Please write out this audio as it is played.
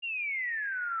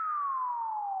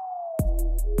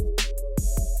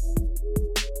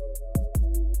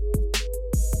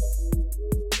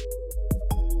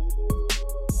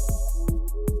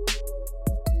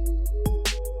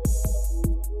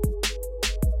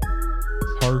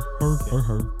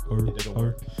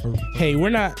Hey, we're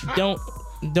not.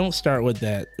 Don't start with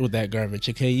that garbage.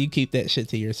 Okay, you keep that shit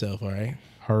to yourself. All right.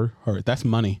 Her. That's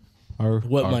money.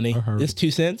 What money? It's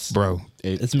 2 cents, bro.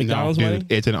 It's McDonald's money.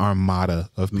 Dude, it's an armada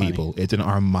of people. It's an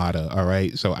armada. All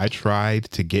right. So I tried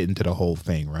to get into the whole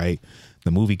thing. Right.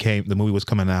 The movie was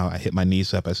coming out. I hit my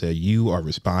niece up. I said, "You are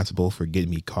responsible for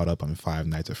getting me caught up on Five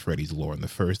Nights at Freddy's lore." And the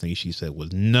first thing she said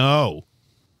was, "No,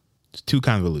 it's too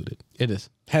convoluted." It is.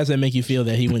 How does that make you feel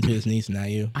that he went to his niece, not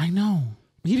you? I know.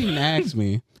 He didn't ask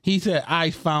me. He said,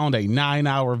 I found a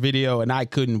 9-hour video and I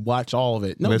couldn't watch all of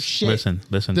it. No shit. Listen.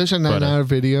 There's a 9-hour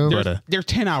video. They're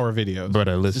 10-hour videos.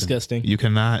 Brother, listen. Disgusting. You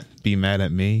cannot be mad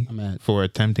at me for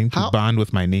attempting to bond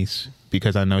with my niece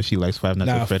because I know she likes Five Nights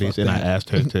at Freddy's and I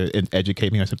asked her to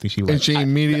educate me on something she likes. And she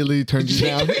immediately turned you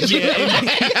down. Immediately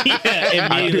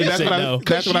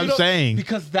that's what I'm saying.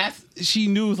 Because she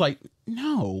knew, like,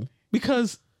 no.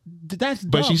 Because... That's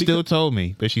but she still told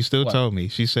me. She told me.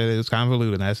 She said it was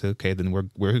convoluted. And I said, okay, then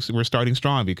we're starting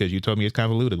strong because you told me it's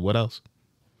convoluted. What else?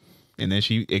 And then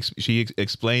she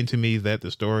explained to me that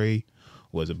the story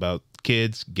was about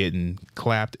kids getting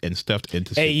clapped and stuffed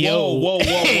into. Hey yo, whoa!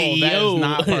 That is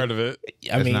not part of it.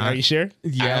 I mean, are you sure?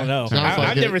 Yeah, I don't know.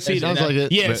 I've never seen it. Sounds like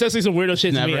it. Yeah, it says some weirdo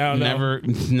shit to me. I don't know.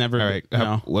 Never. All right.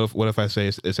 No. What if I say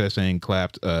instead of saying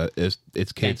clapped,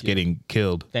 it's kids getting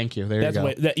killed? Thank you. There you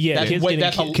go.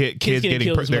 Kids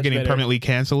getting permanently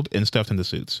canceled and stuffed into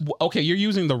suits. Okay, you're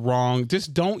using the wrong.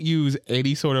 Just don't use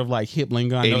any sort of like hip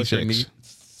lingo. I know it's your need.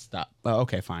 Stop.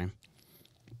 Okay, fine.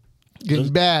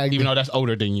 Getting bagged. Even though that's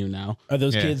older than you now. Are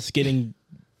those kids getting?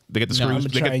 They get the screws.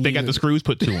 They got the screws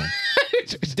put to them.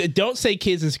 Don't say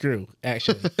kids and screw.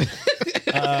 Actually,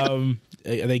 are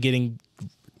they getting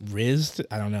rizzed?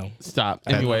 I don't know. Stop.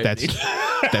 Anyway, that's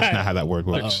not how that word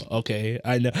works. Oh, okay.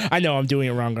 I know. I'm doing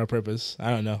it wrong on purpose.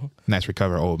 I don't know. Nice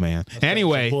recover, old man.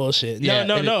 Anyway, bullshit.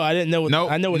 No. I didn't know.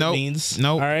 I know what it means.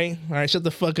 No. All right. Shut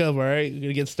the fuck up. All right. We're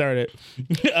gonna get started.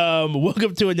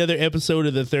 Welcome to another episode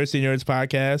of the Thirsty Nerds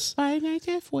podcast. Five Nights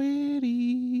at Freddy's.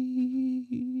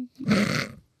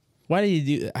 Why do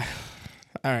you do that?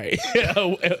 All right.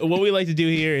 What we like to do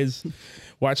here is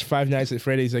watch Five Nights at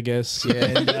Freddy's, I guess,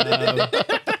 and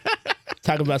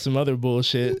talk about some other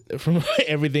bullshit from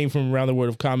everything from around the world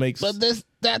of comics. But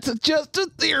that's just a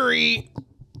theory.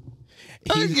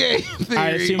 Okay.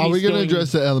 Are we going to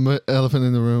address the elephant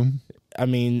in the room? I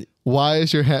mean, why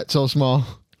is your hat so small?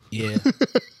 Yeah.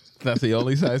 That's the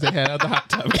only size they had at the hot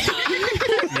tub.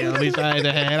 The only size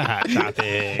they had a hot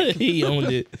topic. He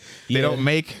owned it. They don't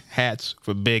make hats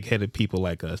for big-headed people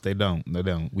like us. They don't.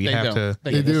 We have to.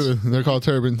 They do. They're called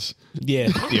turbans. Yeah.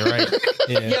 You're right.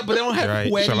 Yeah, but they don't have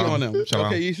sweaty on them. Shalom.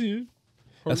 Okay, you see?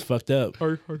 That's fucked up.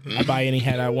 I buy any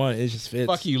hat I want. It just fits.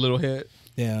 Fuck you, little head.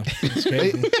 Yeah. It's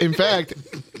crazy. In fact,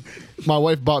 my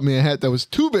wife bought me a hat that was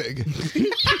too big.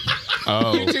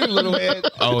 Oh, you too, little head.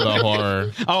 Oh, the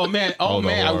horror. Oh man.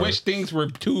 I wish things were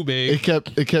too big.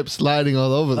 It kept sliding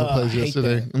all over the place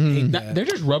yesterday. They're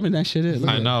just rubbing that shit in.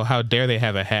 I know. How dare they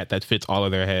have a hat that fits all of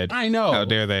their head? I know. How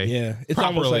dare they? Yeah. It's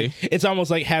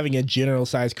almost like having a general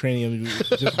size cranium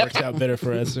just works out better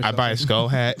for us. I buy a skull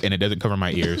hat and it doesn't cover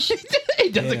my ears.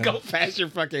 It doesn't go past your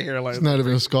fucking hairline. It's not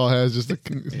even a skull hat. It's just a...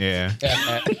 Yeah.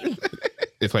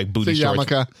 It's like booty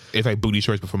shorts. It's like booty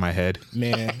shorts before my head.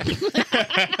 Man.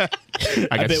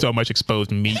 I got so much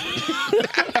exposed meat.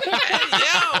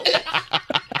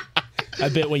 I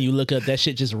bet when you look up, that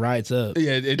shit just rides up.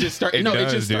 Yeah, it just starts. It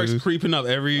just starts creeping up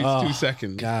every 2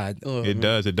 seconds. God, it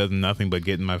does. It does nothing but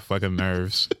get in my fucking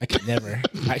nerves. I could never.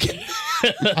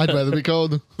 I'd rather be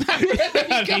cold.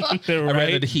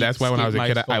 Right? That's why when I was a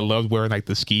kid, I loved wearing like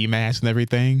the ski mask and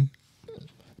everything.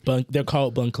 They're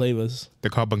called bunclavas.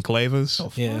 They're called bunclavas. Oh,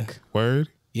 fuck. Yeah. Word.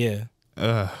 Yeah.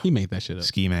 He made that shit up.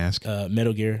 Ski mask.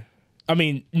 Metal Gear. I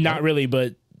mean, not really,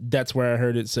 but that's where I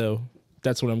heard it, so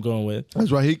that's what I'm going with.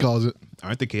 That's why he calls it.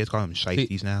 Aren't the kids calling them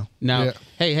shiesties now? Now, Yeah.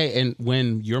 hey, and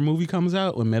when your movie comes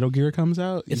out, when Metal Gear comes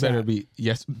out, It's it better not. be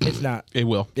yes. It's not. It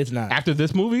will. It's not. After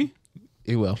this movie,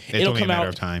 it will. It's only a matter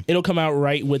of time. It'll come out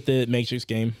right with the Matrix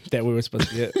game that we were supposed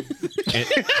to get.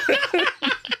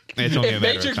 It's only a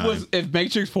matter of time. If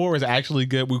Matrix 4 was actually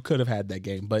good, we could have had that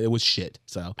game, but it was shit.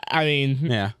 So I mean,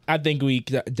 yeah, I think we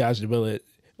dodged a bullet.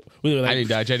 We were like, I didn't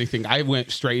dodge anything. I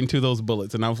went straight into those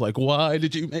bullets, and I was like, "Why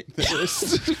did you make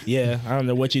this?" Yeah, I don't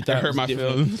know what you thought. I hurt my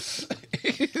feelings.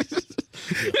 I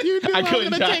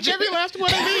couldn't take every last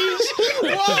one of these.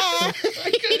 Why?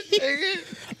 I couldn't take it.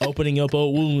 Opening up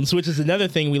old wounds, which is another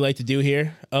thing we like to do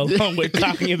here, along with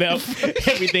talking about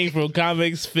everything from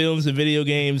comics, films, and video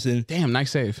games. And Damn,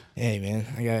 nice save. hey, man,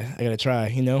 I gotta try.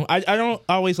 You know, I don't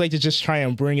always like to just try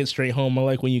and bring it straight home. I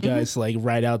like when you guys like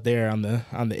right out there on the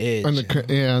edge. on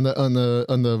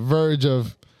the verge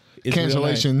of It's real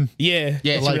cancellation. nice. Yeah,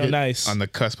 it's like real it. nice. On the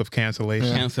cusp of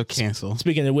cancellation. Cancel.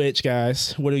 Speaking of which,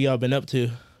 guys, what have y'all been up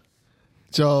to?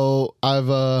 So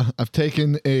I've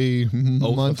taken a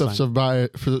month of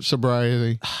fine.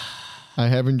 sobriety. I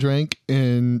haven't drank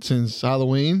since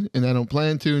Halloween, and I don't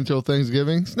plan to until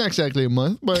Thanksgiving. It's not exactly a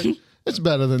month, but it's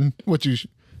better than what you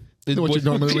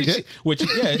normally would get. Which,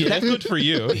 yeah, that's good for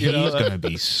you. You know? He's gonna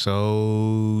be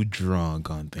so drunk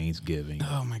on Thanksgiving.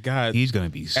 Oh my God. He's gonna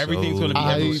be so Everything's gonna be-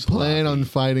 I plan on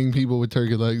fighting people with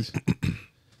turkey legs.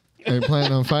 I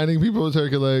plan on fighting people with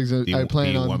turkey legs. And Do you, I plan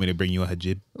do you on. want me to bring you a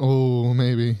hajib? Oh,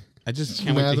 maybe I just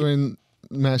can't wait to smothering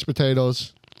mashed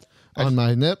potatoes on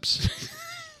my nips.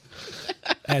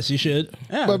 As you should.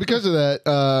 yeah. But because of that,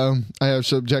 I have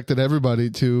subjected everybody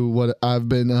to what I've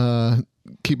been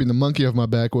keeping the monkey off my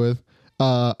back with,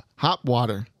 hot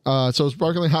water. So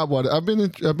sparkling hot water. I've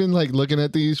been like looking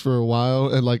at these for a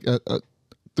while and like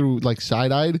through like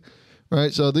side-eyed,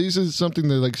 right? So these is something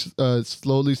that like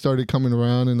slowly started coming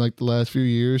around in like the last few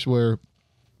years where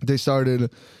they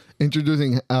started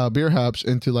introducing beer hops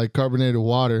into like carbonated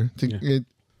water.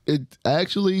 It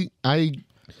actually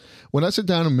when I sit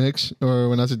down and mix, or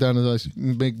when I sit down and like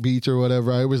make beats or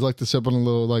whatever, I always like to sip on a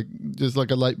little, like, just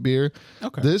like a light beer.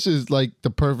 Okay. This is like the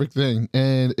perfect thing.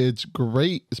 And it's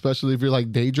great, especially if you're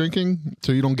like day drinking,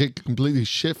 so you don't get completely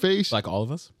shit faced. like all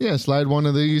of us. Yeah, slide one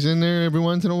of these in there every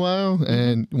once in a while.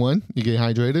 And one, you get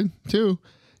hydrated. Two,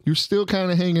 you're still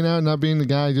kind of hanging out, not being the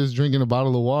guy just drinking a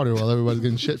bottle of water while everybody's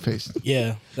getting shit faced.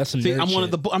 Yeah, that's some. See, nerd I'm one of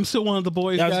shit. the. I'm still one of the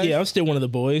boys. Guys. I'm still one of the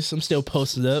boys. I'm still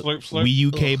posted up. Slurp, slurp. We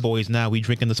UK boys now. We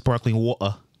drinking the sparkling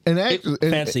water. And actually,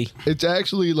 fancy. It's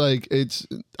actually like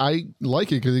I like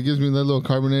it because it gives me that little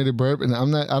carbonated burp, and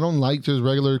I don't like just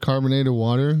regular carbonated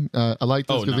water. I like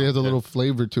this because it has a little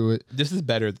flavor to it. This is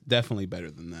better. Definitely better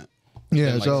than that. Yeah,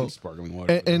 Than, like, so some sparkling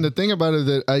water. and the thing about it is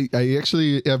that I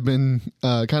actually have been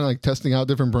kind of like testing out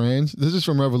different brands. This is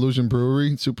from Revolution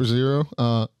Brewery, Super Zero,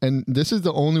 and this is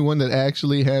the only one that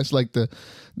actually has like the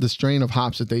strain of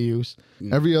hops that they use.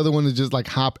 Every other one is just like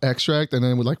hop extract and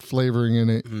then with like flavoring in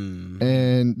it.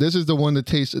 And this is the one that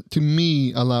tastes to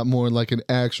me a lot more like an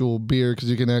actual beer because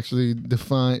you can actually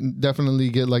definitely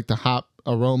get like the hop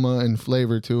aroma and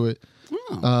flavor to it.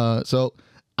 So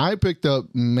I picked up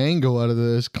mango out of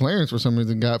this. Clarence, for some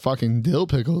reason, got fucking dill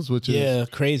pickles, which is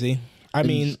Crazy. I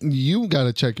mean, you got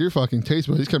to check your fucking taste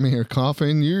buds. He's coming here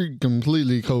coughing. You're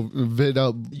completely vid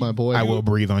out, my boy. I will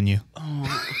breathe on you.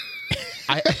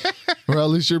 Or at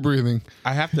least you're breathing.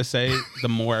 I have to say, the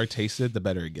more I taste it, the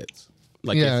better it gets.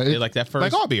 Like Yeah, like that first.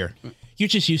 Like all beer. you're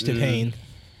just used to pain.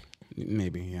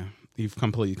 Maybe, yeah. You've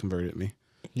completely converted me.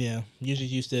 Yeah, you're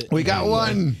just used to. We got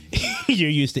one. You're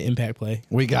used to impact play.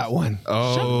 We got one.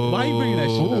 Oh, Why are you bringing that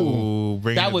shit up? Ooh,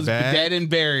 bringing That it was back. dead and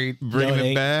buried. Bringing No, it it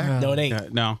ain't. back. No, it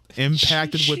ain't. No.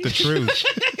 Impacted with the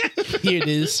truth. Here it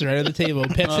is, right on the table.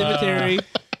 Pet Cemetery.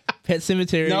 Pet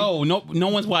Cemetery. No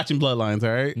one's watching Bloodlines,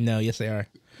 all right? No, yes they are.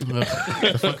 The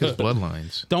fuck is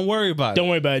bloodlines? Don't worry about Don't it.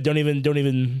 worry about it. Don't even.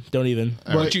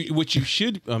 What you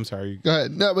should. I'm sorry. Go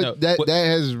ahead. No, but No, that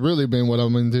has really been what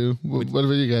I'm into. What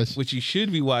about you guys? What you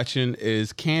should be watching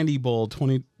is Candy Bowl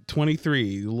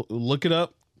 2023. Look it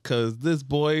up because this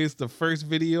boy is the first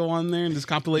video on there in this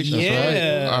compilation.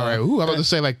 Yeah. All right. Ooh, I'm about to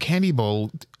say like Candy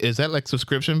Bowl. Is that like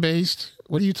subscription based?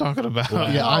 What are you talking about?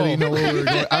 Yeah, I didn't know where we were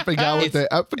going. I forgot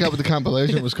what the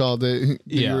compilation was called.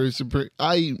 Yeah.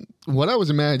 What I was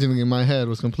imagining in my head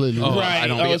was completely Oh, Right. I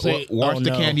don't I think was like, Watch oh, the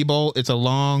no. Candy Bowl. It's a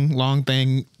long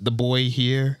thing. The boy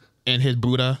here and his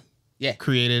Buddha Yeah.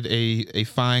 created a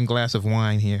fine glass of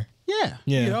wine here. Yeah.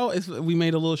 Yeah. You know, we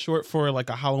made a little short for like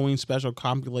a Halloween special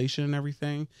compilation and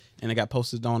everything, and it got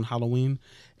posted on Halloween.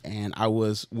 And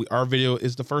our video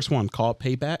is the first one called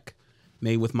Payback,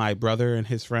 made with my brother and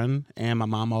his friend, and my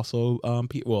mom also.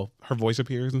 Her voice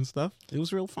appears and stuff. It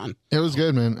was real fun. It was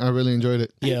good, man. I really enjoyed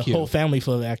it. Yeah, Thank you. whole family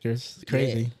full of actors.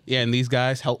 Crazy. Yeah, and these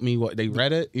guys helped me. They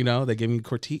read it. You know, they gave me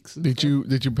critiques. And Did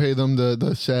you pay them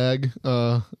the SAG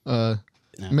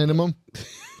minimum?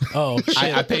 Oh shit.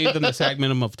 I paid them the SAG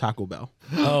minimum of Taco Bell.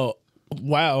 Oh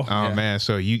wow. Oh man,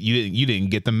 so you didn't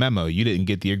get the memo. You didn't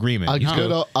get the agreement. I You just still,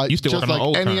 got all- you still just working on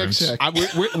old like any terms.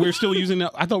 exec. We're still using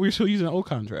that. I thought we were still using an old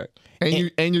contract.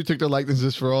 And you took the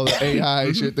likenesses for all the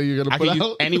AI shit that you're gonna I put can use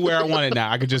out. anywhere I want it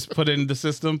now. I could just put it in the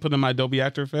system, put in my Adobe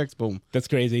After Effects, boom. That's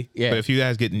crazy. Yeah. But if you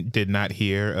guys did not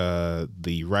hear,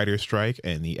 the writer strike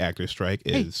and the actor strike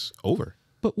is over.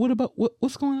 But what about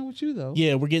what's going on with you though?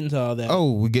 Yeah, we're getting to all that.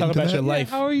 Oh, we getting Talk to about that? your life.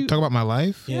 How are you? Talk about my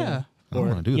life. Yeah. I don't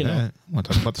want to do you that. know. I want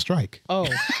to talk about the strike. Oh,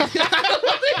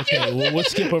 Okay, well, we'll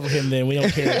skip over him then. We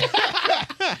don't care.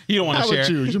 you don't want How to share? about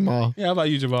you, Jamal? Yeah, how about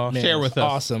you, Jamal? Man, Share with it's us.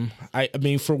 Awesome. I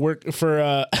mean, for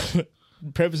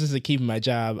purposes of keeping my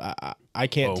job, I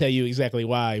can't tell you exactly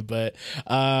why, but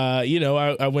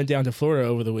I went down to Florida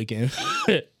over the weekend.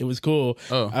 It was cool.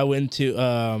 Oh. I went to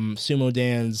Sumo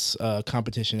Dan's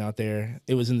competition out there.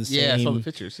 It was in the Yeah, I saw the same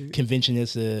pictures. convention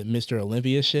as the Mr.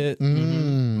 Olympia shit.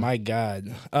 My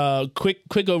God. Quick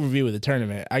overview of the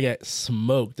tournament. I got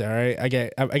smoked. All right, I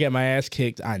got my ass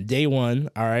kicked on day one.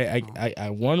 All right, I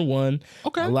won one.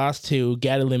 Okay. I lost two.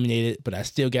 Got eliminated, but I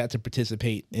still got to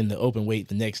participate in the open weight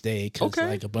the next day because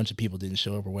like a bunch of people didn't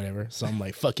show up or whatever. So I'm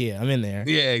like, fuck yeah, I'm in there.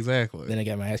 Yeah, exactly. Then I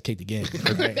got my ass kicked again.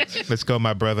 Right. Let's go,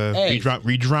 my brother. Hey.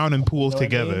 We drown in pools Know what I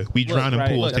together. mean? We drown in right.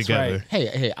 pools Look, that's together. right.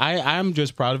 Hey, I'm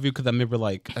just proud of you because I remember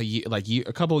like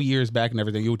a couple of years back and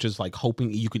everything. You were just like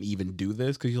hoping you could even do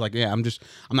this because you're like, yeah, I'm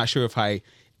not sure if I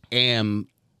am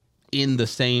in the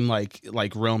same like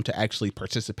realm to actually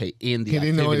participate in the He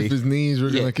didn't know activity. if his knees were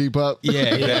gonna keep up. Yeah,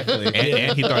 exactly.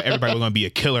 And he thought everybody was going to be a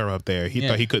killer up there. He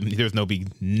thought he couldn't. There's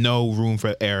no room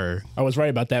for error. I was right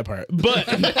about that part, but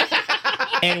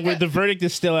and the verdict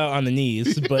is still out on the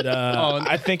knees. But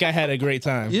I think I had a great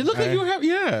time. You look like all you were right? happy.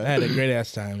 Yeah, I had a great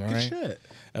ass time. All right. shit.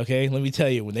 Okay, let me tell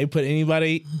you, when they put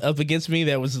anybody up against me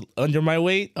that was under my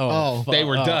weight, Oh, They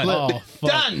were done. fuck.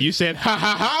 Done. You said ha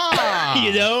ha ha.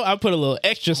 You know, I put a little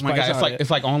extra Oh my spice god, on it. it's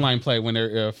like online play when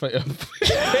they're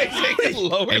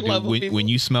lower Hey, dude, level. when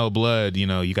you smell blood, you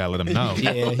gotta let them know.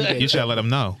 Yeah, you gotta You should let them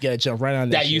know. gotta jump right on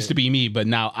that. that used to be me, but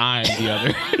now I'm the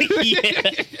other.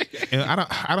 Yeah. And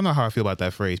I don't know how I feel about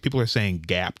that phrase. People are saying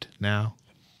gapped now.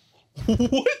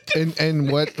 in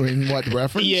what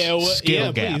reference? Yeah,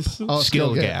 Skill gap. please. Oh,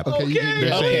 Skill gap. Okay, you Okay.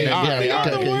 They're saying that. all right, yeah, all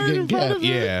okay, right. you getting gapped.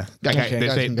 Yeah. Gotcha,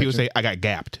 People gotcha. say I got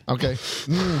gapped. Okay.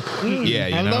 Yeah, I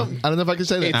you don't know. know. I don't know if I can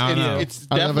say that. I don't know. It's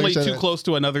I don't know if I definitely can say too that. close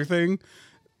to another thing.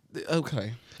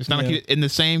 Okay. It's not like you, in the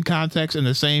same context, in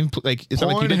the same like. It's not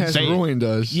like you Porn didn't has say it. ruined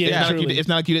us. Yeah, It's not, like truly. it's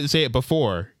not like you didn't say it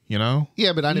before. You know.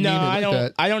 Yeah, but I didn't No, mean it I like don't.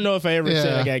 that. I don't know if I ever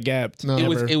said I Yeah. got gapped. No.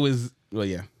 Ever. It was well,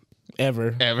 yeah.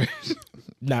 Ever. Ever.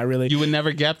 Not really. You would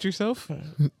never gapped yourself?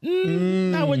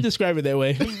 I wouldn't describe it that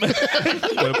way.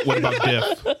 What about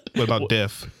diff? What about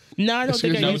diff? No, I don't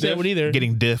think I me? used that one either.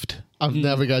 Getting diffed. I've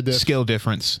never got this. Skill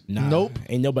difference. Nah, Nope.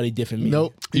 Ain't nobody different me.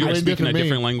 Nope. You are ain't speaking a different me.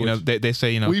 different You language. know, they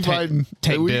say, We fighting.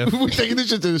 take we, diff. we taking this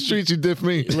shit to the streets. You diff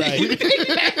me. Right.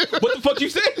 What the fuck you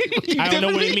say? I don't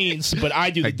know what it means, but I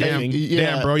do the Like, damn, diffing. Yeah.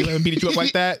 damn, bro, you let me beat you up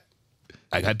like that?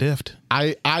 I got diffed.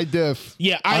 I diff.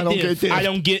 Yeah, I don't diff. get diffed. I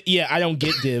don't get. Yeah, I don't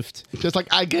get diffed. Just like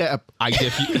I gap. I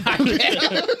diff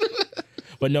you.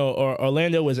 But no,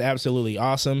 Orlando was absolutely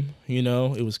awesome. You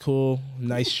know, it was cool.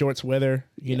 Nice shorts weather.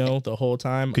 You know, the whole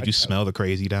time. Could you smell the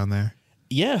crazy down there?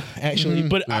 Yeah, actually,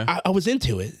 but I was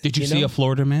into it. Did you see know? a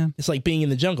Florida man? It's like being in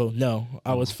the jungle. No,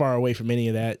 I was far away from any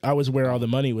of that. I was where all the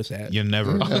money was at. You're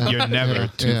never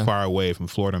too Yeah. far away from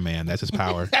Florida man. That's his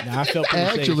power. Nah, I felt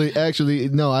pretty safe. Actually,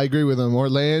 no, I agree with him.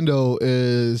 Orlando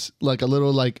is like a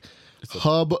little like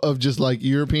hub of just like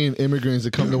European immigrants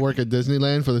that come to work at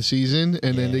Disneyland for the season,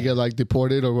 and then they get like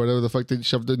deported or whatever the fuck they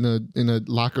shoved in a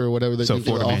locker or whatever. They So do for the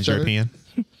Florida man's offset. European.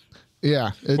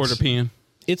 Yeah, it's, Florida peeing.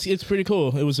 It's pretty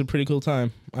cool. It was a pretty cool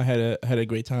time. I had a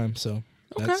great time. So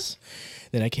that's.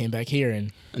 Then I came back here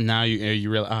and Now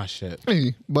you realize, shit.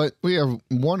 Hey, but we have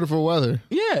wonderful weather.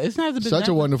 Yeah, it's not been Such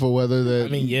a wonderful weather that I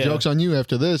mean, yeah. jokes on you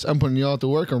after this. I'm putting y'all to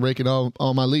work and raking all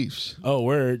my leaves. oh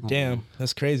word, damn,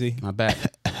 that's crazy. My back.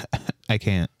 I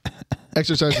can't.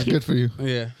 Exercise is good for you.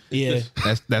 Yeah. Yeah,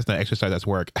 That's not exercise. That's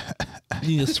work.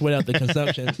 you need to sweat out the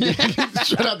consumption.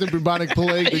 Shout out the bubonic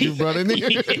plague that you brought in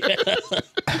here.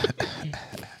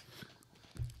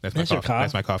 That's my That's your cough. cough?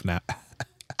 That's my cough now.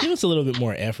 Give us a little bit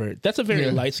more effort. That's a very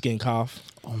Yeah. light skin cough.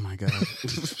 Oh my god.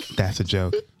 That's a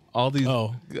joke. all this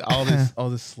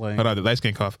slang. Hold on, the light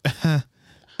skin cough.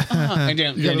 And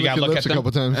then You gotta you look your lips a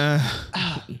couple times.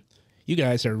 You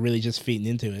guys are really just feeding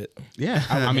into it. Yeah.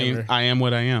 would I mean, never. I am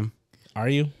what I am. Are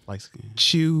you? Like skin.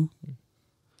 Chew.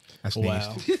 I sneezed.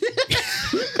 Wow.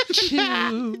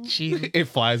 It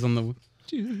flies on the.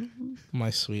 My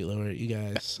sweet Lord, you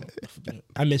guys.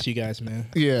 I miss you guys, man.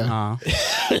 Yeah.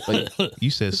 You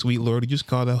said, "Sweet Lord," you just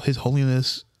called out His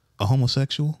Holiness a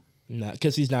homosexual. Not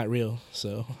because he's not real.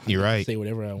 So You're I right. say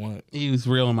whatever I want. He was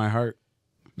real in my heart.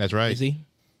 That's right. Is he?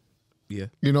 Yeah.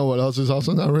 You know what else is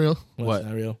also not real? What's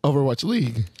not real? Overwatch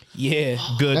League. Yeah.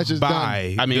 That's just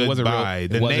Goodbye. done. I mean, it wasn't real. Goodbye. It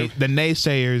The, wasn't- the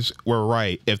naysayers were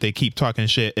right if they keep talking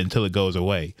shit until it goes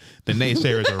away. The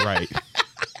naysayers are right.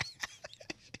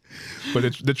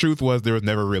 But the truth was there was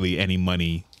never really any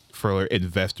money for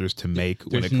investors to make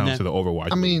when it comes to the Overwatch.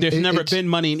 I mean, There's never been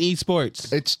money in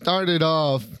esports. It started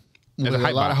off with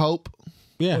a lot of hope.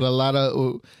 Yeah.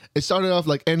 With it started off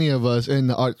like any of us in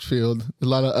the arts field. A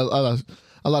lot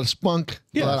of spunk,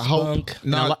 a lot of hope,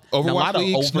 No,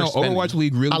 Overwatch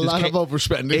League really a lot of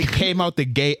overspending. It came out the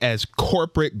gate as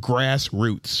corporate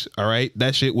grassroots. All right,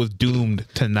 that shit was doomed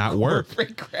to not work.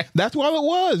 That's all it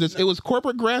was. It was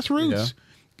corporate grassroots.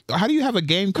 Yeah. How do you have a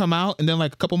game come out and then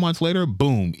like a couple months later,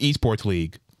 boom, esports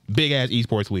league, big ass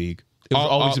esports league. It was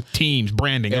always teams,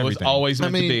 branding, everything. It was always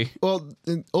meant to be. Well,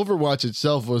 Overwatch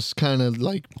itself was kind of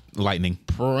like lightning.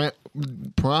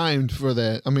 Primed for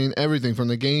that. I mean, everything from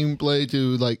the gameplay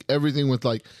to like everything with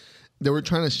like they were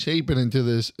trying to shape it into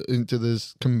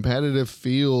this competitive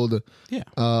field. Yeah.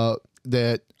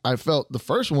 That I felt the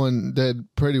first one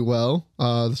did pretty well.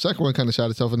 The second one kind of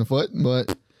shot itself in the foot,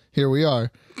 but here we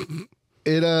are.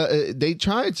 They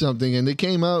tried something and they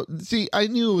came out. See, I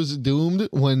knew it was doomed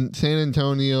when San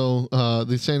Antonio,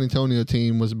 the San Antonio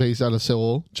team was based out of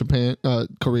Seoul, Japan,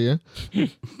 Korea.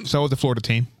 So was the Florida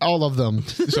team. All of them.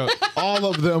 So all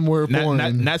of them were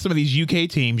born. Not some of these UK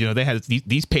teams. You know, they had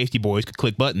these pasty boys could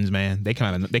click buttons. Man, they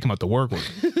come out to work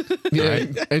with. Yeah,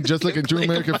 right? And just like in true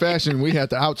American fashion, we had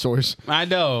to outsource. I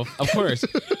know, of course.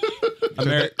 So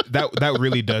that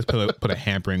really does put a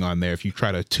hampering on there if you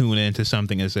try to tune into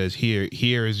something that says here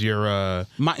is your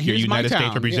United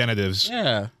States representatives.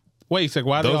 Yeah. Wait a sec.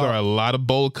 Why those are a lot of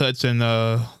bowl cuts and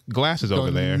glasses over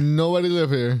there. Nobody live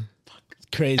here.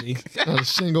 Crazy. Not a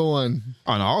single one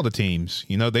on all the teams.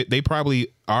 You know they probably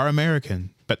are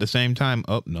American, but at the same time,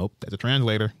 oh nope, that's a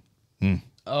translator.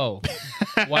 Oh,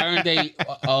 why aren't they?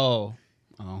 Oh.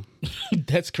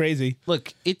 That's crazy.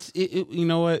 Look, it you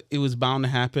know what? It was bound to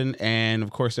happen, and of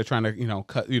course they're trying to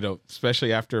cut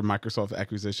especially after Microsoft's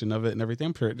acquisition of it and everything.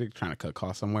 I'm sure they're trying to cut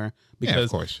costs somewhere because of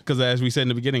course, because as we said in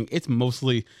the beginning, it's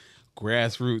mostly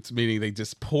grassroots, meaning they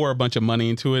just pour a bunch of money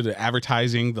into it, the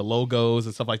advertising, the logos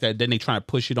and stuff like that. Then they try to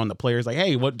push it on the players, like,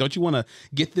 hey, what don't you want to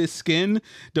get this skin?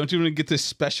 Don't you want to get this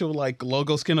special like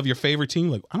logo skin of your favorite team?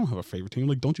 Like, I don't have a favorite team.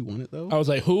 Like, don't you want it though? I was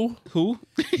like, who?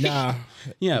 Nah.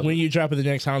 Yeah. When you drop the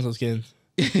next Hanzo skin.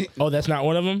 Oh, that's not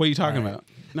one of them? What are you talking about?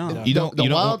 No. You don't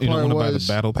want to buy the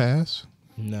battle pass?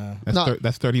 No.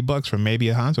 That's $30 for maybe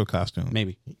a Hanzo costume.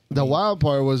 Maybe. The wild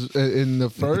part was in the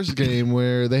first game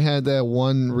where they had that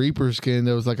one Reaper skin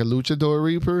that was like a Luchador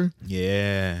Reaper.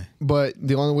 Yeah. But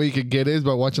the only way you could get it is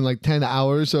by watching like 10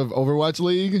 hours of Overwatch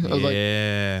League. I was like,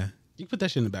 you put that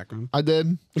shit in the background. I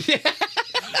did.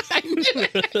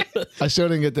 I still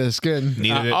didn't get the skin.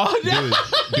 Needed it.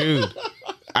 Dude.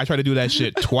 I tried to do that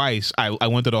shit twice. I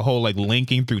went through the whole like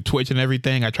linking through Twitch and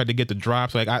everything. I tried to get the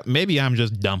drops. Like maybe I'm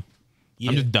just dumb. Yeah.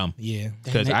 I'm just dumb. Yeah.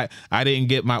 Because I didn't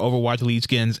get my Overwatch League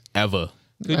skins ever.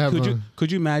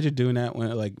 Could you imagine doing that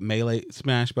when like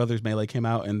Smash Brothers Melee came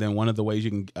out, and then one of the ways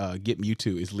you can get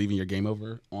Mewtwo is leaving your game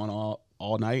over on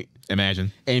all night?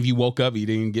 Imagine. And if you woke up, you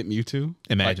didn't get Mewtwo.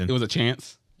 Imagine. Like, it was a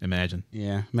chance. Imagine.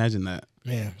 Yeah, imagine that.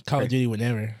 Man, Call of Duty would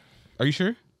never. Are you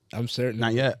sure? I'm certain.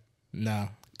 Not yet. No.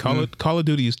 Call of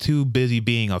Duty is too busy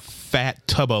being a fat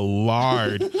tub of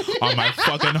lard on my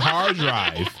fucking hard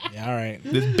drive. Yeah, all right.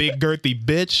 This big girthy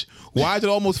bitch. Why is it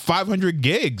almost 500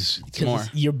 gigs? More.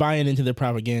 You're buying into the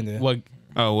propaganda. What?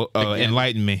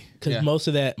 Enlighten me. Because most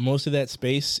of that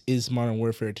space is Modern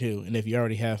Warfare 2, and if you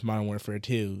already have Modern Warfare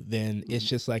 2, then it's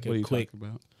just like a quick.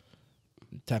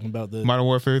 Talking about the Modern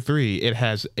Warfare 3, it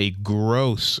has a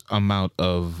gross amount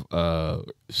of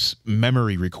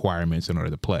memory requirements in order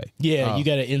to play. Yeah, you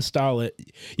got to install it.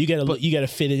 You got to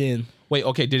fit it in. Wait,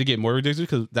 okay, did it get more ridiculous?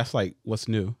 Because that's like what's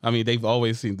new. I mean, they've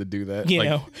always seemed to do that.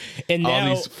 And all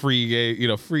now, these free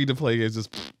game, free to play games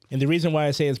just. And the reason why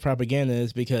I say it's propaganda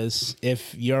is because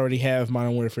if you already have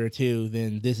Modern Warfare 2,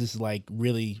 then this is like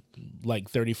really like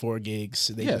 34 gigs.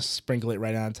 They just sprinkle it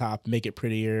right on top, make it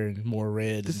prettier and more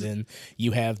red, and then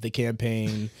you have the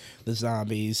campaign, the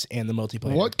zombies, and the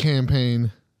multiplayer. What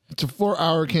campaign? It's a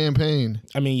 4-hour campaign.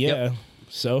 I mean, yeah. Yep.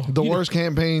 So the worst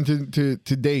campaign to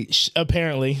date.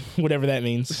 Apparently, whatever that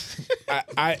means.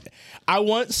 I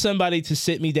want somebody to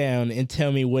sit me down and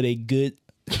tell me what a good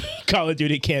Call of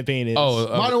Duty campaign is.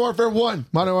 Modern Warfare 1,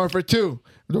 Modern Warfare 2,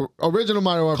 the original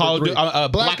Modern Warfare 3.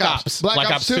 Black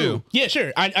Ops 2. Yeah,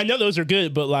 sure. I know those are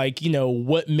good, but like,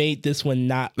 what made this one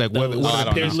not like what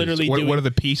are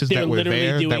the pieces that were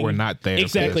there that were not there?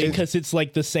 Exactly, because it's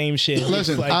like the same shit.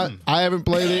 Listen, like, I haven't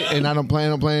played it, and I don't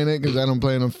plan on playing it because I don't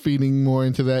plan on feeding more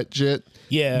into that shit.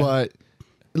 Yeah. But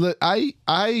look,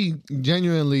 I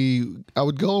genuinely, I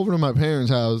would go over to my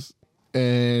parents' house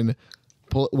and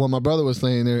when my brother was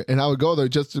staying there, and I would go there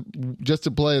just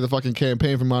to play the fucking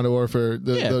campaign for Modern Warfare,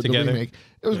 the remake.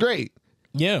 It was great.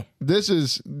 Yeah. This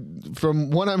is,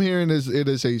 from what I'm hearing, it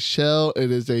is a shell.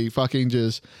 It is a fucking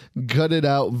just gutted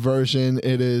out version.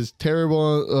 It is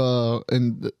terrible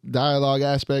in the dialogue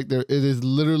aspect. It is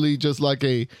literally just like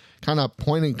a kind of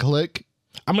point and click.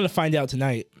 I'm gonna find out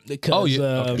tonight because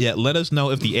yeah. Let us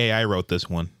know if the AI wrote this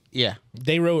one. Yeah,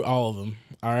 they wrote all of them.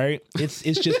 All right, it's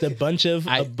just a bunch of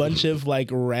like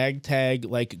ragtag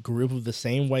like group of the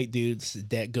same white dudes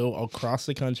that go across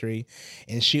the country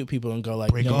and shoot people and go like,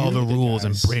 break all the rules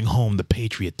and bring home the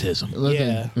patriotism.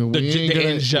 Yeah,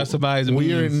 the injustified.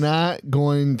 We are not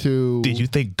going to. Did you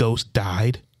think Ghost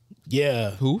died?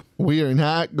 Yeah. Who? We are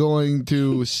not going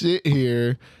to sit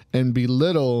here and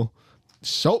belittle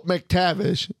Soap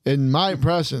McTavish in my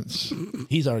presence.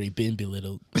 He's already been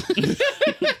belittled.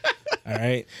 All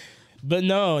right. But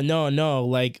no.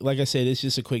 Like I said, it's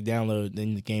just a quick download,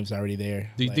 and the game's already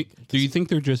there. Do you think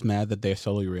they're just mad that they're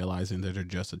slowly realizing that they're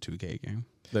just a 2K game?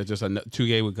 They're just a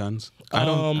 2K with guns. I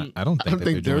don't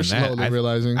think they're slowly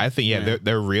realizing. I think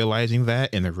they're realizing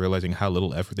that, and they're realizing how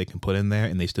little effort they can put in there,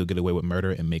 and they still get away with murder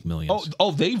and make millions.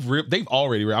 They've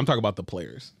already. I'm talking about the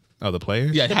players. Oh, the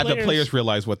players? Yeah, the players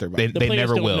realize what they're about. They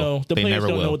never will. The players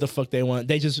don't will. know what the fuck they want.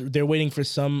 They're waiting for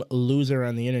some loser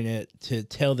on the internet to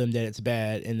tell them that it's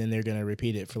bad, and then they're gonna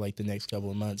repeat it for like the next couple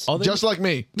of months. Just like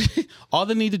me. All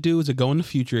they need to do is to go in the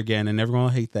future again, and everyone will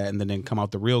hate that, and then come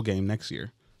out the real game next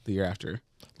year, the year after.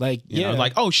 Like, You know,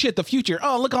 like, oh shit, the future.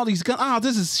 Oh, look at all these guns. Oh,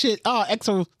 this is shit. Oh,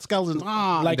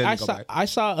 exoskeletons. Like I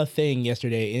saw a thing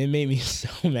yesterday, and it made me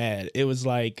so mad. It was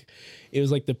like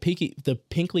the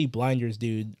Pinkly Blinders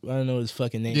dude. I don't know his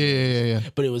fucking name. Yeah.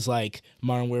 But it was like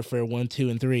Modern Warfare 1, 2,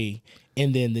 and 3,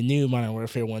 and then the new Modern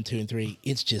Warfare 1, 2, and 3.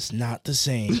 It's just not the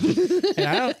same.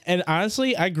 and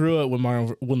honestly, I grew up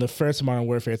when the first Modern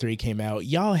Warfare 3 came out.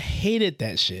 Y'all hated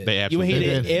that shit. They you absolutely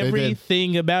hated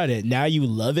everything about it. Now you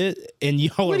love it, and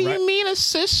y'all. What do you mean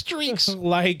assist streaks?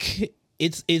 Like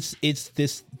it's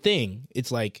this thing.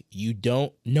 It's like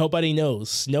nobody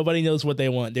knows what they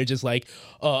want. They're just like,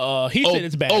 he said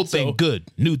it's bad. Old thing good,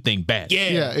 new thing bad.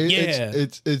 Yeah.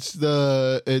 It's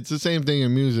the same thing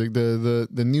in music.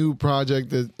 The new project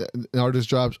that an artist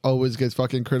drops always gets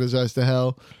fucking criticized to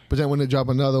hell. But then when they drop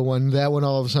another one, that one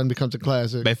all of a sudden becomes a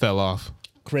classic. They fell off.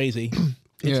 Crazy.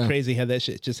 It's crazy how that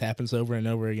shit just happens over and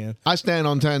over again. I stand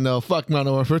on 10 though. Fuck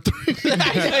Modern Warfare 3.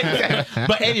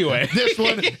 But anyway, this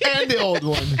one and the old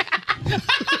one.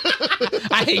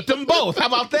 I hate them both. How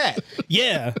about that?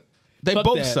 Yeah. They Fuck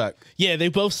both that. suck. Yeah, they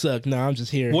both suck. No, I'm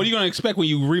just here. What are you going to expect when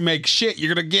you remake shit?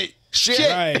 You're going to get shit.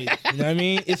 Right. You know what I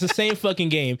mean? It's the same fucking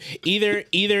game. Either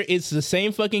it's the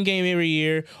same fucking game every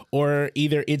year, or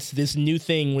either it's this new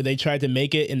thing where they tried to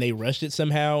make it and they rushed it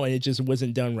somehow and it just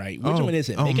wasn't done right. Which one is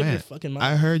it? Make up your fucking mind.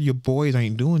 I heard your boys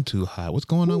ain't doing too hot. What's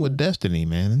going on with Destiny,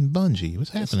 man? And Bungie? What's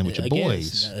happening with your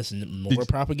boys? It's more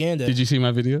propaganda. Did you see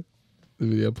my video? The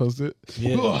video I posted?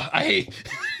 Yeah. Ugh, I hate.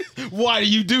 Why do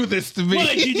you do this to me? Why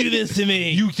did you do this to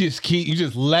me? You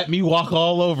just let me walk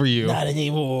all over you. Not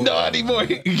anymore. Not anymore.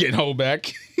 You getting hold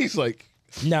back. He's like,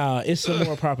 nah, it's some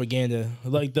more propaganda.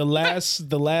 Like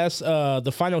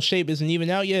the final shape isn't even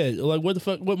out yet. Like what the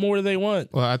fuck? What more do they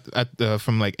want? Well,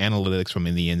 from like analytics from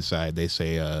in the inside, they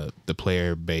say the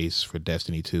player base for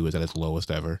Destiny 2 is at its lowest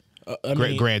ever.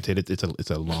 Granted, it's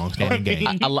a long-standing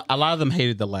game. a lot of them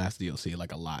hated the last DLC,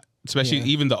 like a lot. Especially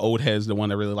even the old heads, the one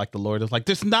that really liked the Lord. It's like,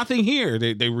 there's nothing here.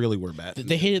 They really were bad.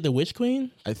 They hated the Witch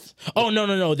Queen?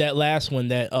 No. That last one,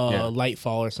 that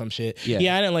Lightfall or some shit.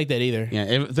 Yeah, I didn't like that either. Yeah,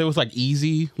 it was like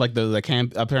easy, like the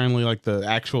camp, apparently like the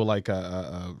actual like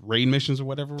raid missions or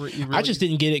whatever. I just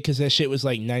didn't get it because that shit was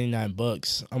like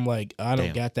 $99. I'm like, I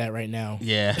don't got that right now.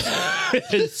 Yeah.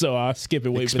 So I'll skip it.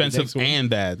 Wait Expensive for the next one. and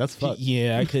bad. That's fucked.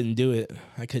 Yeah, I couldn't do it.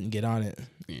 I couldn't get on it.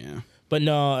 Yeah. But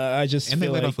no, I just and they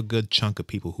feel let like, off a good chunk of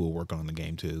people who were working on the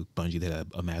game too. Bungie did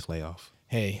a mass layoff.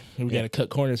 Hey, we got to cut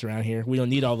corners around here. We don't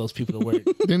need all those people to work.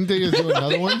 Didn't they just do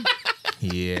another one?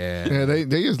 Yeah,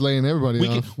 they just laying everybody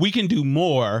off. We can do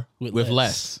more with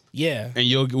less. Yeah,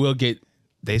 and we'll get.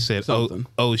 They said, something.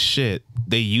 oh shit,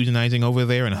 they unionizing over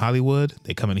there in Hollywood.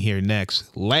 They coming here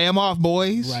next. Lay them off,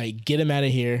 boys. right. Get them out of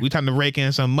here. We time to rake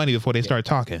in some money before they start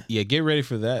talking. Yeah, get ready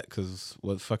for that because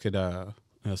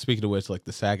speaking of which, like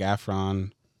the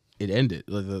SAG-AFTRON, it ended.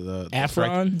 The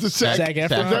Afron? The Zac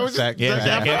Efron? Zac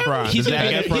Efron. He's The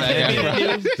gonna Zac be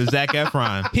Efron. The Zac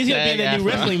Efron. He's going to be in the new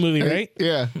wrestling movie, right?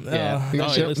 Yeah. Yeah.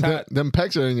 It looks hot. Them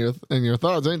pecs are in your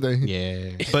thoughts, ain't they?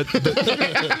 Yeah. But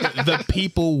the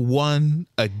people won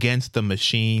against the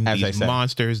machine. As I these said.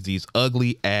 monsters, these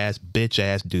ugly ass, bitch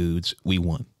ass dudes. We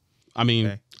won. I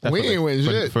mean, That's We what they- ain't winning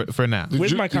shit. For now.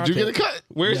 Where's my Did you get a content? cut?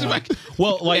 Where's No. my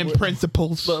well, like In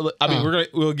principles. But, I mean,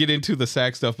 we'll get into the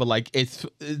SAG stuff, but like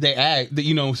they act,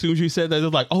 you know, as soon as you said that, they're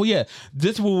like, oh yeah,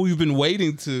 this is what we've been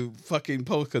waiting to fucking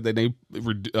post, because they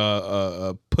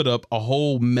put up a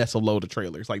whole mess of load of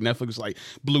trailers. Like Netflix like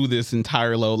blew this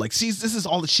entire load. Like, see, this is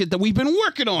all the shit that we've been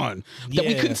working on that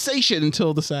we Yeah. couldn't say shit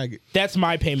until the SAG. That's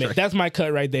my payment. That's my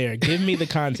cut right there. Give me the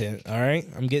content. All right.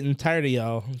 I'm getting tired of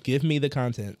y'all. Give me the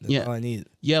content. That's Yeah. all I need.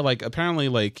 Yeah, like apparently,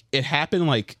 like it happened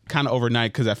like kind of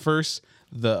overnight, because at first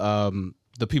the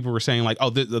people were saying like, oh,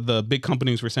 the big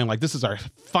companies were saying like, this is our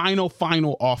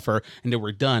final offer, and then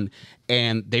we're done,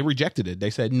 and they rejected it. They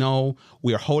said, no,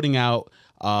 we are holding out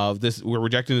this. We're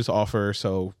rejecting this offer,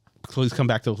 so please come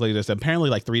back to the latest. And apparently,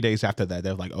 like 3 days after that,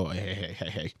 they're like, oh,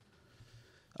 hey.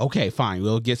 Okay, fine.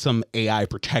 We'll get some AI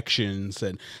protections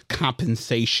and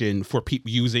compensation for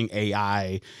people using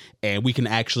AI, and we can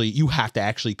you have to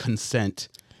actually consent,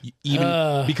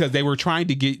 even because they were trying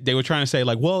to say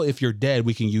like, well, if you're dead,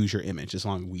 we can use your image as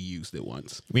long as we used it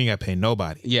once. We ain't got to pay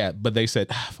nobody. Yeah, but they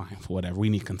said, fine, whatever. We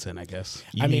need consent, I guess.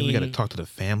 You I mean we got to mean- talk to the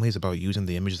families about using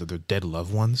the images of their dead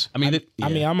loved ones? I mean,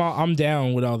 I'm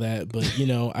down with all that, but you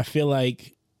know, I feel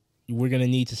like we're gonna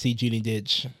need to see Judy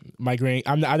Ditch. I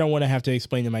don't want to have to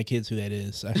explain to my kids who that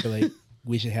is. I feel like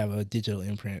we should have a digital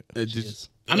imprint.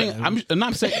 I mean, I'm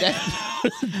not saying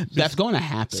that that's going to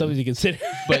happen. Something to consider.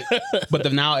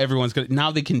 but now everyone's gonna,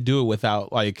 now they can do it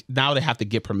without, like, now they have to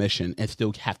get permission and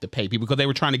still have to pay people, because they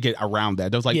were trying to get around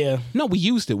that. They was like, Yeah. no, we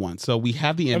used it once, so we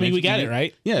have the image. we got it,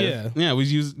 right? Yeah, we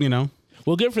used, you know.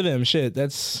 Well, good for them. Shit,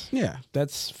 that's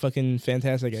fucking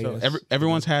fantastic. I So guess.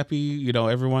 everyone's happy, you know.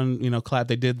 Everyone, you know, clapped.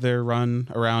 They did their run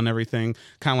around everything,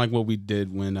 kind of like what we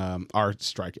did when our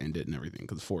strike ended and everything,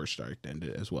 because the forest strike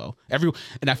ended as well.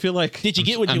 And I feel like, Did you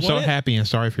get what you I'm so wanted? happy and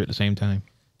sorry for you at the same time.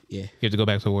 yeah. You have to go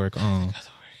back to work. Oh.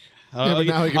 Yeah, but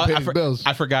now he can pay his bills.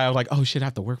 I forgot. I was like, oh shit, I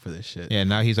have to work for this shit. Yeah,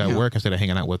 now he's at work instead of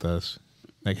hanging out with us.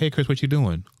 Like, hey, Chris, what you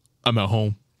doing? I'm at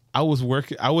home. I was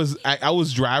working. I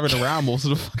was driving around most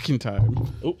of the fucking time.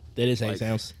 Oh, that is how it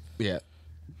sounds. Yeah.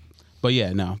 But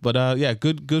yeah, no. But yeah,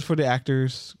 good for the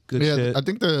actors. Good Yeah, shit. I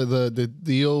think the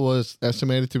deal was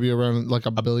estimated to be around like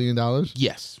 $1 billion.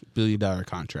 Yes, $1 billion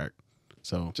contract.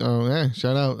 So So yeah,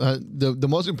 shout out. The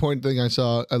most important thing I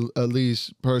saw, at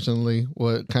least personally,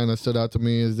 what kind of stood out to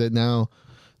me is that now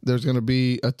there's going to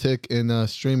be a tick in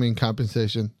streaming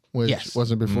compensation, which Yes.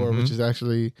 wasn't before, which is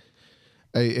actually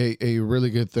a really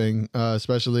good thing,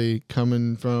 especially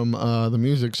coming from the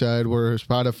music side, where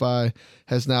Spotify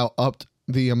has now upped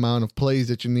the amount of plays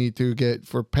that you need to get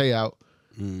for payout.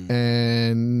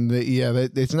 And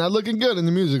it's not looking good in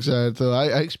the music side, so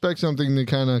I expect something to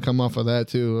kind of come off of that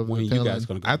too. Of when the you tail guys end.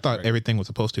 gonna go? I thought everything was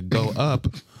supposed to go up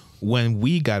when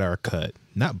we got our cut,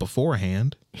 not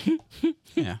beforehand.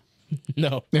 Yeah.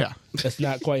 No, Yeah, that's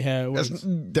not quite how it works.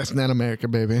 that's not America,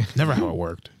 baby. Never how it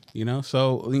worked. You know,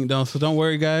 so don't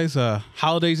worry, guys.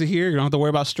 Holidays are here. You don't have to worry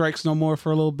about strikes no more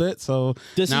for a little bit. So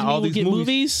Does now this all mean we these get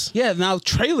movies? Yeah, now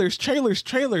trailers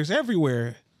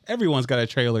everywhere. Everyone's got a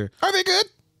trailer. Are they good?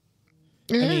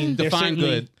 I mean, they're Define certainly-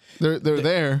 good. They're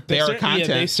there. They are certainly- content.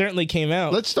 Yeah, they certainly came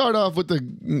out. Let's start off with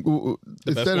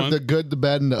instead of one? the good, the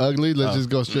bad, and the ugly. Let's just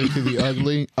go straight to the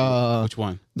ugly. Which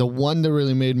one? The one that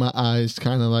really made my eyes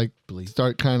kind of like Bleed.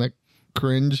 start kind of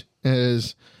cringe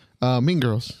is Mean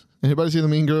Girls. Anybody see the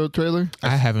Mean Girl trailer? I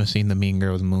haven't seen the Mean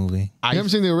Girls movie. You haven't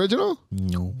seen the original?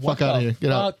 No. Fuck out of here.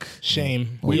 Get out. Fuck.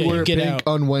 Shame. We Yeah, were get pink out.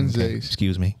 on Wednesdays.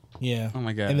 Excuse me. Yeah. Oh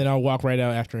my God. And then I'll walk right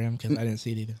out after him because I didn't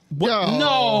see it either. What? Yo.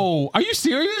 No, are you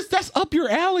serious? That's up your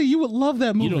alley. You would love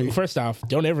that You movie. know, first off,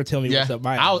 don't ever tell me yeah, what's up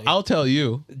my alley. I'll tell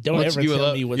you. Don't What's- ever you would tell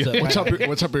love- me what's up my What's up? alley.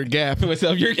 What's up your gap? What's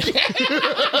up your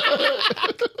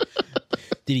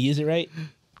Did he use it right?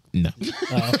 No.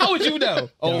 How would you know?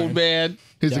 Old man.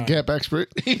 He's a Darn. gap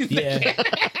expert. Yeah.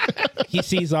 He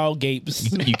sees all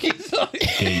gapes. You,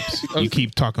 Gapes. You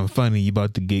keep talking funny. You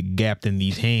about to get gapped in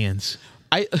these hands.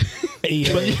 I Hey,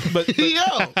 yo. but Yo,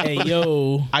 Hey,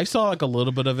 yo. I saw like a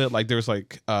little bit of it. Like there's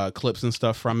like clips and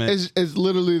stuff from it. it's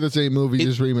literally the same movie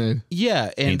just remade.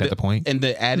 Yeah, and Ain't that the point? And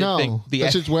the added No, thing,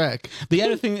 that's just whack. the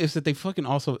added thing is that they fucking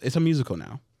also it's a musical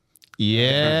now.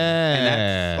 Yeah. And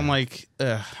that's, I'm like,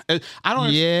 ugh. I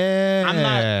don't.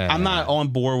 Yeah. I'm not on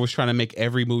board with trying to make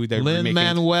every movie they're Lin making.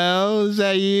 Manuel, is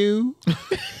that you?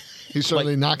 He's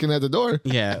certainly knocking at the door,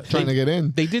 Yeah, trying to get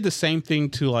in. They did the same thing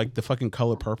to like the fucking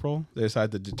Color Purple. They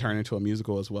decided to turn into a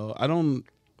musical as well. I'm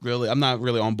not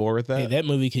really on board with that. Hey, that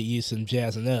movie could use some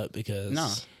jazzing up because No.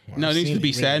 well, No, it I've needs seen to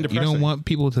be sad and You depressing. don't want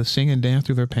people to sing and dance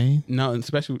through their pain? No, and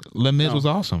especially Les Mis No. was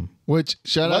awesome. Which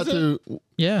shout Was out to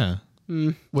Yeah.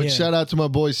 Which Yeah. shout out to my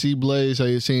boy C Blaze. How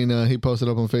you seen? He posted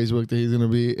up on Facebook that he's gonna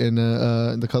be in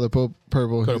the color purple.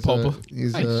 Color He's, purple.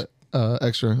 He's Nice.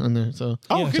 extra on there. So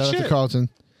Oh, good shout out shit. to Carlton.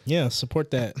 Yeah,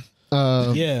 support that.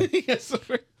 Yeah, Yes.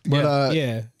 but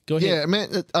Yeah. Go ahead. yeah,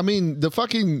 man. I mean,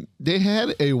 they had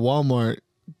a Walmart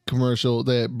commercial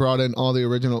that brought in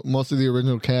most of the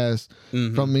original cast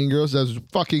from Mean Girls. That was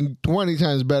fucking 20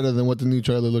 times better than what the new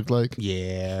trailer looked like.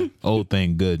 Yeah. Old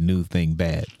thing good, new thing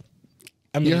bad.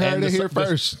 I mean, You heard And it here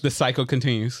first. The cycle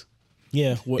continues.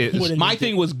 yeah. My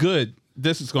thing was good.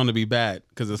 This is going to be bad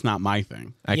because it's not my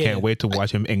thing. I Yeah. can't wait to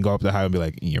watch him and go up to high and be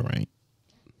like, "You're right.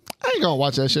 I ain't gonna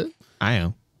watch that shit. I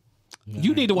am.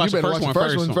 You need to watch You the better first watch one the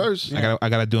first one first. I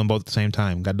gotta do them both at the same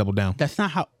time. Got to double down. That's not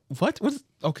how. What?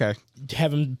 Okay.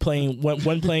 have him playing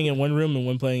one playing in one room and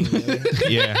one playing in the other.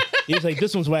 Yeah, He was like,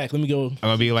 "This one's whack. Let me go." I'm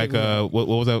gonna be like, what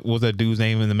was that dude's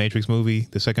name in the Matrix movie?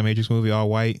 The second Matrix movie, all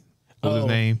white. What was his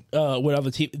name? What other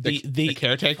The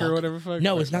caretaker or whatever. Fuck?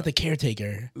 No, it's not the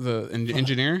caretaker. The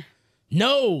engineer.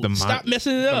 No, The stop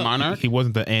messing it The up. monarch. He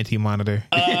wasn't the anti-monitor.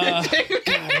 God,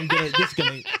 this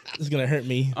is gonna hurt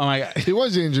me. Oh my god. He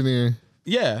was the engineer.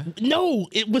 Yeah. No,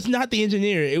 it was not the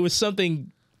engineer. It was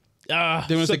something. There was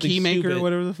the something key maker stupid. or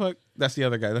whatever the fuck. That's the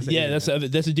other guy. That's the Yeah, engineer.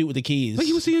 that's the dude with the keys. But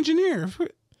he was the engineer.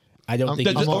 I don't think.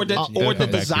 The- he's or the- engineer. or It'll come back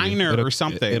to you. designer or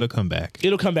something. It'll come back.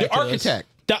 It'll come back. The to us. architect.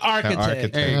 The architect.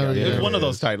 architect. There you go. Yeah, It's yeah, one of yeah.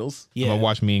 those titles. Yeah. I'm gonna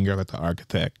watch Mean Girl at the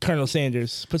Architect. Colonel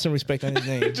Sanders. Put some respect on his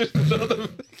name.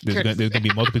 There's gonna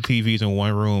be multiple TVs in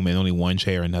one room and only one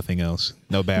chair and nothing else.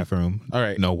 No bathroom. All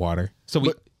right. No water. So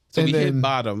we and hit then-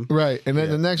 bottom. Right. And then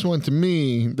the next one to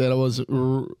me that was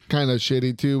kind of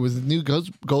shitty too was the new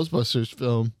Ghostbusters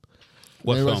film.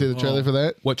 What Everybody see film? the trailer for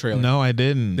that? What trailer? No, I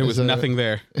didn't. There was Is that- nothing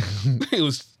there. It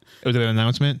was Was it an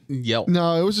announcement? Yelp.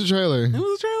 No, it was a trailer. It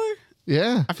was a trailer.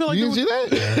 Yeah. I feel like you it didn't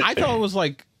see that? I thought it was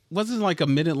like wasn't like a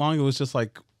minute long. It was just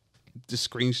like the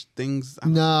screen things.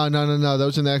 No. That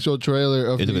was an actual trailer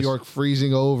of It New was- York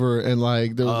freezing over and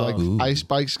like there was Ooh. like ice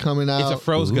spikes coming out. It's a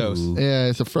froze ghost. Ooh. Yeah,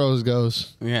 it's a froze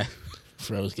ghost. Yeah.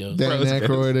 Froze goes. Dan Froze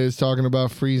Aykroyd is talking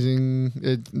about freezing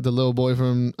it. The little boy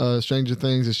from Stranger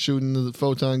Things is shooting the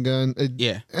photon gun.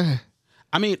 Yeah.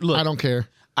 I mean, look. I don't care.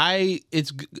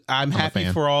 I'm happy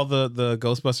fan. for all the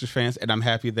Ghostbusters fans, and I'm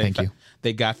happy Thank you.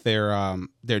 they got their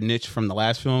niche from the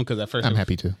last film because at first I'm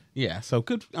happy too. Yeah, so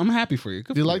good. I'm happy for you.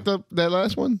 Good Do you for like that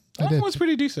last one? That one's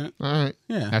pretty decent. All right.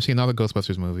 Yeah. I've seen all the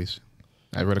Ghostbusters movies.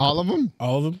 I read All of them?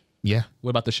 All of them. Yeah, What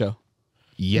about the show?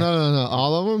 yeah. No.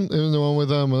 All of them? Even the one with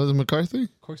Melissa McCarthy?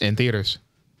 In theaters.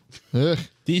 Ugh.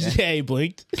 Did you say he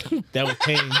blinked? That was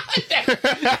pain.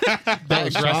 That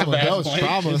was trauma. That was It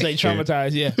trauma. was like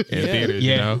traumatized. Yeah. In theaters.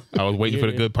 Yeah. You know, I was waiting for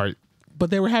the Yeah. good part. But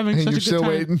they were having And such you're a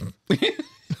good still time. waiting.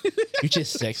 You're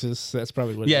just sexist. That's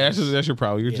probably what. Yeah, it is. that's your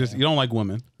problem. You're just you don't like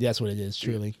women. That's what it is.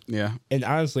 Truly. Yeah. And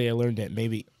honestly, I learned that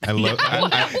maybe. I love.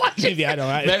 Maybe I don't.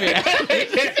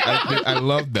 I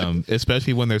love them,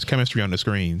 especially when there's chemistry on the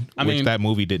screen, which mean, that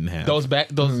movie didn't have. those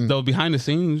behind the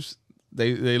scenes,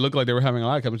 they look like they were having a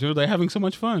lot of chemistry. They're having so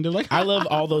much fun. They're like, I love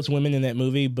all those women in that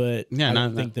movie, but Yeah, I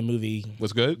don't not- think the movie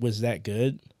was good. was that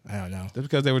good. I don't know. That's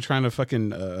because they were trying to fucking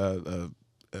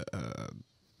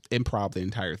improv the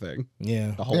entire thing.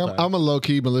 Yeah. The whole Yeah, time. I'm a low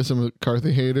key Melissa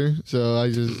McCarthy hater, so I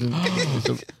just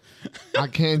I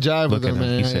can't jive Look with her, at him.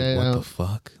 man. He said, I "What the don't-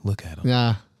 fuck? Look at him."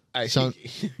 Nah. I, So-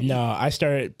 No, I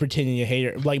started pretending to hate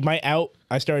her. Like my out,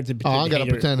 I started to pretend I to gotta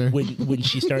hate her pretend her. when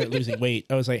she started losing weight.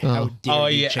 I was like, how dare oh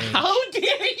you yeah. change? How dare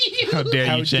you? How dare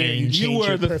How you dare you change? change were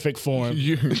your the- perfect form?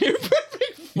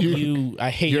 You, I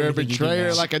hate you're a everything you do betrayer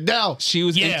now. like Adele. She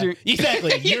was Yeah, inter-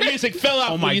 exactly. Your music fell off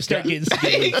Oh when my you start God. getting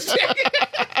skinny.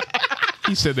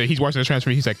 He said that he's watching the transfer.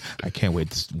 He's like, "I can't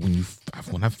wait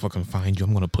when I fucking find you.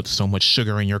 I'm gonna put so much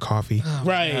sugar in your coffee."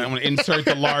 Right. I'm gonna insert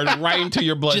the lard right into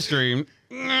your bloodstream.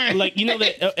 Like, you know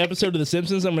that episode of The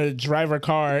Simpsons? I'm going to drive our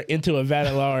car into a vat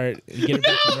of lard and get it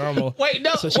back to normal. Wait,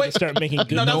 no, So she can start making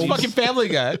good No, that's movies. fucking Family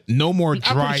Guy. No more pretty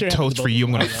dry sure it toast happened for you.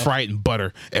 I'm gonna both ways. fry it in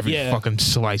butter. Every Yeah. fucking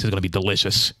slice is gonna be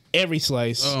delicious. Every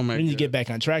slice. Oh, my We need to God. get back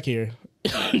on track here.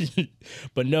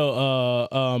 But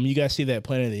no, you guys see that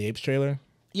Planet of the Apes trailer?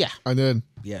 Yeah. I did.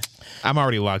 Yeah. I'm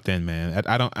already locked in, man.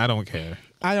 I don't care.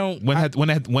 I don't. When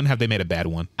have they made a bad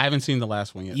one? I haven't seen the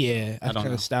last one yet. Yeah, I don't kind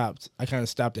know. of stopped. I kind of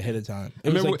stopped ahead of time. It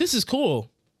was remember like, this is cool.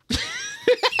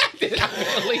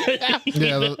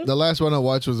 Yeah, the last one I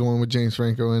watched was the one with James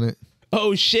Franco in it.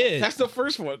 Oh shit! That's the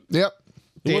first one. Yep.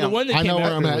 Well, the Damn. one that I came know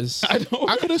where I'm after at. was.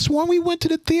 I could have sworn we went to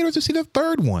the theaters to see the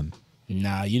third one.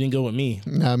 Nah, you didn't go with me.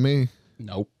 Not me.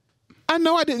 Nope. I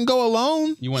know I didn't go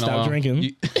alone. You went Stop alone.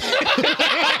 drinking.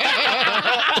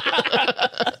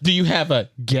 Do you have a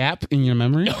gap in your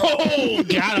memory? Oh,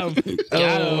 got him!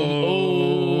 Got him!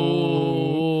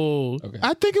 Oh, No. Okay.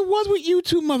 I think it was with you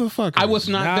two motherfuckers. I was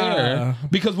not there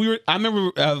because we were. I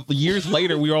remember years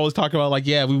later we were always talking about like,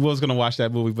 yeah, we was gonna watch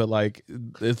that movie, but like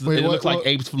it looked like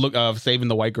apes saving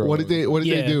the white girl. What did they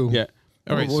do? Yeah.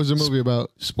 All right, What was the movie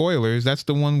about? Spoilers. That's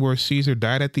the one where Caesar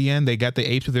died at the end. They got the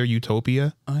apes of their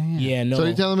utopia. Oh yeah. Yeah, no. So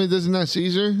you telling me this is not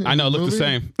Caesar? I know. It looked the Movie?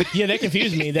 same. Yeah, that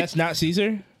confused me. That's not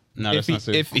Caesar. No, that's not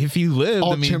Caesar. If he lived,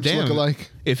 All I mean, chimps damn. look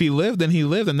alike. If he lived, then he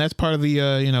lived, and that's part of the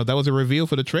that was a reveal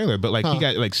for the trailer. But like he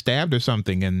got like stabbed or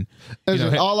something, and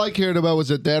All I cared about was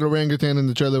that orangutan in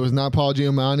the trailer was not Paul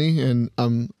Giamatti,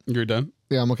 and You're done.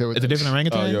 yeah, I'm okay with it's a that. different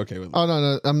orangutan. Oh, you're okay with it. Oh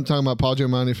no, I'm talking about Paul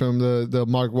Giamatti from the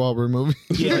Mark Wahlberg movie.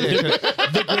 Yeah,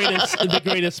 the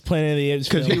greatest Planet of the Apes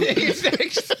film.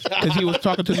 Because he was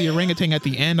talking to the orangutan at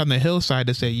the end on the hillside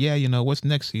to say, yeah, what's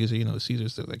next, Caesar?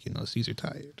 Caesar's still like, Caesar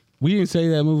tired. We didn't say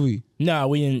that movie. No,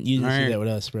 we didn't. You didn't All see right. that with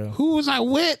us, bro. Who was I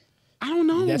with? I don't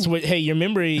know. That's what. Hey, your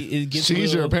memory is gets a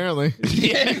Caesar little- apparently.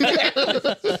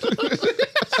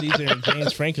 Caesar and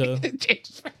James Franco.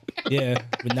 Yeah,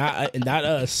 but not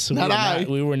us. Not I.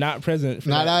 We were not present. For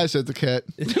Not that. I, said the cat.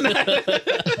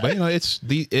 But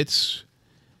it's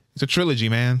a trilogy,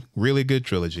 man. Really good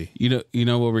trilogy. You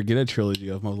know what we're getting a trilogy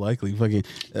of most likely. Fucking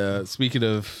speaking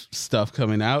of stuff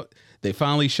coming out, they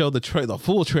finally showed the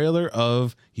full trailer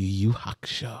of Yu Yu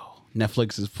Hakusho.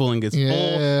 Netflix is pulling its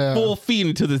full feet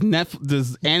into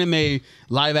this anime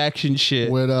live action shit.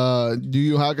 With Yu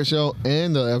Yu Hakusho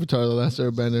and the Avatar: The Last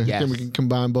Airbender. Yes. I think we can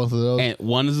combine both of those. And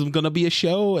one of them gonna be a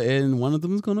show, and one of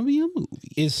them is gonna be a movie.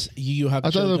 Is Yu Yu Hakusho? I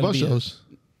thought they were gonna both be a- shows.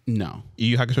 No, Yu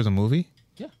Yu Hakusho's a movie?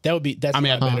 That would be. That's a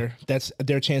lot better. That's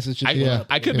their chances. Just go up.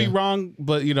 I could be wrong,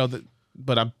 but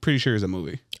but I'm pretty sure it's a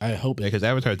movie. I hope it. Because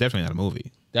Avatar is definitely not a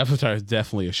movie. Avatar is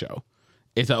definitely a show.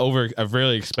 It's a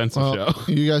really expensive Well,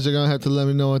 show. you guys are gonna have to let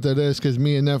me know what that is because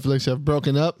me and Netflix have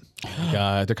broken up.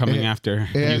 God, they're coming after.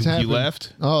 It has You happened.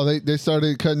 left? Oh, they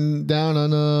started cutting down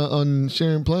on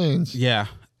sharing plans. Yeah,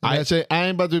 I say I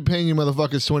ain't about to be paying you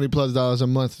motherfuckers $20+ a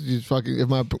month. You fucking if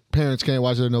my parents can't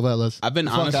watch their novellas. I've been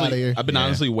Fuck outta here.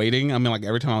 honestly waiting. I mean, like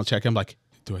every time I'll check, I'm like,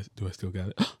 do I still got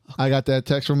it? I got that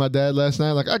text from my dad last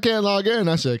night. Like I can't log in.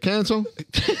 I said cancel.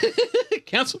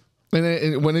 Cancel. And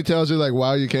then when it tells you like why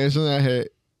are you canceling, I had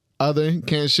other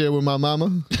can't share with my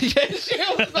mama.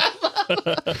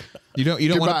 You don't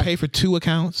want Goodbye. to pay for two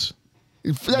accounts?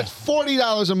 That's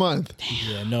 $40 a month.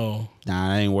 Yeah, no. Nah,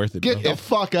 that ain't worth it. Get bro. the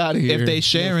fuck out of here. If they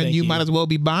sharing, thank you you. might as well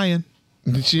be buying.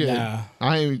 Shit. Nah.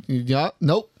 I ain't. Yeah.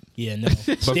 Nope. Yeah, no.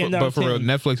 But for real,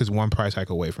 Netflix is one price hike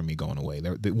away from me going away.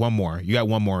 One more. You got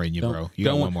one more in you, bro. You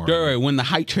got one more. Don't worry. When the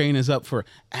hype train is up for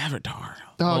Avatar,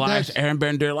 the last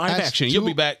Airbender live that's action, you'll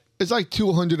be back. It's like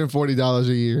 $240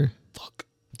 a year. Fuck.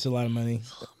 It's a lot of money.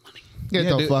 Get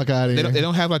Yeah, the dude, fuck out of here. They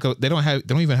don't have they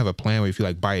don't even have a plan where if you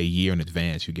like buy a year in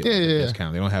advance, you get like, a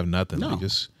discount. They don't have nothing. No. They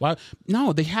just Why?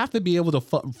 No, they have to be able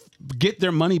to get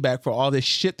their money back for all this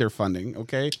shit they're funding.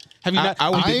 Okay, have you not?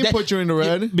 I ain't put you in the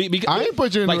red. I ain't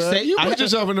put you in the red. You put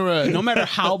yourself in the red. No matter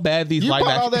how bad these You live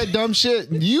bought all action, that dumb shit.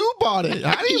 You bought it.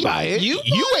 I didn't buy it. you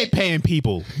ain't paying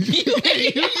people.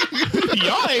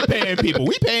 Y'all ain't paying people.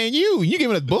 We paying you. You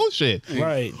giving us bullshit.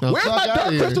 Right. Now, Where's fuck my outta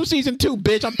Dark here. Crystal season 2,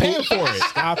 bitch? I'm paying for it.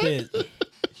 Stop it.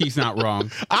 he's not wrong.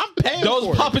 I'm paying Those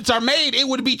for puppets are made. It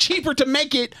would be cheaper to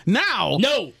make it now.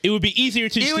 No, it would be easier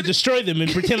to destroy them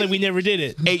and pretend like we never did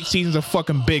it. it. 8 seasons of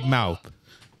fucking Big Mouth.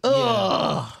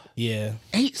 Yeah.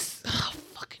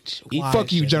 Fucking shit.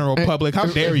 Fuck you, general public. How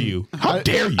dare you? How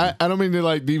dare you? I don't mean to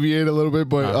like deviate a little bit,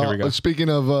 Here we but go. speaking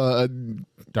of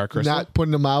Dark Crystal. not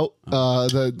putting them out,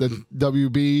 the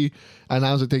WB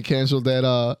announced that they canceled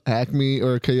that Acme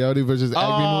or Coyote versus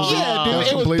Acme movie. Yeah, dude,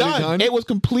 That it was completely done. It was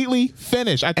completely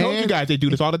finished. I told you And- guys they do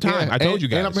this all the time. Yeah, I told you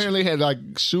guys. and apparently had like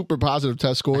super positive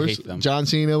test scores. hate them. John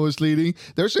Cena was leading.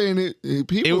 They're saying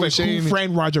people it were was like saying Who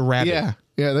Framed Roger Rabbit. yeah,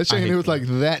 they're saying hate it was like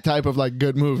that type of like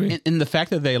good movie. And the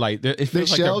fact that they like, it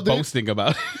feels like they're shelved it? boasting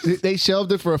about it. They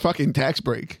shelved it for a fucking tax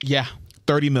break. Yeah.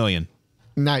 $30 million.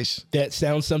 Nice. That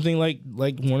sounds something like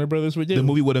Warner Brothers would do. The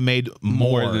movie would have made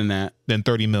more than that. than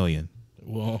 $30 million.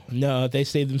 Well, no, they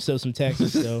saved themselves some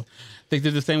taxes, so. They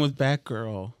did the same with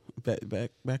Batgirl.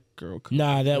 Batgirl.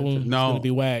 Nah, that one was going to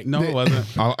be whack. No, it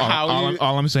wasn't. All How you-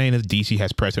 I'm saying is DC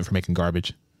has precedent for making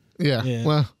garbage. Yeah. Yeah.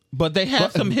 Well, But they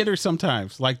have some hitters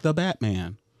sometimes, like the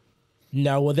Batman.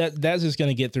 No, well, that's just going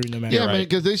to get through no matter yeah, what. man,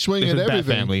 because they swing This at is Bat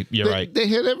everything. Family. You're right. They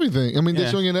hit everything. I mean, they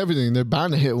Yeah. swing at everything. They're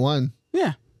bound to hit one.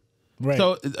 Yeah. Right.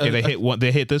 So They hit one.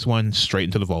 They hit this one straight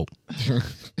into the vault.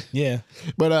 yeah.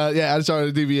 But yeah, I just started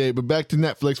to deviate. But back to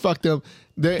Netflix. Fuck them.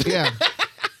 Yeah.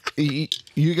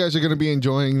 you guys are going to be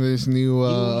enjoying this new Yu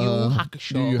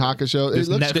Yu Hakusho. This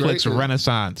It looks Netflix great.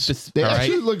 renaissance. They all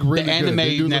actually right? look really The anime good.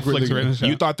 They do look Netflix really good. renaissance.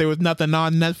 You thought there was nothing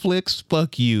on Netflix?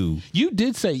 Fuck you. You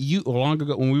did say long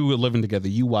ago when we were living together,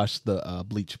 you watched the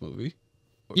Bleach movie.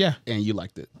 Yeah, And you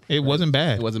liked it. it wasn't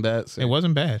bad. It wasn't bad. It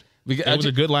wasn't bad. Because It was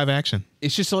a good live action.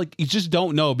 It's just like you just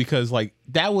don't know because like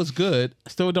that was good.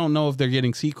 Still don't know if they're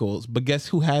getting sequels. But guess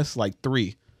who has like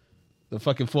 3? The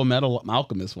fucking Full Metal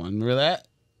Alchemist one. Remember that?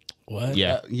 What?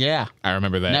 Yeah, Yeah. I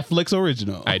remember that. Netflix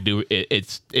original. I do.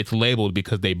 It's labeled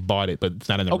because they bought it, but it's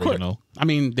not an Of course. original. I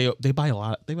mean, they buy a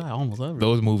lot. They buy almost everything.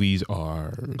 Those movies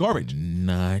are Garbage.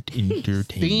 not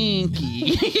entertaining.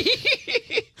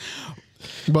 Stinky.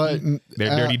 But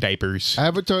They're dirty diapers.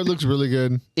 Avatar looks really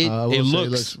good. It I will say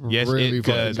looks- Yes, really it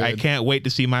does. fucking I good. can't wait to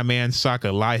see my man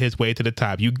Sokka lie his way to the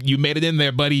top. You made it in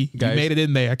there, buddy. Guys, you made it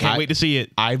in there. I can't wait to see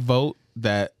it. I vote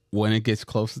that when it gets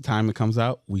close to time it comes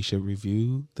out, we should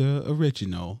review the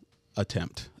original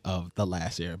attempt of The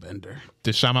Last Airbender.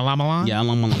 The Shyamalamalan?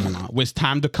 Yeah, it's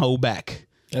time to go back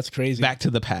That's crazy. to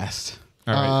the past.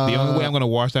 All right. The only way I'm going to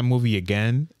watch that movie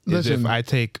again is Listen. if I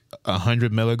take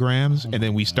 100 milligrams and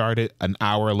then we start it an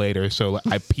hour later. So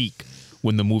I peak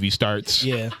when the movie starts.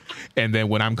 Yeah, And then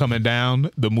when I'm coming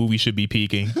down, the movie should be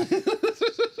peaking.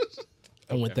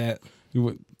 I'm with that.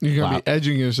 You're gonna be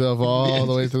edging yourself all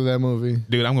the way through that movie.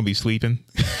 Dude, I'm going to be sleeping.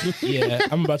 Yeah,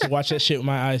 I'm about to watch that shit with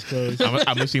my eyes closed. I'm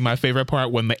going to see my favorite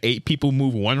part when the 8 people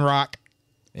move one rock.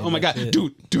 Oh my god, that's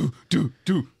it.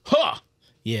 dude, huh?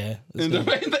 Yeah, And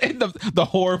the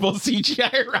horrible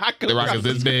CGI rock. The rock is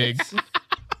this big.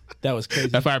 that was crazy.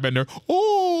 That firebender.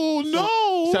 Oh,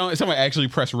 no. Someone actually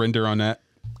press render on that.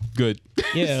 Good.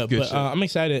 Yeah, Good but shit. I'm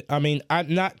excited. I mean,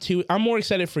 I'm more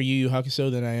excited for Yu Yu Hakusho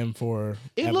than I am for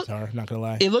Avatar. Not gonna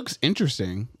lie. It looks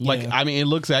interesting. Like, Yeah. I mean, it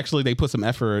looks actually they put some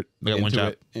effort They got into one job.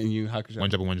 it. And you Hakusho. One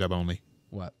job and one job only.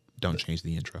 What? Don't change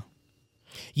the intro.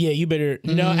 Yeah, you better.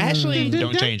 No, actually,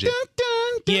 Don't change it.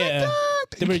 yeah,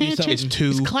 they better do something. It's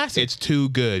too It's classic. It's too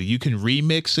good. You can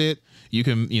remix it. You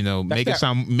can, make that- it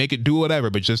sound, make it do whatever,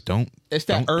 but just don't. It's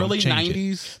that don't early change it.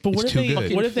 90s. But what It's if too they?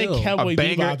 good. What if they Fucking Cowboy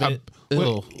Bebop it?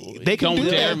 Ew. They can Don't do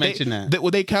dare that. mention that.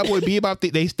 Well, they Cowboy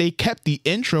Bebop. They kept the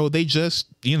intro. They just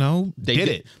did did.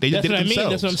 it. They just That's did what it I mean. themselves.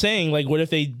 That's what I'm saying. Like, what if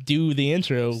they do the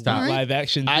intro Stop. live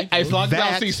action? As long as I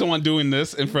That- see someone doing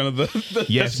this in front of the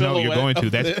Yes, no, you're going to.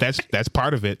 silhouette of That's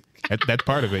part of it. That's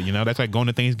part of it. That's like going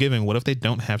to Thanksgiving. What if they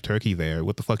don't have turkey there?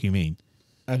 What the fuck you mean?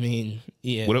 I mean,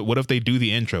 yeah. What if they do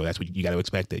the intro? That's what you got to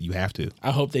expect. It. You have to.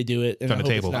 I hope they do it, and on I the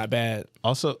hope table. it's not bad.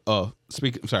 Also,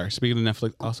 speaking of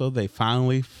Netflix, also they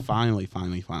finally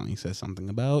said something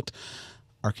about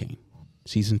Arcane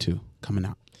season 2 coming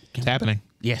out. It's happening.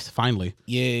 Yes, finally.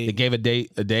 Yay. They gave a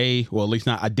day. Well, at least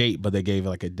not a date, but they gave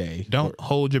like a day. Don't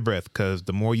hold your breath, because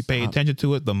the more you pay attention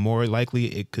to it, the more likely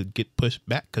it could get pushed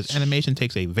back. Because animation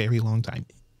takes a very long time.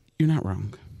 You're not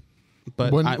wrong.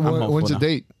 But When, I'm hopeful when's the now.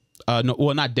 date? No,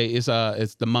 well, not date. It's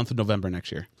the month of November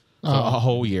next year. So a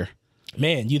whole year.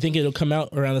 Man, you think it'll come out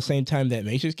around the same time that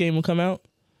Matrix game will come out?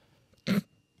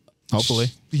 Hopefully.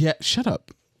 Yeah, shut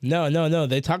up. No.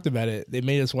 They talked about it. They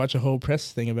made us watch a whole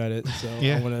press thing about it. So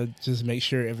Yeah. I want to just make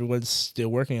sure everyone's still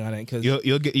working on it because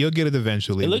You'll get it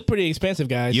eventually. it looked pretty expentive,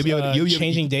 guys. You'll be able to-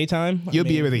 changing daytime. You'll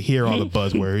be able to hear all the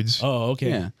buzzwords. Oh, okay.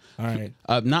 Yeah. All right.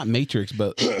 Not Matrix,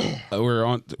 but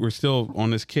we're still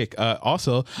on this kick.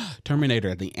 Also,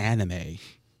 Terminator the anime.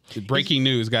 Breaking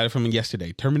news, got it from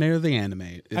yesterday. Terminator the anime.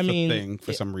 It's I mean, a thing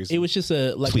for some reason. It was just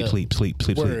a like Sleep, a sleep, sleep,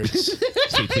 sleep, sleep. words.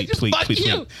 Sleep. Fuck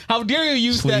you! How dare you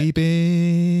use that?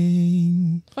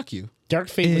 Sleeping Fuck you. Dark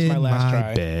Fate was my in last my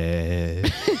try.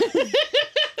 bed.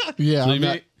 Yeah, Sleep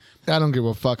it. I don't give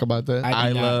a fuck about that. I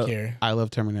do not care. I love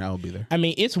Terminator. I will be there. I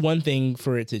mean, it's one thing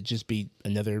for it to just be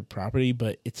another property,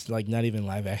 but it's like not even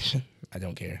live action. I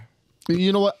don't care.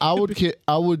 You know what? I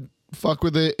would fuck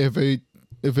with it if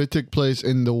it took place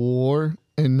in the war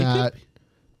and not.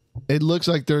 It looks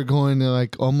like they're going to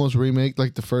like almost remake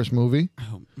like the first movie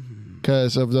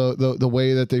because of the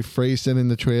way that they phrased it in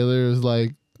the trailer is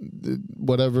like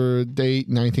whatever date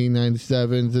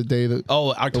 1997 is the day that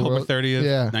October world- 30th,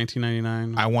 yeah.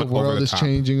 1999. I the want over world the is top.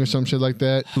 changing or some shit like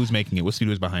that. Who's making it? What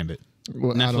studio's behind it?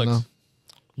 Well, I don't Netflix. know.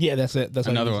 Yeah, that's it. That's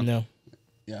Another all I need one.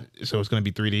 to know. Yeah. So it's going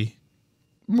to be 3D.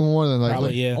 More than likely.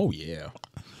 Probably, yeah. Oh yeah.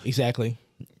 Exactly.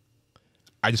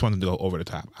 I just want them to go over the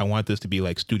top. I want this to be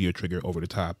like Studio Trigger over the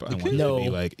top. I want it No. to be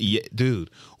like, yeah, dude,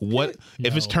 what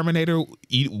if it's Terminator?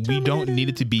 We don't need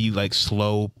it to be like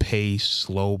slow pace,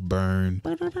 slow burn.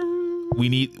 We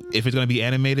need, if it's going to be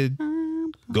animated,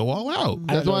 go all out. I don't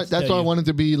That's know why. what to That's tell why I you. wanted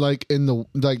to be like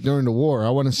during the war.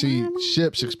 I want to see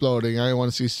ships exploding. I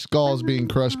want to see skulls being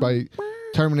crushed by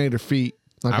Terminator feet.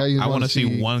 Like I want to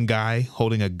see one guy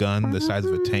holding a gun the size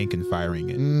of a tank and firing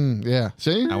it. Yeah.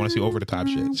 See? I want to see over the top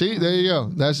shit. See, there you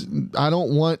go. I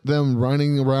don't want them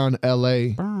running around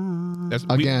LA.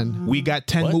 Again. We got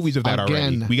 10 movies of that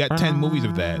already. We got 10 movies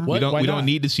of that. What? We Why don't not?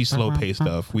 need to see slow paced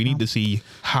stuff. We need to see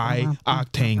high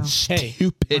octane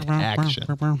stupid action.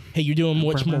 Hey, you're doing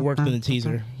much more work than the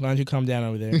teaser. Why don't you calm down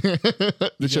over there?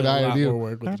 This should Doing a I lot do. more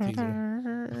work with the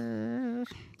teaser.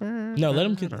 No, let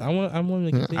him. I want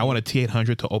to continue. I want a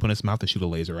T-800 to open its mouth and shoot a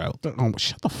laser out. Oh,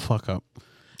 shut the fuck up.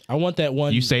 I want that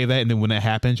one. You say that, and then when that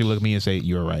happens, you look at me and say,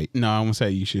 "You're right." No, I'm gonna say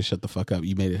you should shut the fuck up.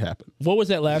 You made it happen. What was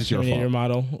that last It's your Terminator fault.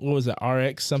 model? What was it?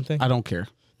 RX something? I don't care.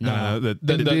 No.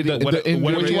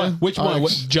 Which one? Which one?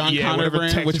 What, John Connor whatever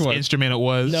brand? Texas Which one? instrument it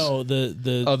was. No,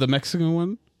 the Oh, the Mexican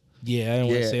one. yeah. I don't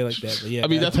want to Yeah. say it like that, but yeah. I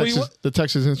mean, that's what he was. The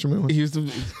Texas Instrument one. He was the.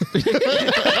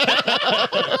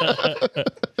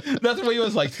 That's what he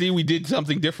was like. See, we did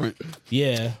something different.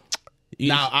 yeah.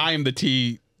 Now I am the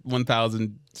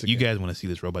T-1000. You guys want to see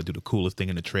this robot do the coolest thing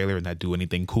in the trailer and not do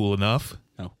anything cool enough?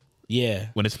 No. Yeah.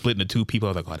 When it's split into two people,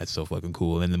 I was like, "Oh, that's so fucking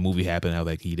cool." And then the movie happened. I was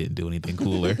like, "He didn't do anything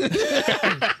cooler."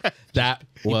 That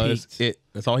was peaked. it.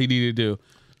 That's all he needed to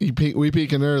do. We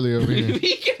peaking early over here.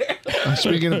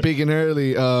 Speaking of peaking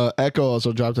early, Echo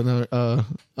also dropped a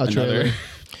trailer.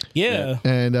 Yeah.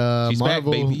 And She's back,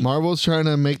 baby. Marvel's trying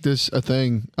to make this a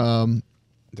thing.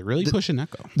 They're really pushing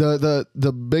Echo.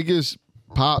 The biggest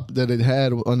pop that it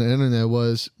had on the internet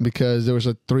was because there was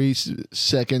a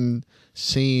 3-second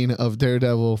scene of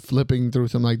Daredevil flipping through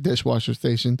some like dishwasher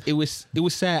station. It was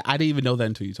sad. I didn't even know that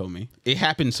until you told me. It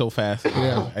happened so fast.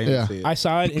 Yeah, I didn't yeah. see it. I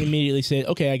saw it and immediately said,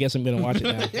 "Okay, I guess I'm gonna watch it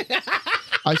now."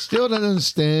 I still don't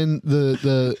understand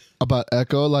the about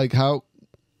Echo. Like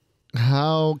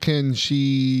how can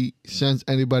she sense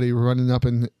anybody running up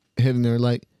and hitting her?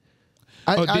 Like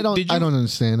I don't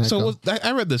understand Echo. So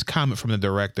I read this comment from the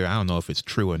director. I don't know if it's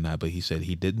true or not, but he said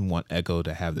he didn't want Echo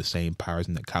to have the same powers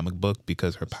in the comic book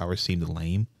because her powers seemed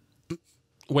lame.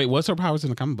 Wait, what's her powers in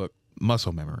the comic book?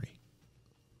 Muscle memory.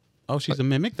 Oh, she's a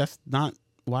mimic. That's not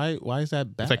why. Why is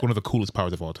that bad? It's like one of the coolest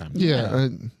powers of all time. Yeah.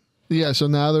 Yeah, so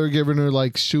now they're giving her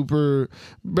like super,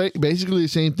 basically the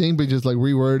same thing, but just like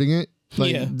rewording it.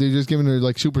 Like Yeah. they're just giving her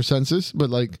like super senses, but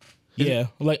like Yeah.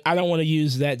 Like I don't want to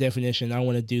use that definition. I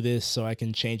want to do this so I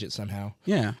can change it somehow.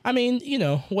 Yeah. I mean,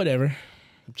 whatever.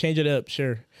 Change it up,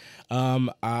 sure. I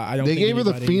don't. they think gave her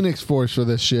the anybody- Phoenix Force for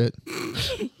this shit.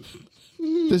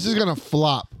 This is gonna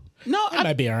flop. No, It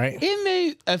might be all right. it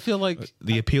may. I feel like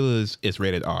The appeal is it's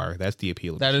rated R. That's the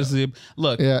appeal. Of that the is show. the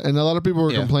look. Yeah, and a lot of people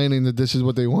were Yeah. complaining that this is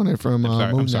what they wanted from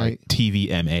I'm Moon sorry. Knight.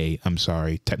 TVMA. I'm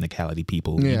sorry. Technicality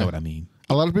people. You Yeah. know what I mean.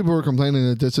 A lot of people were complaining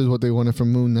that this is what they wanted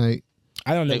from Moon Knight.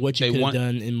 I don't know They- what you they could have want-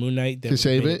 done in Moon Knight that To would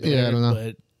save make it? Yeah, I don't know.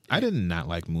 But I did not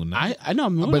like Moon Knight. I know,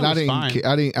 Moon But Knight I was didn't,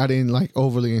 fine. I didn't like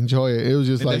overly enjoy it. It was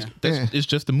just like, It's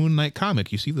just the Moon Knight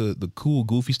comic. You see the cool,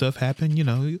 goofy stuff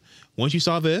happen. Once you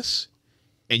saw this,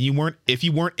 and if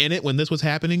you weren't in it when this was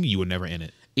happening, you were never in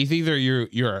it. It's either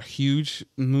you're a huge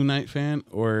Moon Knight fan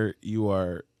or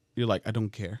you're like, I don't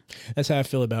care. that's how I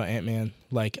feel about Ant-Man.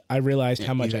 Like I realized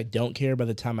how much either- I don't care by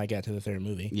the time I got to the third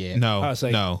movie. Yeah. No, I was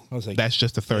like- no, I was like, that's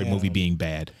just the third damn. movie being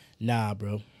bad. Nah,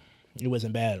 bro. It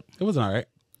wasn't bad. It wasn't all right.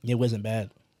 It wasn't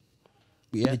bad.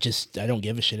 Yeah. I don't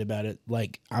give a shit about it.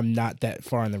 Like I'm not that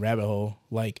far in the rabbit hole.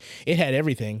 Like it had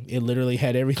everything. It literally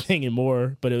had everything and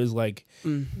more. But it was like,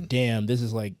 damn, this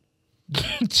is like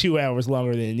 2 hours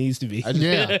longer than it needs to be.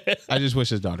 yeah. I just wish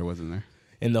his daughter wasn't there.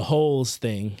 And the holes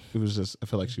thing. It was just. I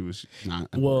feel like she was not.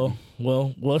 Well,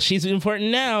 she's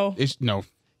important now. No.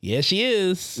 Yeah, she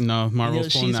is. No,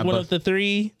 Marvel's pulling she's that one buff. of the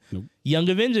 3 Nope. young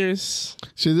Avengers.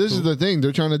 See, this is the thing.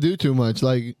 They're trying to do too much.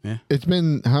 Like, Yeah. it's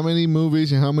been how many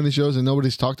movies and how many shows, and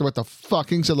nobody's talked about the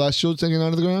fucking Celestial singing out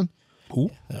of the ground?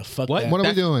 Fuck What? that. What are we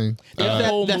That's- doing?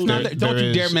 That's not. There- Don't there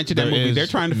you dare is- mention that there movie. is They're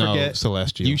trying to no forget.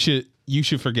 Celestial. You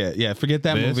should forget. Yeah, forget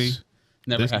that movie.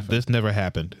 Never happened. This never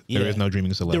happened. There Yeah. is no Dreaming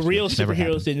The Celestial. real It's never superheroes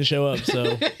happened. didn't show up, so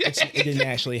it didn't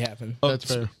actually happen. That's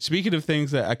fair. Speaking of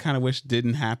things that I kind of wish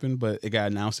didn't happen, but it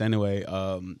got announced anyway.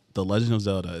 The Legend of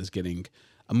Zelda is getting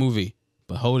a movie,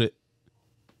 but hold it,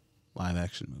 live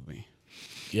action movie.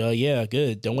 Yeah,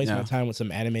 good. Don't waste Yeah. my time with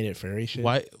some animated furry shit.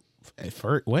 Why? Wait,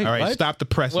 All right, what? stop the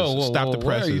presses. Stop the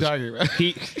What are you presses. talking about?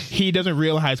 He doesn't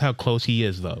realize how close he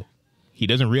is, though. He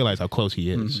doesn't realize how close he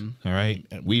is. All right,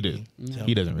 we do.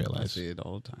 He doesn't I realize. see it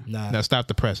all the time. Nah. Now stop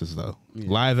the presses, though.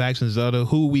 Live action Zelda.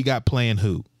 Who we got playing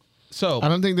who? So I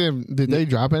don't think did they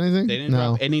drop anything? they didn't no.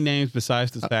 drop any names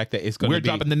besides the fact that it's going to We're be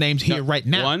dropping the names here right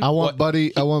now. One, I want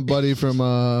Buddy from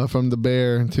the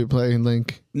Bear to play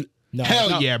Link. No.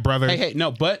 Hell yeah, brother. Hey,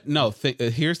 no, but no.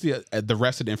 Here's the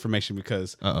rest of the information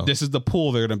because this is the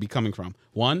pool they're going to be coming from.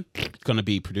 1, it's going to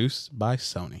be produced by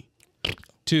Sony.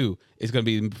 2, it's going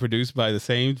to be produced by the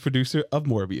same producer of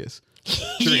Morbius.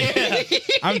 3, Yeah.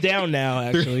 I'm down now,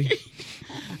 actually.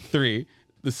 3,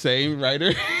 the same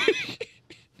writer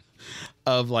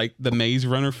of like the Maze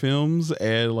Runner films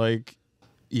and like,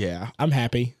 yeah. I'm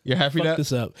happy. You're happy Fuck that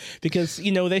this up because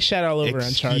they shot all over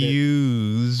Uncharted.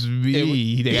 Excuse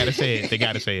me. They gotta say it. They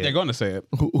gotta say it. they're going to say it.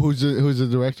 Who's the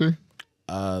director?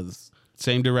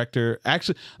 Same director.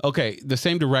 Actually, okay, the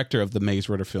same director of the Maze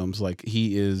Runner films. Like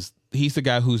he's the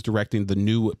guy who's directing the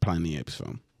new Planet of the Apes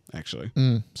film. Actually,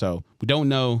 so we don't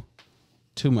know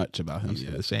too much about him.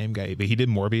 Yeah, the same guy, but he did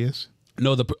Morbius.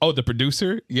 No, the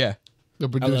producer. Yeah, The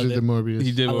producer did Morbius.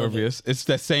 he did Morbius. It's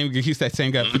that same. He's that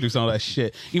same guy producing all that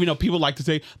shit. Even though people like to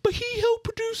say, but he helped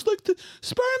produce like the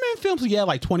Spider-Man films. Yeah,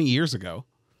 like 20 years ago.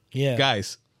 Yeah,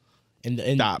 Guys. and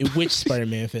stop. which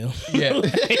Spider-Man film? Yeah,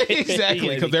 exactly.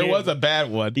 Because there was a bad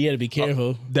one. You got to be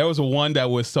careful. There was one that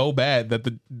was so bad that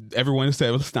everyone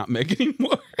said, let's not make it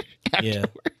anymore. Yeah.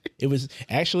 It was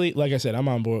actually, like I said, I'm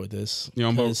on board with this. You're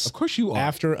on board? 'Cause Of course you are.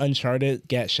 After Uncharted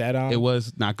got shat on, It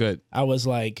was not good. I was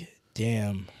like,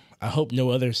 damn. I hope no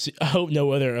other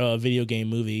video game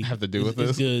movie Have to do with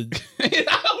is this? good.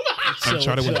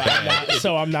 Uncharted was bad.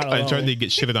 So I'm not alone. Uncharted get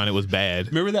shitted on. It was bad.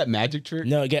 Remember that magic trick?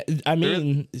 No,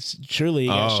 it's truly it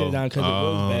got shit on because it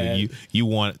was bad. You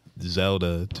want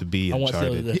Zelda to be I want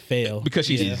Uncharted. Zelda to fail Because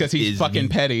he's fucking Is-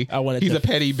 petty. I want it He's to a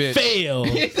petty bitch. fail.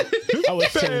 I was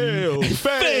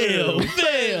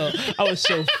fail. I was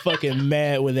so fucking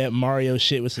mad with that Mario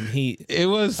shit with some heat. It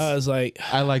was. I was like,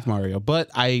 I like Mario, but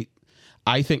I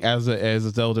think as a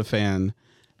Zelda fan,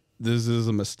 this is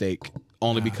a mistake.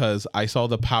 Only because I saw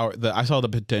the power. I saw the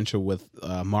potential with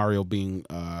Mario being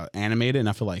animated, and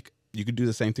I feel like you could do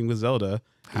the same thing with Zelda.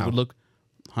 How? It would look,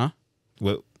 huh?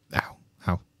 What? How?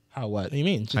 How what? what do you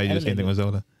mean? Just How you do the same animate thing it. with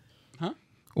Zelda? Huh?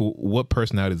 What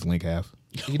personality does Link have?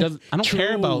 He doesn't. I don't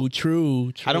care about.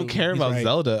 True. I don't care He's about right.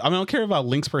 Zelda. I mean, I don't care about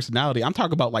Link's personality. I'm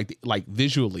talking about like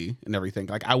visually and everything.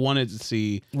 Like I wanted to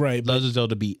see Right, but- Legend of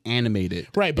Zelda be animated.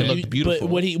 Right, but it looked beautiful.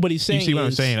 But what he's saying You see what I'm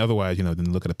is- saying? Otherwise,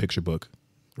 then look at a picture book.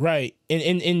 Right,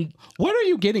 and What are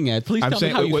you getting at? Please I'm tell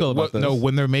saying me how you feel about this. No,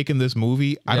 when they're making this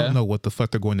movie, I Yeah. don't know what the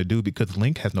fuck they're going to do because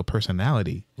Link has no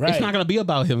personality. right, It's not going to be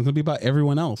about him. It's going to be about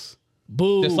everyone else.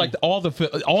 boo, Just like all the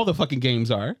fucking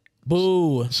games are.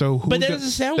 boo. So, who's But that gonna-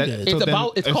 doesn't sound good. It's then-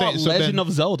 about. It's I'm called saying- Legend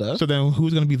of Zelda. So then,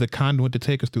 who's going to be the conduit to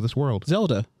take us through this world?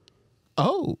 Zelda.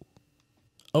 Oh,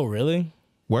 Oh, really?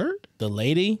 word. The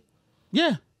lady?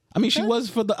 Yeah. I mean, she was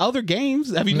for the other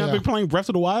games. Have you not Yeah. been playing Breath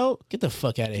of the Wild? Get the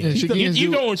fuck out of Yeah, here! she can't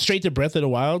You're do- going straight to Breath of the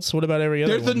Wild. So what about every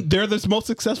other one? They're the most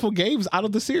successful games out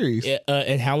of the series.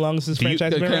 And how long has this you-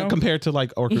 franchise been around? Compared to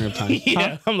like Ocarina of Time.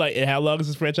 Yeah, I'm like, and how long has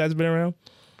this franchise been around?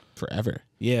 Forever.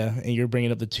 Yeah, and you're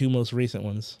bringing up the two most recent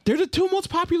ones. They're the two most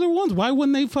popular ones. Why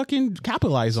wouldn't they fucking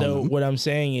capitalize on So them? what I'm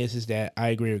saying is that I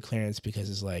agree with Clarence because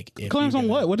it's like if Clarence you're on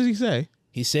gonna- what? What does he say?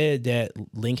 He said that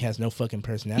Link has no fucking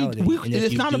personality. And if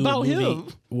it's you not do a about movie- him.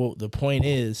 Well, the point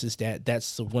is that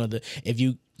that's one of the. If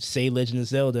you say Legend of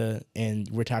Zelda, and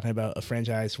we're talking about a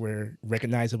franchise where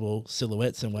recognizable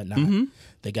silhouettes and whatnot, Mm-hmm.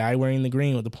 the guy wearing the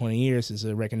green with the pointy ears is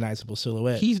a recognizable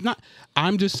silhouette. He's not.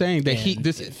 I'm just saying that And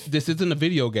this isn't a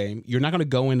video game. You're not going to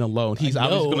go in alone. He's I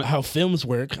obviously know going to. how films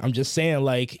work. I'm just saying,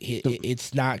 like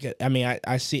it's not. I mean,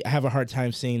 I have a hard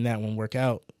time seeing that one work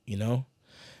out. You know,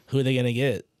 who are they gonna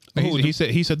get? He said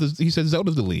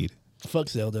Zelda's the lead. Fuck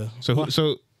Zelda.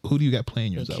 So who do you got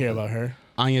playing your Don't Zelda? care about her.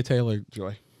 Anya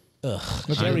Taylor-Joy. Ugh.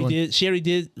 She already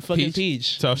did fucking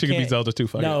Peach. So she can be Can't- Zelda too.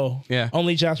 Fuck No. it. Yeah.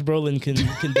 Only Josh Brolin can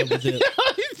double dip.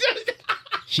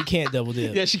 She can't double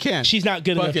dip. Yeah, she can. She's not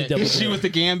good Fuck enough to it. double She dip. was the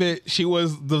Gambit. She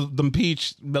was the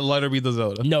Peach. But let her be the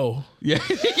Zelda. No. Yeah.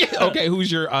 Okay. Who's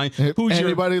your? Who's your?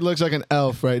 Everybody looks like an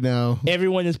elf right now.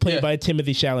 Everyone is played Yeah. by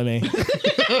Timothy Chalamet.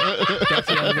 That's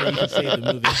the only way you can save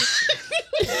the movie.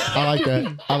 I like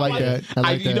that. I like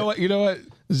that. You know what? You know what?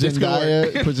 It's gonna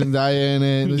work. Zendaya, put Zendaya in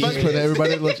it. Let's just put everybody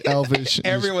that looks elfish. Just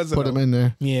Everyone's put them in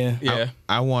there. Yeah. Yeah.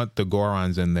 I want the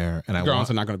Gorons in there, and Gorons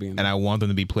are not gonna be in there. And I want them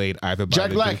to be played either by Jack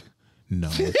the Black. No.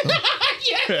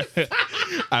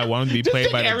 I want them to be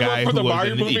played by the guy who was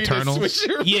in Eternals,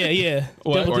 Yeah.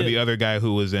 Double or dip. the other guy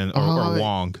who was in or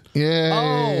Wong.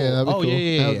 Yeah. That'd be cool.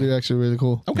 yeah. That would be actually really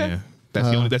cool. Okay. Yeah.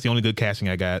 That's the only good casting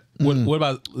I got. What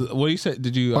about what you said?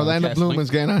 Did you Orlando cast Bloom Link?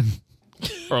 is Ganon.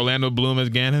 Orlando Bloom is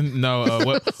Ganon. No,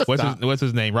 what's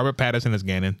his name? Robert Pattinson is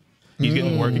Ganon. He's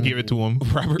getting work. Give it to him.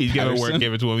 Robert He's getting work. Patterson?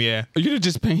 Give it to him. Yeah. Are you gonna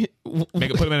just pay?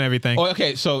 Make it put him in everything. Oh,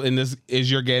 okay. So in this,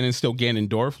 is your Ganon still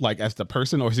Ganondorf, like as the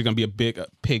person, or is he gonna be a big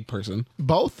pig person?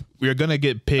 Both. We're gonna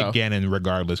get Pig Oh. Ganon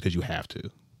regardless because you have to.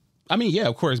 I mean, yeah,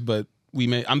 of course, but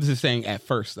I'm just saying at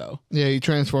first though. Yeah, he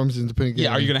transforms into pink.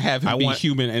 Yeah, are you gonna have him be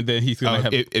human and then he's gonna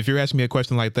have? If you're asking me a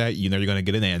question like that, you know you're gonna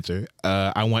get an answer.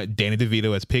 I want Danny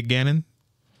DeVito as Pig Ganon,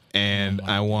 and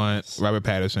I want Robert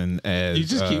Patterson as You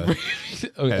just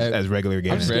keep as regular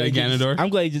Ganon. Ready, Ganondorf? I'm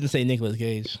glad you didn't say Nicolas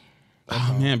Cage.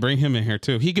 Oh man, bring him in here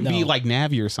too. He could be No. like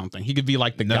Navi or something. He could be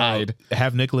like the guide.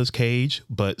 Have Nicolas Cage,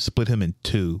 but split him in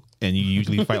two, and you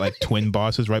usually fight like twin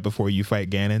bosses right before you fight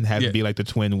Ganon. Have it be like the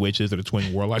twin witches or the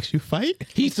twin warlocks you fight.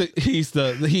 He's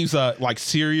like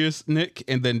serious Nick,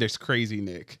 and then there's crazy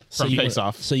Nick from Face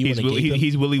Off. So you want to keep him?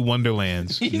 He's Willy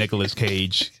Wonderland's Nicolas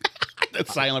Cage. The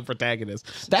silent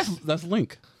protagonist. That's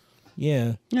Link.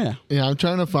 Yeah. Yeah. Yeah, I'm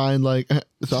trying to find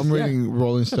so I'm reading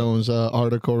Rolling Stone's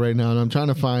article right now, and I'm trying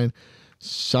to find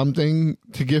something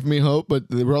to give me hope, but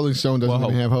the Rolling Stone doesn't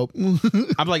even have hope.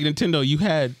 I'm like, Nintendo, you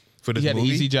had For this an movie?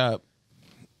 easy job.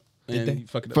 And you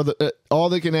fucked it For up. the all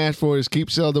they can ask for is keep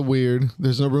Zelda weird.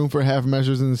 There's no room for half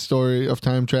measures in the story of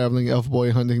time traveling elf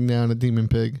boy hunting down a demon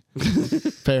pig.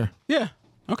 Fair. Yeah.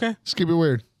 Okay. Just keep it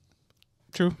weird.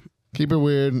 True. Keep it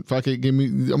weird. Fuck it.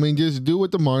 Just do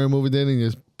what the Mario movie did and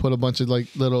just put a bunch of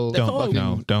little.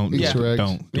 Don't Easter eggs.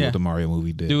 don't do what the Mario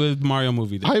movie did. Do a Mario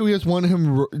movie. I just want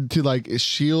him to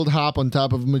shield hop on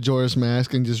top of Majora's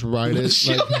Mask and just ride it.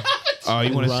 Oh,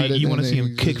 you want to see? You want to see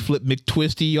him kickflip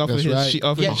McTwisty off of his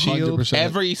off of his shield? 100%.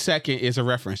 Every second is a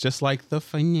reference, just like the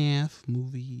Fnaf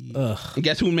movie. Ugh. And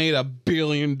guess who made $1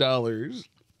 billion?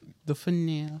 The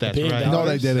Fnaf. That's Big right. dollars. No,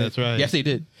 they didn't. That's right. Yes, they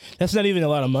did. That's not even a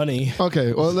lot of money.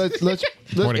 Okay, well let's More than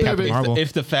Captain pivot. Marvel.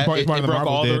 If the fat, More it than the broke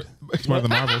all Marvels the. did. It's more than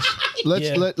the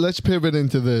Marvels. Let's pivot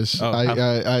into this.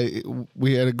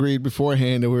 We had agreed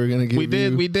beforehand that we were going to give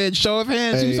We did. Show of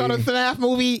hands. Who saw the FNAF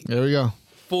movie? There we go.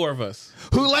 4 of us.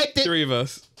 Who liked it? 3 of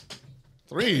us.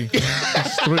 3.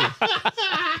 That's 3.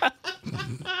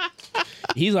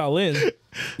 He's all in.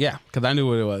 Yeah, because I knew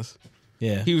what it was.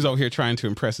 Yeah. He was over here trying to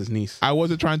impress his niece. I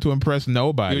wasn't trying to impress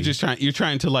nobody. You're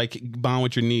trying to bond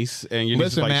with your niece, and your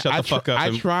niece is Listen, like, man, shut the fuck up. I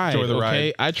and tried. enjoy the Okay,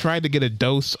 ride. I tried to get a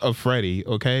dose of Freddy.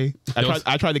 Okay,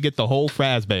 I tried to get the whole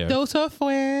Fazbear. Dose of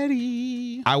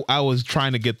Freddy. I was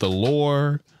trying to get the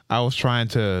lore. I was trying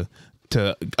to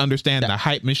understand the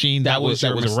hype machine that was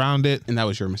around it. And that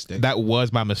was your mistake. That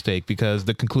was my mistake because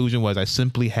the conclusion was I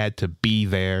simply had to be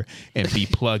there and be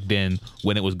plugged in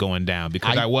when it was going down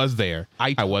because I was there.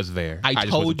 I was there. I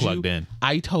just wasn't plugged in.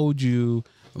 I told you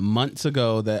months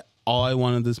ago that all I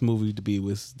wanted this movie to be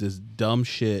was this dumb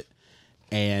shit,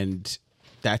 and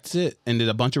that's it. And there's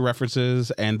a bunch of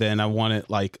references, and then I wanted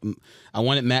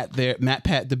Matt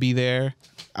Pat to be there.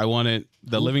 I wanted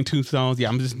the Living Tombstones. Yeah,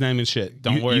 I'm just naming shit.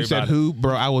 Don't worry You said about who,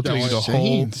 bro? I will tell you the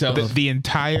whole So- the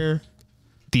entirety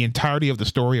of the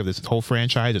story of this whole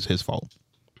franchise is his fault.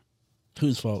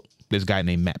 Whose fault? This guy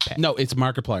named Matt Pat. it. No, it's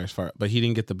Markiplier's fault, but he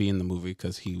didn't get to be in the movie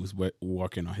because he was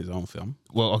working on his own film.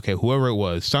 Well, okay, whoever it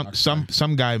was,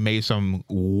 some guy made some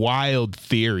wild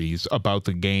theories about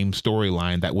the game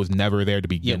storyline that was never there to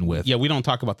begin with. Yeah, we don't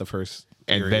talk about the first.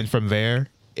 And period. then from there,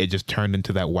 it just turned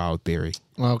into that wild theory.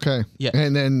 Okay. Yeah.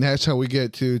 And then that's how we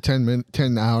get to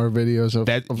 10-hour videos of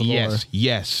lore.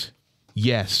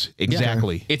 Yes,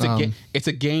 exactly. It's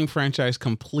a game franchise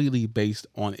completely based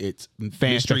on its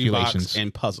mystery speculations. box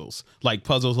and puzzles. Like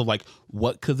puzzles of like,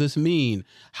 what could this mean?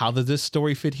 How does this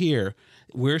story fit here?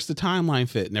 Where's the timeline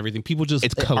fit and everything? People just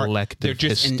It's collective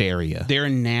hysteria. They're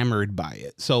enamored by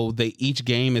it. So each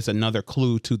game is another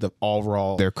clue to the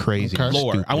overall They're crazy. Okay.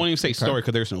 lore. Stupid. I won't even say story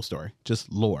because there's no story, just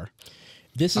lore.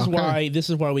 This is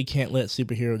why we can't let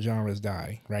superhero genres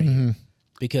die, right? here.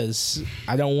 Because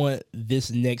I don't want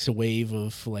this next wave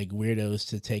of like weirdos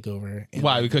to take over. And,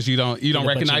 Why? Because you don't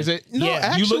recognize it? No,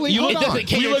 actually, you hold look, on. It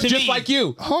doesn't we look cater to just me. like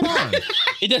you. Hold on.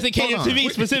 It doesn't cater Hold to on. me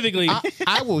specifically.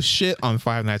 I will shit on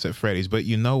Five Nights at Freddy's, but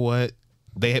you know what?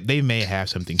 They may have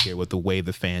something here with the way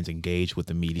the fans engage with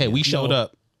the media. Hey, we showed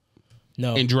up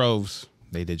no. in droves.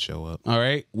 They did show up. All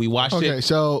right, we watched Okay, it.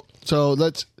 so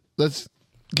let's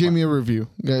give me a review.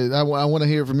 Guys, I want to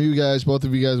hear from you guys. Both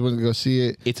of you guys want to go see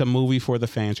it. It's a movie for the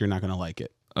fans. You're not gonna like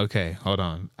it. Okay, hold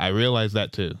on. I realize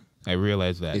that too. I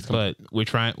realize that, but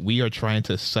we are trying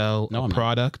to sell No, a I'm not.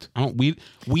 product. I don't. We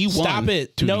won. Stop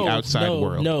it. to the no, outside no,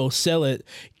 world. No, sell it.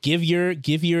 Give your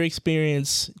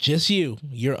experience, just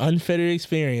your unfettered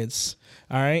experience.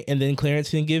 All right. And then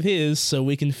Clarence can give his so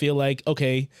we can feel like,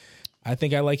 okay, I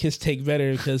think I like his take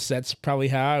better because that's probably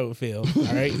how I would feel. All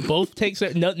right. Both takes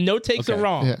are no takes are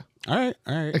wrong. Yeah. All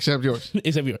right. except yours.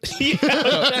 Except yours.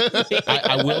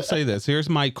 I will say this. Here's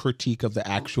my critique of the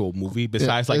actual movie.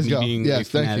 Besides, let's me go. being Yes,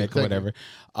 a thank you, fanatic or thank you.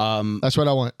 whatever. That's what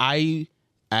I want. I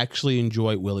actually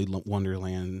enjoy Willy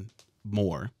Wonderland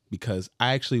more because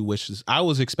I actually I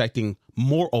was expecting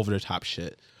more over the top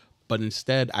shit, but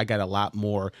instead I got a lot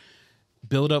more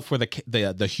build up for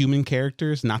the human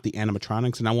characters, not the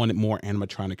animatronics, and I wanted more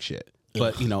animatronic shit.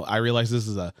 But I realize this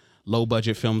is a low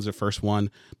budget film, it's the first one,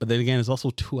 but then again, it's also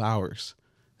 2 hours.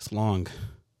 It's long.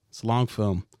 It's a long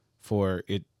film for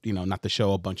it, not to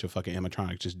show a bunch of fucking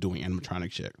animatronics just doing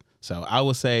animatronic shit. So I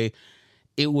would say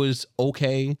it was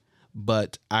okay,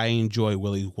 but I enjoy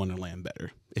Willy Wonderland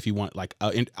better. If you want like a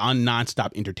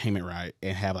nonstop entertainment ride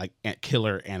and have like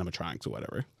killer animatronics or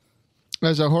whatever.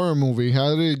 As a horror movie,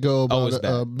 how did it go about?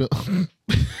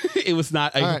 It was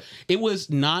not. Right. It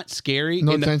was not scary.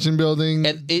 No tension building.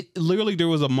 And it literally, there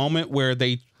was a moment where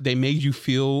they made you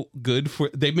feel good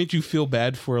they made you feel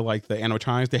bad for like the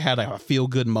animatronics. They had like a feel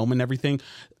good moment. And everything.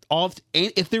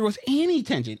 If there was any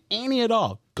tension, any at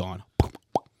all, gone.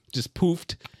 Just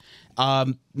poofed.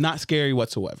 Not scary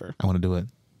whatsoever. I want to do it.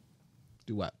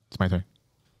 Do what? It's my turn.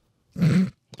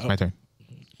 It's my turn.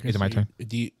 Is it my turn?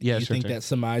 Do you Yeah, think turn. that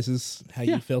surmises how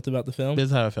you felt about the film? This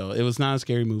is how I felt. It was not a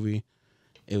scary movie.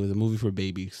 It was a movie for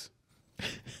babies.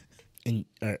 And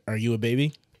are you a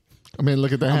baby? I mean,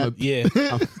 look at that. Yeah.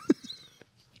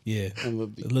 Yeah.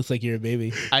 It looks like you're a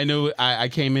baby. I knew I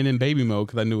came in baby mode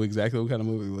because I knew exactly what kind of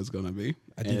movie it was going to be.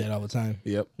 I do that all the time.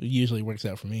 Yep. It usually works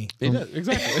out for me. It does,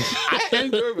 exactly. I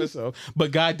enjoy myself.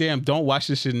 But goddamn, don't watch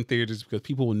this shit in theaters because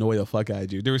people will annoy the fuck out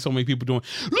of you. There were so many people doing,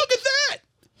 look at that!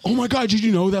 Oh my God, did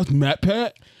you know that was Matt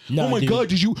Pat? No, oh my dude. God,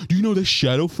 do you know that's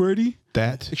Shadow Freddy?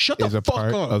 That Shut the is a fuck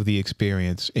part up. of the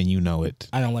experience, and you know it.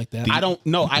 I don't like that. I don't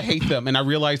know. I hate them. And I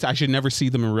realized I should never see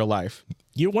them in real life.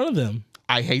 You're one of them.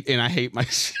 I hate my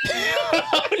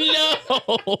No.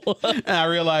 and I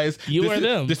realized You are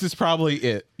them. This is probably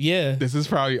it. Yeah. This is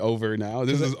probably over now.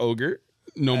 This is ogre.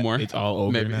 No more. It's all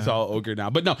ogre Maybe now. it's all ogre now.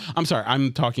 But no, I'm sorry.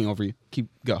 I'm talking over you.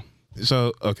 Go.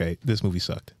 So, okay, this movie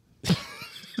sucked.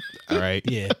 All right.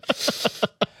 Yeah.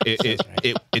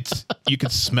 It's you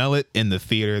could smell it in the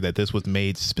theater that this was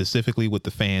made specifically with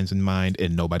the fans in mind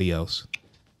and nobody else.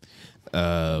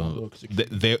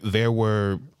 There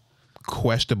were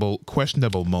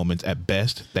questionable moments at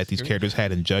best that these characters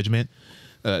had in judgment.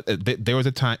 There was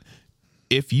a time,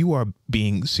 if you are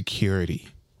being security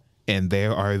and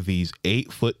there are these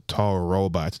 8-foot tall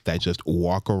robots that just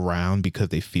walk around because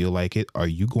they feel like it, are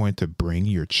you going to bring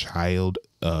your child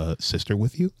sister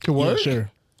with you To Yeah, work?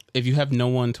 sure. If you have no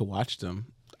one to watch them,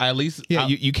 at least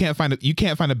you can't find a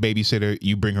babysitter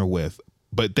you bring her with,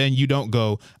 but then you don't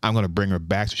go, I'm going to bring her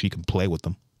back so she can play with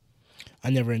them. I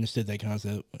never understood that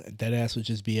concept. That ass would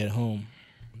just be at home,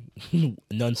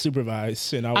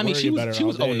 unsupervised, and I mean, she about her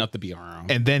was all old day. enough to be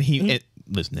around. And then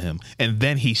listen to him. And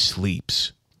then he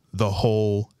sleeps the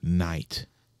whole night,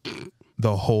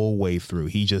 the whole way through.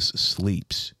 He just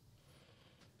sleeps.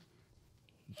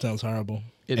 Sounds horrible.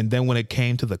 And then when it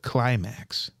came to the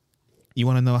climax, you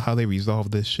want to know how they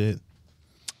resolved this shit?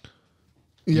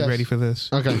 You Yes. ready for this?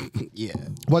 Okay. Yeah.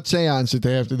 What seance did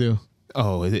they have to do?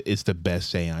 Oh, it's the best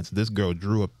seance. This girl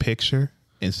drew a picture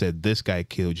and said, "This guy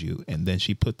killed you." And then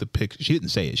she put the picture. She didn't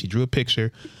say it. She drew a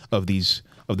picture of the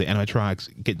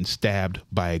animatronics getting stabbed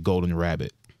by a golden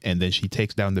rabbit. And then she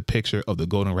takes down the picture of the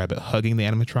golden rabbit hugging the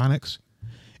animatronics,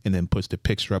 and then puts the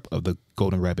picture up of the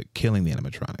golden rabbit killing the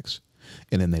animatronics.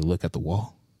 And then they look at the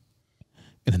wall,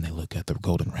 and then they look at the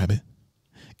golden rabbit,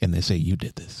 and they say, "You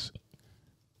did this,"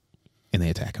 and they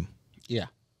attack him. Yeah.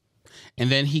 And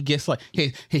then he gets like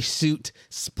his suit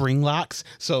spring locks,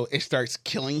 so it starts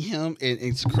killing him and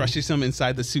it crushes him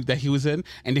inside the suit that he was in.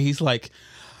 And then he's like,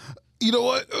 you know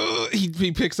what?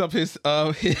 He picks up his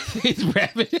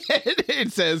rabbit head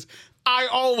and says, "I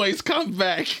always come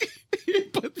back." He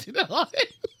puts it on.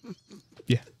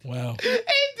 Yeah. Wow.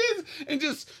 And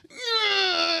just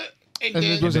And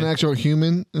this was an actual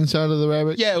human inside of the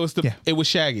rabbit? yeah, it was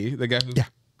Shaggy, the guy who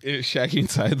it was Shaggy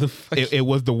inside the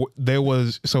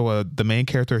the main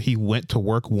character, he went to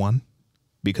work one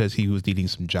because he was needing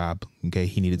some job. Okay.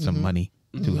 He needed some money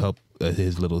to help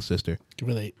his little sister. Can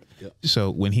relate. So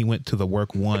when he went to the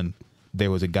work one, there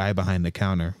was a guy behind the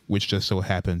counter, which just so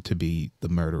happened to be the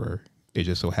murderer. It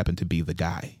just so happened to be the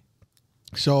guy.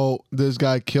 So this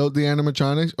guy killed the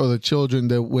animatronics or the children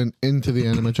that went into the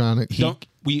animatronics?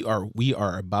 We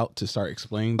are about to start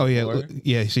explaining. Oh yeah, lore.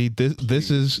 yeah. See,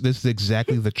 this is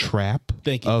exactly the trap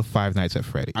Thank you. of Five Nights at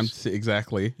Freddy's.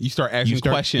 Exactly. You start asking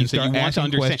questions. You that start you want to asking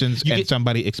understand. questions, You and get-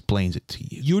 somebody explains it to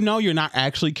you. you know you're not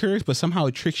actually curious, but somehow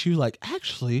it tricks you. Like,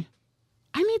 actually,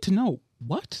 I need to know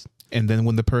what. And then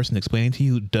when the person explaining to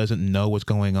you doesn't know what's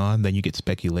going on, then you get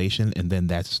speculation, and then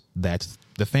that's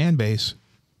the fan base.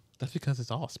 That's because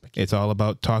it's all speculation. It's all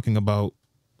about talking about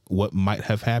what might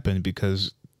have happened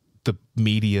because the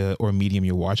media or medium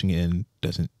you're watching it in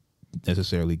doesn't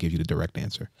necessarily give you the direct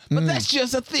answer. But that's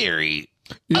just a theory.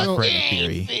 You know,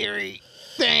 Theory.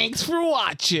 Thanks for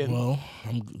watching. Well,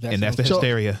 That's the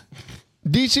hysteria.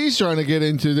 DC's trying to get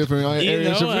into different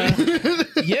areas.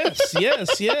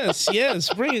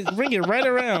 Yes. Bring it right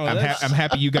around. I'm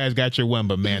happy you guys got your one,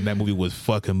 but man, that movie was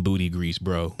fucking booty grease,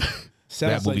 bro.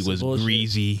 That movie was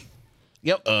greasy,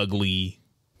 ugly,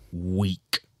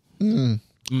 weak. Well,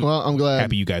 I'm glad.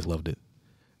 Happy you guys loved it.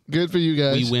 Good for you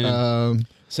guys. We win.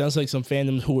 Sounds like some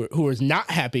fandoms who are not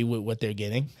happy with what they're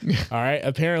getting. All right.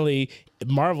 Apparently,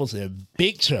 Marvel's in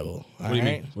big trouble. What do you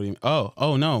mean?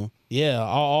 Oh no. Yeah,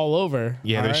 all over.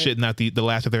 Yeah, they're shitting out the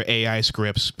last of their AI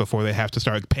scripts before they have to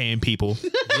start paying people.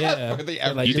 Yeah.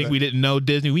 You think we didn't know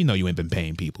Disney? We know you ain't been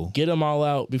paying people. Get them all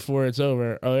out before it's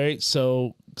over. All right.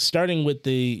 So starting with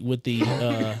the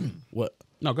what?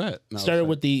 No, go ahead. No, Started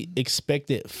with the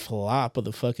expected flop of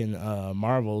the fucking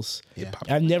Marvels. Yeah.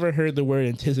 I've never heard the word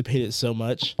anticipated so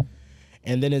much.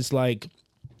 And then it's like,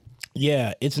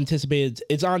 yeah, it's anticipated.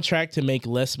 It's on track to make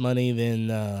less money than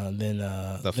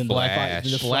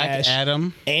Flash. Black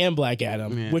Adam and Black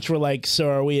Adam, which were like. So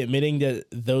are we admitting that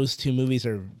those two movies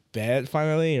are bad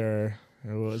finally, or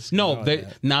what's No,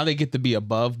 now they get to be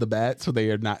above the bat, so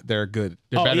they are not. They're good.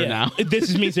 They're better now.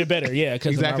 This means they're better. Yeah,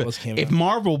 because Exactly. Marvels came If out.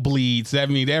 Marvel bleeds, that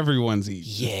means everyone's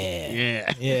easy.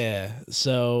 Yeah.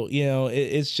 So,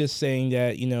 it's just saying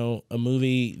that, a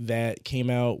movie that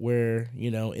came out where,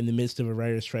 in the midst of a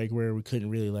writer's strike where we couldn't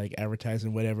really like advertise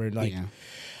and whatever. Like,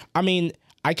 I mean,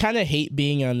 I kind of hate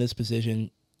being on this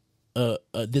position of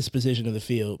the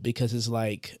field because it's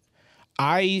like,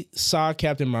 I saw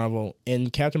Captain Marvel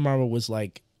and Captain Marvel was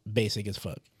like basic as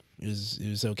fuck. It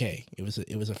was okay. It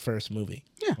was a first movie.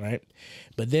 Yeah. Right.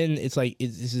 But then it's like,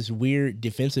 it's this weird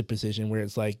defensive position where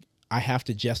it's like, I have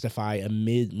to justify a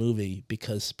mid movie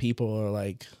because people are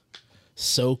like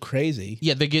so crazy.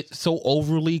 Yeah, they get so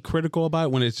overly critical about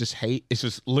it when it's just hate. It's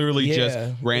just literally just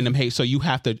random hate. So you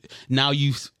have to, now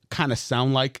you kind of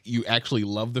sound like you actually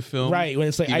love the film. Right. When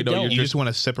it's like, I don't. You just want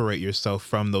to separate yourself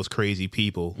from those crazy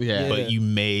people. Yeah. But you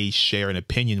may share an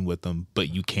opinion with them,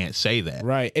 but you can't say that.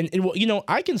 Right. And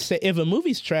I can say if a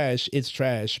movie's trash, it's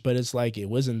trash, but it's like it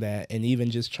wasn't that. And even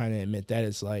just trying to admit that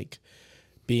is like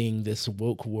being this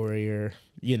woke warrior,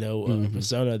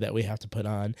 persona that we have to put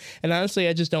on. And honestly,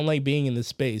 I just don't like being in this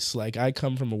space. Like I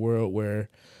come from a world where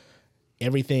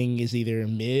everything is either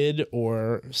mid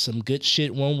or some good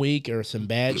shit one week or some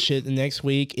bad shit the next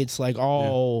week. It's like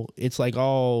all, and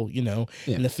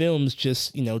the films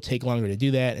just, take longer to do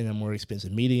that and a more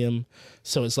expensive medium.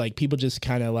 So it's like people just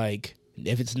kind of like,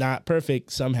 if it's not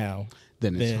perfect somehow,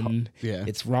 then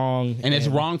it's wrong. And it's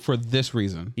wrong for this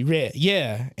reason.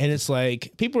 Yeah. And it's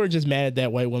like, people are just mad at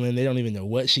that white woman. They don't even know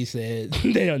what she said.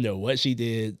 They don't know what she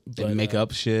did. They make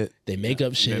up shit. They make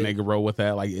up shit. Then they can roll with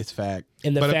that like it's fact.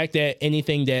 And the fact that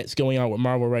anything that's going on with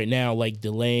Marvel right now, like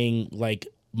delaying like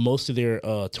most of their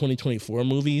 2024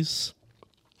 movies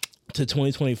to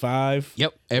 2025.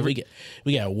 Yep.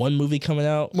 We got one movie coming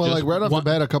out. Well, like right off the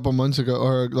bat, a couple months ago,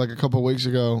 or like a couple weeks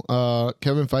ago,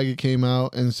 Kevin Feige came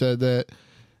out and said that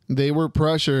they were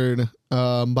pressured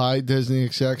by Disney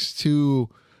execs to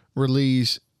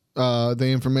release the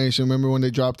information. Remember when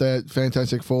they dropped that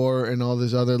Fantastic Four and all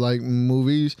these other like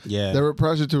movies? Yeah, they were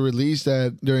pressured to release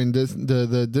that during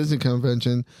the Disney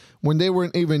convention when they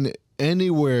weren't even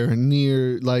anywhere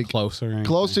near like close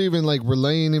to even like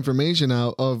relaying information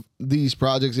out of these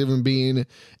projects even being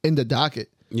in the docket.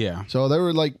 Yeah. So they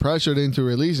were like pressured into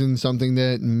releasing something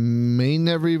that may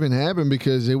never even happen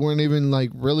because they weren't even like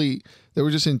really, they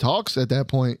were just in talks at that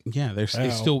point. Yeah,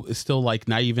 it's still like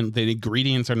not even, the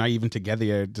ingredients are not even together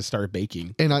yet to start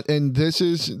baking. And this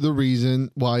is the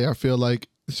reason why I feel like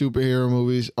superhero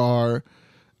movies are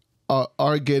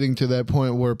getting to that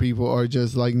point where people are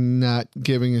just like not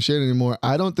giving a shit anymore.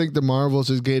 I don't think the Marvels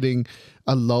is getting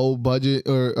a low budget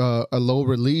or a low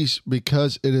release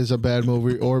because it is a bad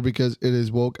movie or because it is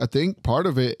woke. I think part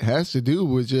of it has to do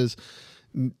with just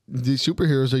the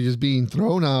superheroes are just being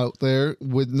thrown out there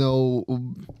with no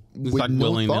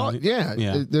thought.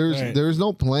 Yeah. There's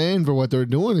no plan for what they're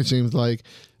doing. It seems like.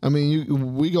 I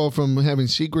mean, we go from having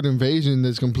Secret Invasion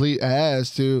that's complete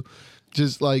ass to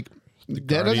just like.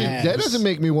 That doesn't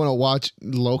make me want to watch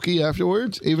Loki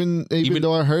afterwards, even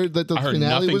though I heard that the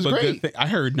finale was great. I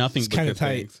heard nothing but good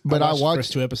things. But I watched the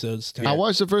first 2 episodes. I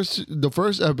watched the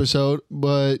first episode,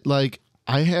 but like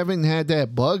I haven't had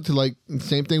that bug to like.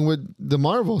 Same thing with the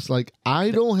Marvels. Like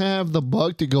I don't have the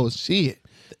bug to go see it.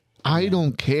 I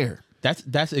don't care.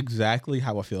 That's exactly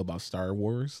how I feel about Star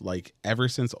Wars. Like ever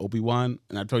since Obi-Wan,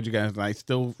 and I told you guys, and I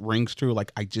still rings true.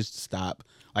 Like I just stop.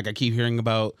 Like I keep hearing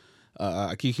about.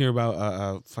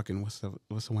 Fucking what's the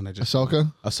one I just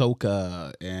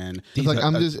Ahsoka, and it's like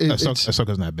I'm just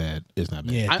Ahsoka's not bad. It's not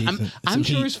bad. Yeah, I'm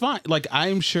sure it's fine. Like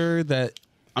I'm sure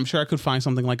I could find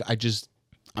something. Like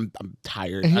I'm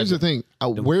tired. And here's the thing: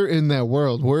 we're in that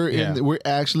world. We're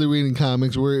actually reading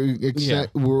comics. We're in the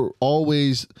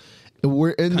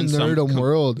nerdom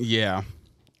world. Yeah.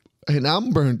 And I'm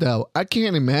burnt out. I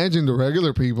can't imagine the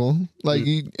regular people. Like,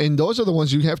 and those are the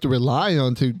ones you have to rely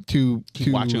on to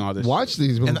keep watching all this. Watch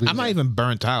these movies. And I'm not even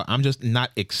burnt out. I'm just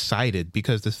not excited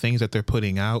because the things that they're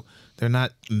putting out, they're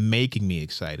not making me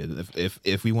excited.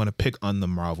 If we want to pick on the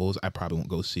Marvels, I probably won't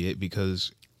go see it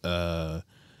because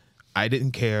I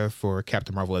didn't care for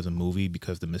Captain Marvel as a movie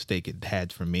because the mistake it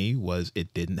had for me was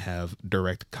it didn't have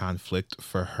direct conflict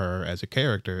for her as a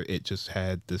character. It just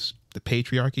had the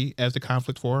patriarchy as the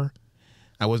conflict for her.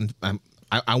 I want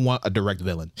a direct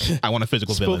villain. I want a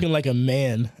physical villain. Spoken like a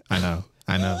man. I know.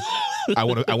 I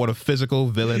want a physical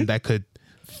villain that could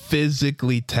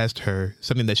physically test her,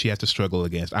 something that she has to struggle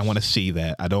against. I want to see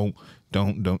that. I don't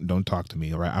talk to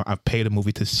me. All right, I paid a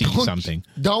movie to see something.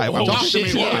 Don't talk to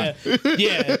me.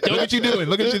 Yeah. Look what you doing.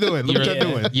 Look what you're doing. Look what you're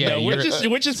doing. Yeah, No,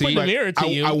 we're just putting a mirror to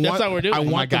you. That's how we're doing. I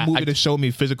want the movie to show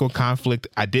me physical conflict.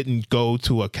 I didn't go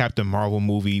to a Captain Marvel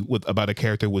movie about a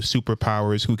character with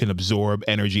superpowers who can absorb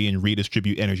energy and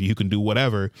redistribute energy, who can do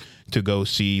whatever, to go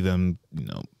see them,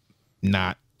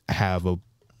 not have a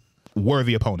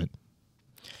worthy opponent.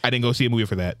 I didn't go see a movie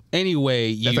for that.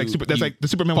 Anyway, that's like the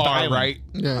Superman with the island, right?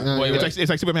 Yeah, It's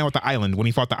like Superman with the island when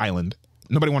he fought the island.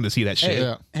 Nobody wanted to see that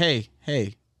shit. Hey,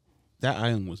 that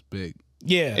island was big.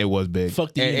 Yeah, It was big.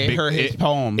 Fuck the It hurt his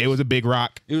poems. It was a big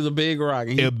rock. It was a big rock.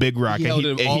 He held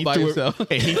it all by himself.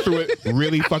 And he threw it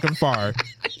really fucking far.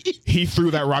 He threw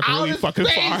that rock really fucking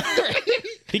far.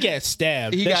 He got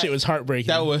stabbed. That shit was heartbreaking.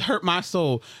 That would hurt my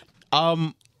soul.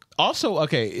 Also,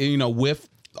 okay,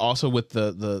 with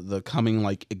the coming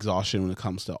like exhaustion when it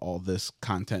comes to all this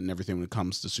content and everything, when it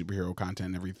comes to superhero content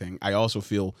and everything, I also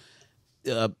feel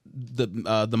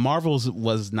the Marvels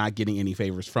was not getting any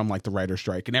favors from like the writer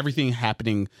strike and everything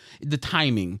happening. The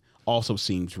timing also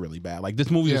seems really bad. Like this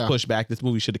movie was pushed back. This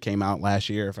movie should have came out last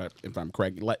year, if I'm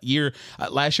correct. Last year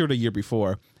or the year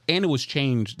before. And it was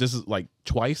changed. This is like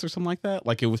twice or something like that.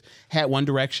 Like it had one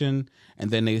direction, and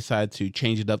then they decided to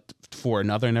change it up for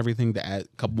another and everything to add a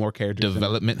couple more characters.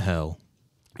 Development hell.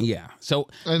 Yeah. So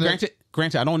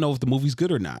granted, I don't know if the movie's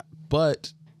good or not,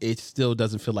 but it still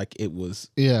doesn't feel like it was.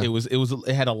 Yeah.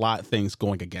 It had a lot of things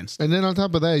going against it. And then on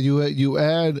top of that, you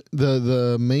add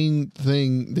the main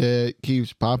thing that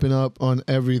keeps popping up on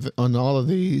all of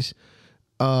these.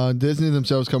 Disney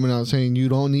themselves coming out saying you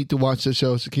don't need to watch the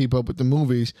shows to keep up with the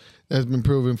movies. That's been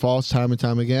proven false time and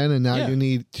time again. And now you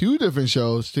need two different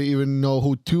shows to even know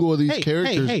who two of these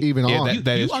characters even are.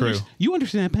 That is true. You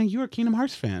understand, Pang? You're a Kingdom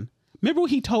Hearts fan. Remember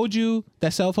when he told you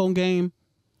that cell phone game?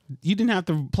 You didn't have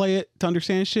to play it to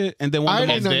understand shit, and then I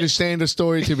didn't understand the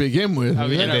story to begin with. And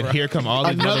then here come all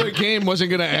these another game wasn't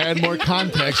going to add more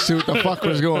context to what the fuck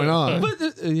was going on.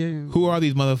 Who are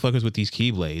these motherfuckers with these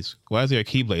keyblades? Why is there a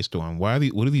keyblade storm? What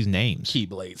are these names?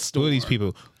 Keyblade storm. Who are these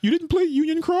people? You didn't play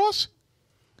Union Cross?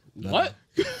 What?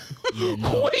 Yeah,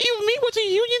 no. What do you mean? What's a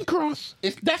Union Cross?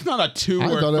 That's not a 2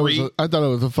 or 3. I thought it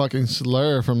was a fucking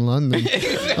slur from London.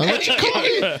 What you call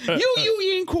it?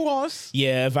 Union Cross.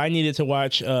 Yeah, if I needed to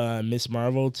watch Miss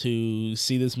Marvel to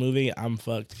see this movie, I'm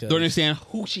fucked. Don't understand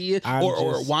who she is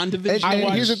or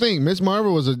WandaVision. Here's the thing: Miss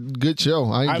Marvel was a good show.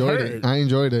 I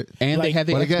enjoyed it. And they had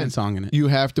the X-Men song in it. You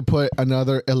have to put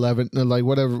another 11, like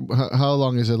whatever. How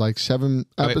long is it? Like 7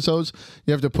 episodes?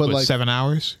 You have to put like 7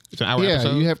 hours. It's an hour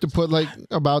episode. You have to put like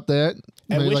about that.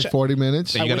 Maybe like 40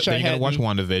 minutes. Then you gotta watch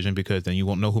WandaVision because then you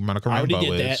won't know who Monica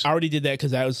Rambeau is. I already did that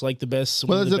because that was like the best.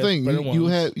 Well, that's the thing.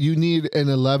 You need an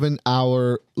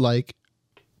 11-hour like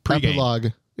epilogue.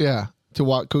 Yeah. To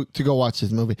go watch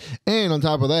this movie. And on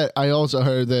top of that, I also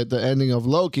heard that the ending of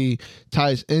Loki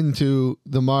ties into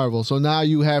the Marvel. So now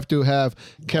you have to have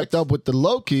kept up with the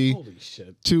Loki. Holy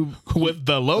shit. With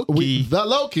the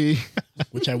Loki.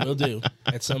 Which I will do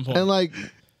at some point. And like,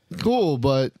 cool,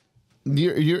 but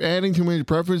you're adding too many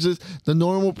preferences. The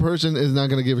normal person is not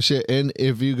going to give a shit. And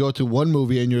if you go to one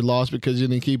movie and you're lost because you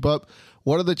didn't keep up,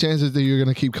 what are the chances that you're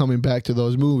going to keep coming back to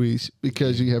those movies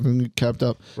because you haven't kept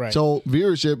up? Right. So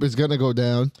viewership is going to go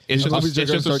down. It's just, Movies are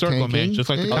it's gonna just a start circle, man. tanking. Just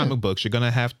like the Yeah. comic books, you're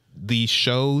gonna have the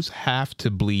shows have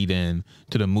to bleed in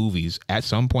to the movies at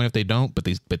some point. If they don't, but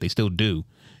they still do,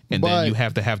 and then you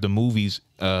have to have the movies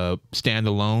stand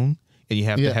alone, and you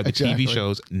have to have the TV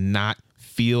shows not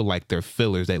feel like they're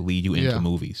fillers that lead you into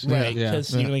movies. Right, Yeah.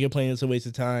 because you're gonna get playing it's a waste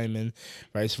of time, and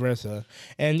vice versa.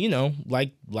 And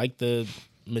like the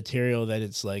material that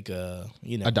it's like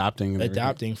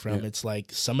Adopting from. It's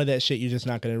like some of that shit you're just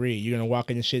not gonna read. You're gonna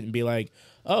walk into shit and be like,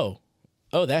 oh,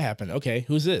 that happened. Okay,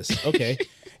 who's this? Okay.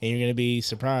 And you're gonna be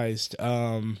surprised.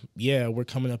 We're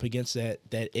coming up against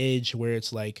that edge where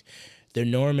it's like the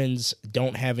Normans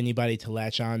don't have anybody to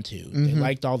latch on to. They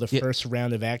liked all the first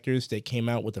round of actors that came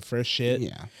out with the first shit.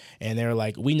 Yeah. And they're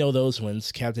like, we know those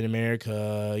ones, Captain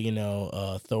America,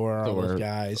 Thor, all those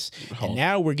guys. Hulk. And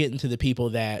now we're getting to the people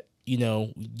that, you'd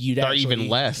they're actually, even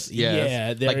less.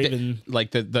 Yeah, they're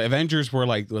the Avengers were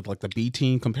like with like the B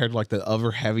team compared to like the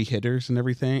other heavy hitters and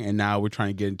everything, and now we're trying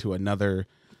to get into another.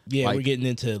 Yeah, we're getting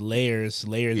into layers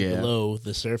below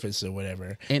the surface or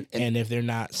whatever. And if they're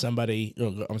not somebody,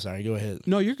 I'm sorry, go ahead.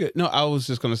 No, you're good. No, I was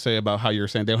just gonna say about how you were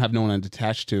saying they don't have no one to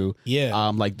attach to.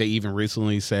 Yeah. Like they even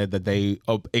recently said that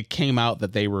it came out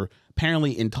that they were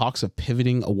apparently in talks of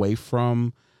pivoting away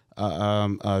from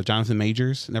Jonathan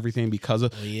Majors and everything because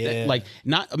of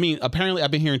apparently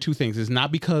I've been hearing two things. It's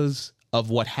not because of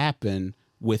what happened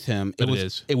with him. It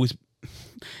was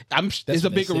it's a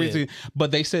bigger reason,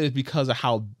 but they said it's because of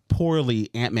how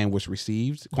poorly Ant-Man was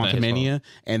received, Quantumania,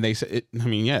 and they said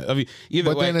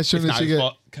either way, then as soon as he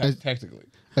got technically.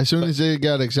 As soon as they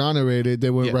got exonerated,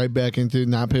 they went right back into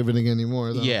not pivoting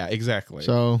anymore. Though. Yeah, exactly.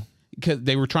 So because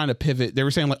they were trying to pivot, they were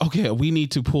saying like, okay, we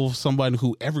need to pull someone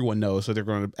who everyone knows. So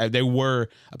they were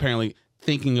apparently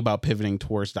thinking about pivoting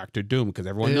towards Doctor Doom because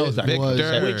everyone knows Doctor Doom.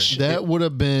 That would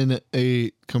have been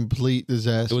a complete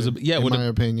disaster. In my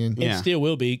opinion. It still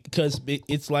will be because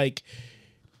it's like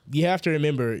you have to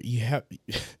remember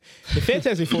the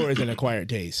Fantastic Four is an acquired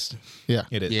taste. Yeah,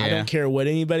 it is. I don't care what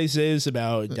anybody says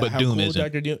about how Doom cool isn't.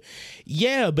 Dr. Doom.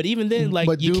 Yeah, but even then, like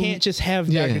you can't just have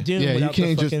Dr. Doom. Yeah, without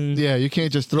you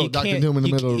can't just throw Dr. Doom in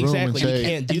the middle of the room and say, you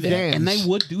can't do that. Dance. And they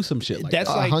would do some shit like that's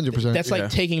that. like 100%. That's like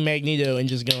taking Magneto and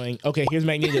just going, okay, here's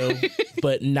Magneto,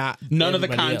 but not none of the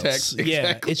everybody context. else.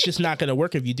 Yeah, it's just not going to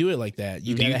work if you do it like that.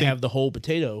 You got to have the whole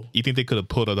potato. You think they could have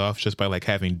pulled it off just by like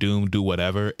having Doom do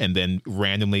whatever, and then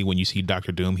randomly when you see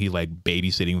Doctor Doom, he like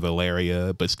babysitting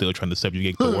Valeria, but still trying to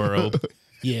subjugate the world.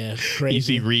 Yeah, crazy. You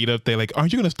see Reed up there like,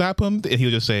 aren't you going to stop him? And he'll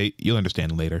just say, you'll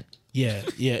understand later. Yeah,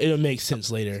 it'll make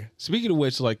sense later. Speaking of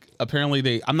which, like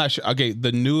apparently I'm not sure. Okay,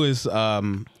 the newest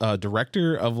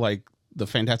director of like the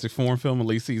Fantastic Four film, at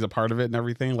least he's a part of it and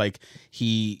everything. Like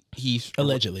he's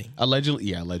allegedly,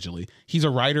 he's a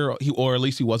writer, or at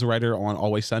least he was a writer on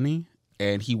Always Sunny,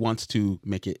 and he wants to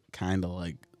make it kind of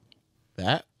like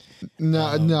that. No,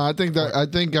 I think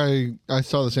I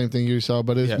saw the same thing you saw,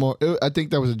 but it's more. I think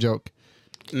that was a joke.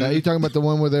 You talking about the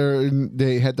one where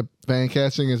they had the fan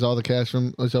casting as all the cast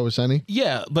from It's Always Sunny?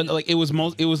 Yeah, but like it was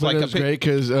great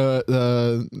because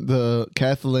the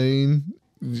Kathleen,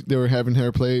 they were having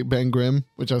her play Ben Grimm,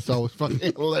 which I thought was fucking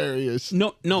hilarious.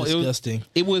 No, disgusting.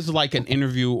 It was like an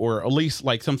interview or at least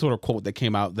like some sort of quote that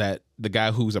came out that the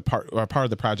guy who's a part of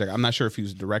the project, I'm not sure if he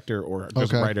was a director or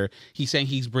just a writer, he's saying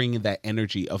he's bringing that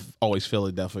energy of Always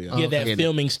Philadelphia. Yeah, that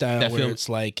filming style where it's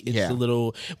like it's a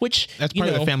little, which that's part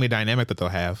of the family dynamic that they'll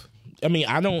have. I mean,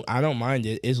 I don't mind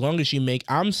it as long as you make.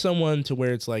 I'm someone to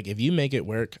where it's like if you make it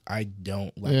work, I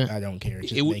don't care.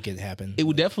 Just make it happen. It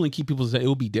would definitely keep people. It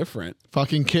would be different.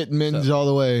 Fucking kitten mittens all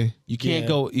the way. You can't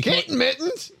go. You kitten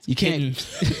mittens. You can't.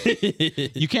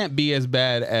 You can't be as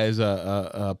bad as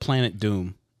Planet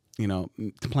Doom. You know,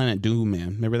 Planet Doom,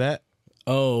 man. Remember that?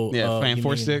 Oh, yeah, Fan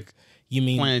Four Stick. You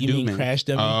mean Crash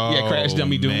Dummy? Yeah, Crash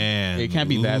Dummy Doom. Man. It can't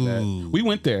be that bad. We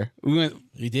went there.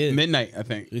 We did midnight. I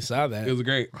think we saw that. It was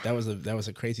great. That was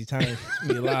a crazy time. To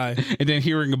be alive. And then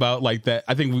hearing about like that,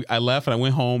 I think I left and I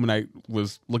went home and I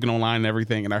was looking online and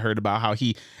everything, and I heard about how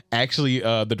he actually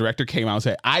the director came out and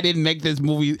said, "I didn't make this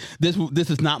movie. This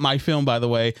is not my film, by the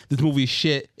way. This movie is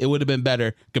shit. It would have been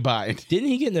better. Goodbye." Didn't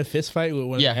he get in a fist fight with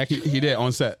one? Yeah, of the he did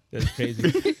on set. That's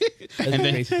crazy. And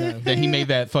then he made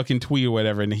that fucking tweet or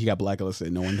whatever, and then he got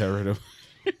blacklisted. No one ever heard of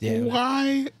him. Yeah.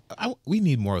 Why? We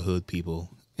need more hood people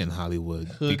in Hollywood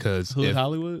because Hood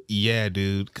Hollywood. Yeah,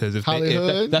 dude. Because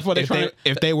Hollywood? That's what they're trying.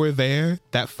 if they were there,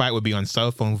 that fight would be on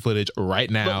cell phone footage right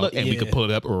now, look, and we could pull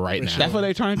it up right now. That's what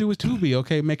they're trying to do with Tubi.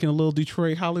 Okay, making a little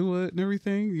Detroit Hollywood and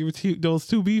everything. Those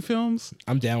Tubi films.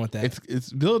 I'm down with that.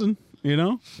 It's building. You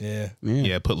know.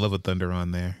 Yeah, put Love of Thunder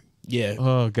on there. Yeah.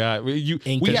 Oh God, Because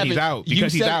he's out.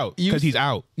 Because he's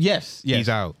out. Yes, He's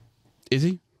out. Is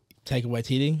he? Taika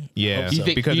Waititi? Yeah, You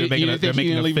think- because you they're think he making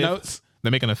didn't a leave fifth. notes?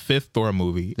 They're making a fifth Thor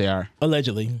movie, They are.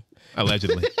 Allegedly.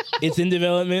 allegedly. It's in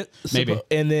development. Maybe.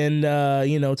 And then,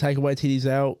 Taika Waititi's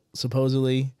out,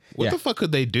 supposedly. What Yeah. the fuck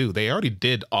could they do? They already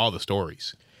did all the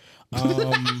stories.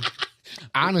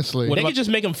 Honestly, They could just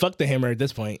make him fuck the hammer at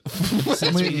this point.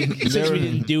 Since we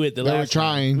didn't do it the they were last time.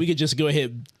 trying. We could just go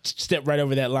ahead, step right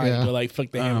over that line and Yeah. go like, fuck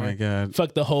the Oh hammer. my God.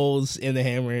 Fuck the holes in the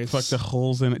hammers. Fuck the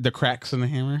holes in it, the cracks in the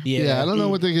hammer. yeah, I don't know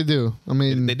what they could do. I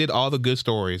mean, They did all the good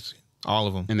stories, all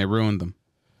of them. And they ruined them.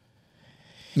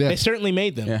 yeah, They certainly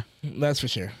made them. Yeah. That's for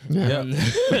sure. Yeah.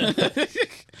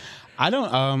 I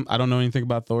don't know anything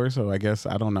about Thor, so I guess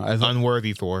I don't know.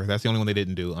 Unworthy Thor. That's the only one they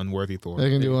didn't do. Unworthy Thor. they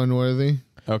can do Unworthy.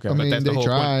 Okay. I mean, that's the they whole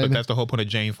tried. point. But that's the whole point of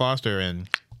Jane Foster. And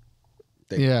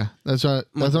Yeah, that's what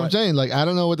I'm saying. Like, I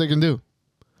don't know what they can do.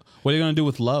 What are you gonna do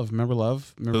with Love? Remember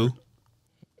Love? Remember Who?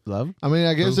 Love? I mean,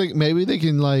 I guess maybe they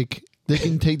can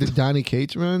take the Donny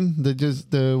Cates run.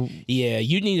 Yeah,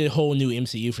 you need a whole new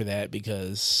MCU for that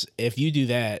because if you do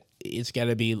that, it's got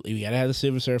to be, you got to have the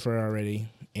Silver Surfer already.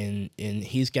 And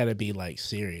he's got to be like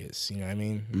serious, you know what I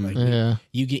mean? Like Yeah.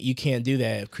 you can't do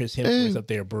that if Chris Hemsworth's And, up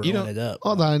there burrowing it up.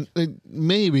 Hold on,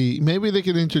 maybe they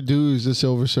could introduce the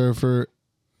Silver Surfer.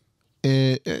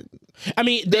 I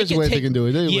mean, There's ways they can do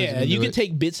it. There's ways they Yeah, can you do can it.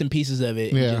 take bits and pieces of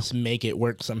it Yeah. and just make it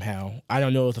work somehow. I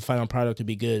don't know if the final product would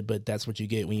be good, but that's what you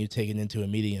get when you take it into a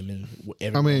medium and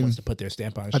everyone wants to put their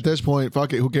stamp on it. At this point,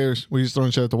 fuck it. Who cares? We're just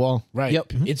throwing shit at the wall. Right.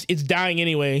 Yep. It's dying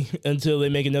anyway until they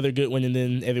make another good one and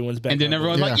then everyone's back. And then on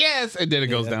board. everyone's like, Yeah. yes, and then it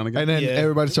goes down again. And then Yeah.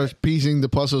 everybody starts piecing the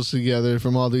puzzles together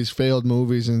from all these failed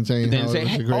movies and saying then how say, it's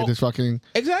hey, the greatest fucking.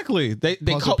 Exactly. They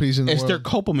Puzzle piece in the it's their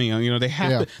world. copamine. You know, they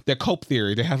have Yeah. to, their cope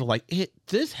theory. They have to like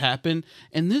this happened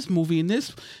in this movie and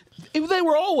this. They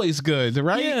were always good,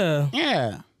 right? Yeah.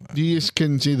 Yeah. You just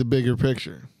couldn't see the bigger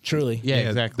picture. Truly. Yeah.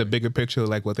 Exactly. The bigger picture,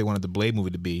 like what they wanted the Blade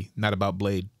movie to be, not about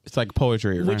Blade. It's like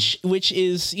poetry. Right? Which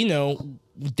is,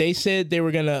 they said they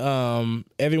were gonna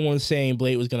everyone's saying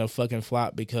Blade was gonna fucking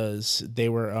flop because they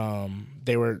were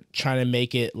trying to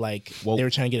make it like Woke. they were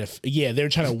trying to get they were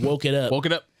trying to woke it up. Woke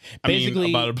it up. Basically-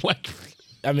 about a black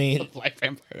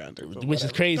vampire hunter. Which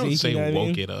is crazy. Don't say you know what I woke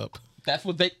mean? it up. That's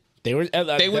what they. That's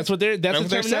the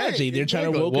terminology. saying. They're trying to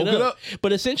Exactly. woke it up.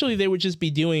 But essentially they would just be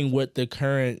doing what the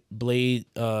current Blade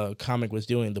comic was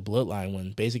doing, the Bloodline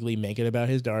one. Basically make it about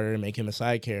his daughter and make him a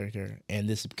side character. And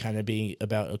this kind of being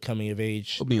about a coming of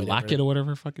age. I mean, whatever. Lockett or whatever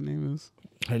her fucking name is.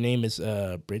 Her name is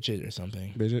Bridget or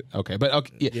something. Bridget. Okay, but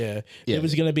okay, yeah. Yeah. It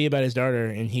was going to be about his daughter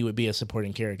and he would be a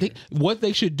supporting character. What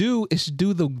they should do is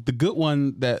do the good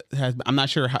one that has. I'm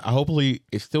not sure. Hopefully,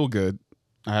 it's still good.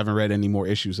 I haven't read any more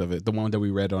issues of it. The one that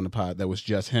we read on the pod that was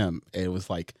just him. It was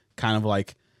like kind of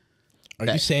like. Are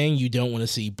you saying you don't want to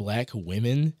see black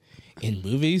women in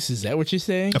movies? Is that what you're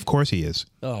saying? Of course he is.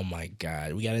 Oh my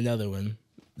God. We got another one.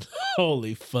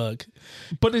 Holy fuck.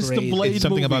 But it's Crazy. the Blade It's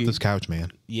something movie. about this couch,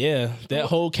 man. Yeah. That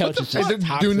whole couch is just Do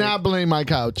toxic. not blame my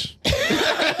couch.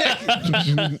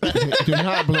 Do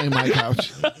not blame my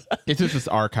couch. It's just it's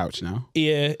our couch now.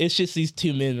 Yeah, it's just these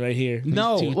two men right here. These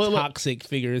No, two look, toxic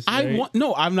figures. right?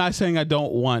 I'm not saying I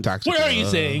don't want Toxic. What are you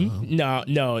saying? No.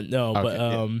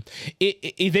 But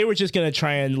if they were just gonna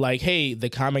try and like, hey, the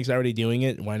comic's already doing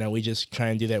it. Why not we just try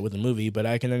and do that with a movie? But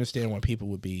I can understand why people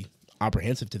would be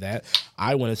apprehensive to that.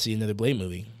 I want to see another Blade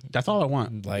movie. That's all I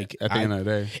want. Like at the end of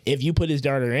the day, if you put his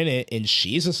daughter in it and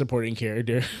she's a supporting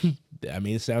character, I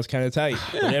mean, it sounds kind of tight.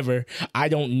 Whatever. I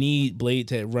don't need Blade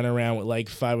to run around with like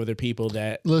 5 other people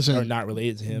that are not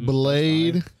related to him.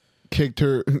 Blade kicked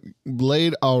her.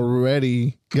 Blade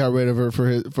already got rid of her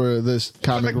for this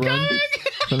comic run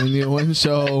for the new one.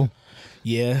 So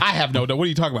Yeah, I have no. What are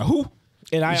you talking about? Who?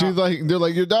 and I she's like, they're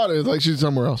like, your daughter is like she's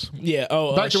somewhere else. yeah.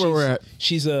 Oh, Back to where we're at.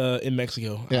 She's in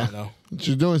Mexico. I Yeah. don't know.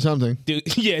 She's doing something. Dude,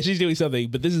 yeah, she's doing something,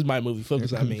 but this is my movie.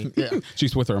 Focus on me. Yeah.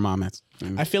 She's with her mom.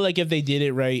 I feel like if they did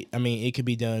it right, I mean, it could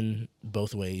be done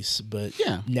both ways. But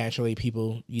Yeah. naturally,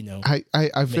 people,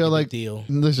 I feel a like big deal.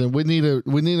 listen, we need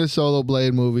a solo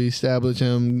Blade movie, establish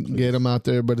him, get him out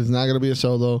there, but it's not gonna be a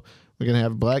solo. We're gonna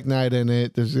have Black Knight in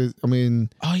it.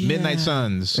 Oh yeah. Midnight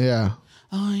Suns. Yeah.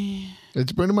 Oh yeah.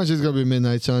 It's pretty much just gonna be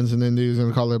Midnight Suns, and then he's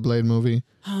gonna call it a Blade movie.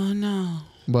 Oh no.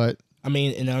 But I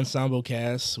mean, an ensemble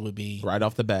cast would be Right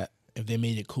off the bat. If they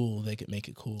made it cool, they could make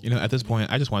it cool. You know, at this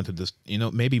point, I just wanted to just, you know,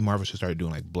 maybe Marvel should start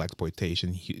doing like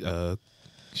blaxploitation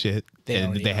shit.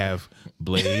 They have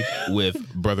Blade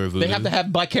with Brother Voodoo. They have to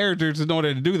have black characters in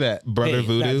order to do that. Brother Hey,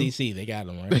 Voodoo. Not DC, they got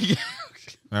them right.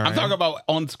 All right. I'm talking about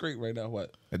on screen right now.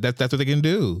 What? That's what they can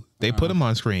do. They put them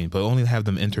on screen, but only have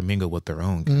them intermingle with their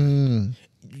own.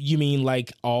 You mean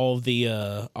like all of the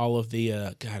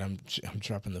God, I'm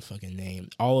dropping the fucking name.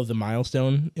 All of the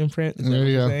milestone imprint. Is that There what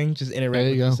you you're go. saying? Just interact There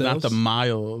with you go. themselves? Not the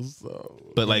miles.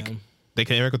 But like, they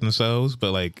can interact with themselves.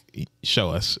 But like, show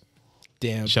us.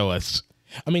 Damn. Show us.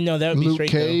 I mean, no, that would be Luke straight.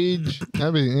 Cage.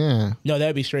 That'd be yeah. No,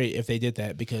 that'd be straight if they did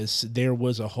that, because there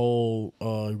was a whole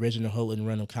original Houghton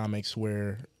run of comics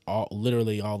where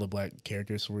literally all the black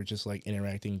characters were just like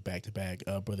interacting back to back.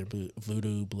 Brother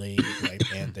Voodoo, Blade, Black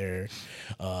Panther,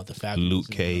 the Falcon, Luke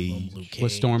Cage.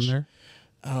 Was Storm there?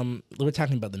 We're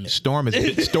talking about the myth. Storm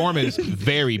is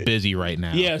very busy right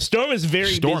now. Yeah, Storm is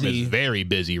very Storm busy. is very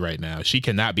busy right now. She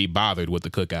cannot be bothered with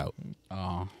the cookout.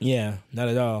 Oh, Yeah, not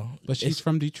at all. but she's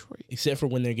from Detroit. Except for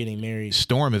when they're getting married.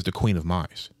 Storm is the queen of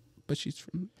Mars. But she's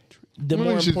from Detroit. The I more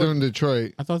think she's doing important,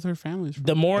 Detroit. I thought her family was from.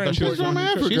 the more I thought she was important.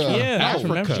 from Africa. She's from, Yeah, she's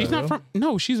from Africa. Africa. She's not from.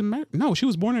 No, she's American. No, she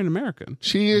was born in America.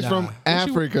 She is Nah. from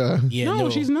Africa. Yeah, no,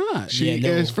 she's not. She Yeah,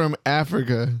 no. is from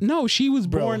Africa. No, she was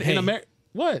Bro, born hey. in America.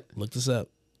 What? Look this up.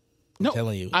 No, I'm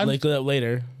telling you. I'm- Look it up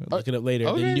later. Look it up later.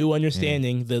 okay. The new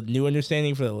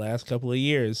understanding for the last couple of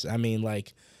years. I mean,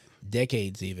 like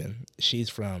decades even. She's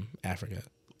from Africa.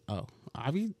 Oh,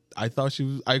 I thought she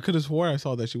was. I could have swore I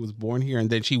saw that she was born here and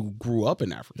then she grew up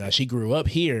in Africa. Now she grew up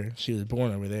here. She was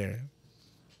born over there.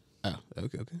 Oh,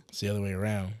 okay. It's the other way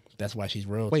around. That's why she's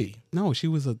royalty. Wait, no, she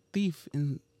was a thief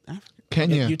in Africa.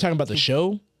 Kenya. You're talking about the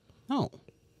show? No.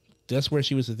 That's where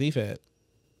she was a thief at.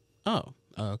 Oh,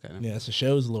 okay. Yeah, that's the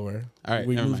show's lore. All right,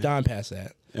 we never moved on past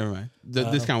that. Never mind.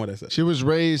 Discount what I said. She was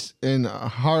raised in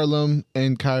Harlem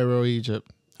and Cairo, Egypt.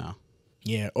 Oh,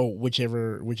 Yeah. Oh,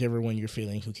 whichever one you're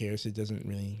feeling. Who cares? It doesn't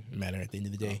really matter at the end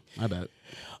of the day. my bad.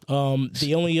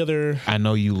 The only other, I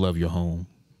know you love your home,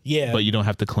 yeah, but you don't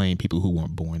have to claim people who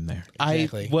weren't born there.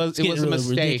 exactly. It was It's getting a really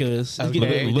mistake. ridiculous. It's Okay. getting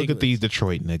really Look at ridiculous. these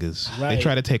Detroit niggas. Right. They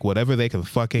try to take whatever they can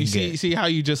fucking You get. see how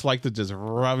you just like to just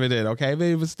rub it in. Okay, I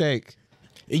made a mistake.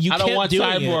 You I don't kept want doing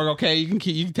Cyborg. it. Okay, you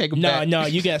can take him No, back. no,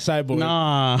 you got Cyborg.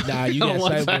 Nah, Nah, you I don't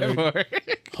got want Cyborg.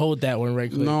 Hold that one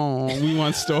right quick. No, we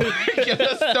want store. Get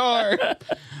a store.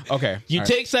 Okay, You all right.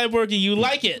 take Cyborg and you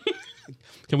like it.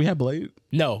 Can we have Blade?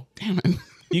 No, Damn it.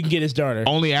 you can get his daughter.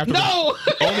 Only after No.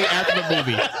 only after the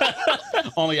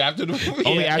movie. Only after the movie.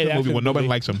 Only after the after movie the when nobody movie.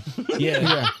 likes him.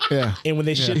 Yeah. Yeah. And when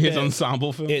they ship His that,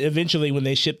 ensemble film. eventually when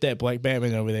they ship that Black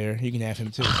Batman over there, you can have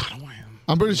him too.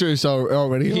 I'm pretty sure you saw it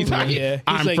already. He's like, Yeah, he's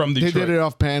I'm like- from They Detroit. did it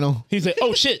off panel. He's like,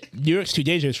 oh shit, New York's too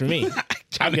dangerous for me.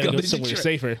 I'm gonna go somewhere Detroit.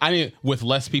 safer. I mean, with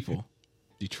less people.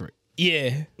 Detroit.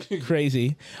 Yeah,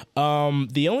 crazy.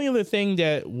 The only other thing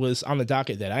that was on the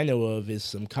docket that I know of is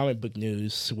some comic book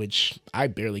news, which I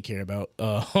barely care about.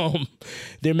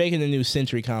 They're making a new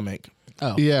Sentry comic,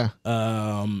 Oh. Yeah.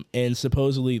 and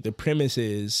supposedly the premise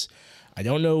is, I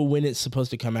don't know when it's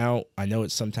supposed to come out. I know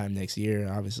it's sometime next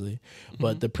year, obviously,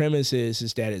 but the premise is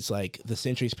that it's like the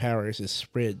Sentry's powers is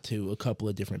spread to a couple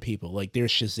of different people. Like they're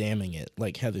Shazamming it,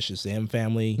 like how the Shazam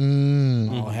family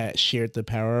all had shared the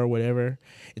power or whatever.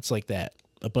 It's like that.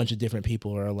 A bunch of different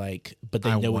people are like, but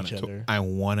they know each other. I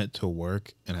want it to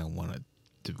work, and I want it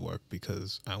to work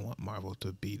because I want Marvel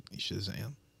to beat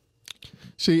Shazam.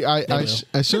 See,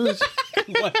 as soon as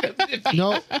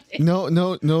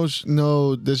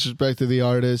no disrespect to the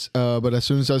artist, but as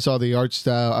soon as I saw the art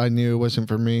style, I knew it wasn't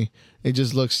for me. It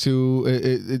just looks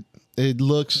too. It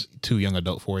looks. Too young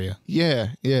adult for you. Yeah.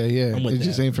 I'm with It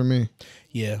just that. ain't for me.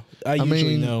 Yeah, I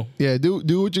usually know. Yeah, do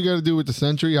what you got to do with the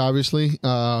Sentry. Obviously,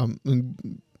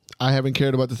 and I haven't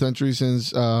cared about the Sentry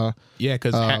since. Yeah,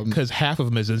 because half of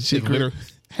them is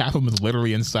half of them is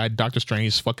literally inside Doctor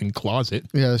Strange's fucking closet.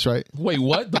 Yeah, that's right. Wait,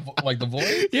 what? Like the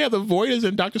void? Yeah, the void is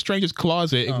in Doctor Strange's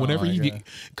closet. And whenever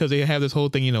because they have this whole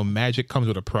thing, magic comes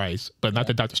with a price, but not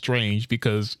to Doctor Strange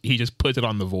because he just puts it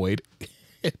on the void.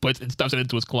 It stuffs it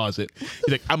into his closet. He's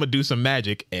like, I'm gonna do some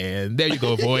magic, and there you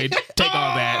go, void. Take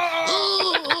all that.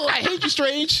 I hate you,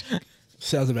 Strange.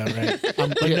 Sounds about right.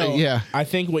 But no, yeah. I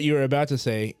think what you were about to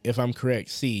say, if I'm correct,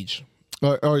 Siege.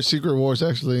 Or Secret Wars,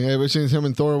 actually. Ever since him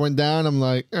and Thor went down, I'm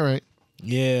like, all right.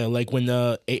 Yeah, like when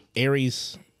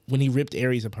Ares, when he ripped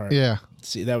Ares apart. Yeah.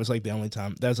 See, that was like the only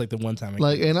time. That was like the one time.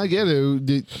 And I get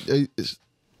it.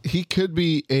 He could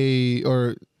be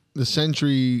or the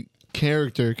Sentry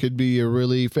character could be a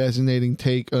really fascinating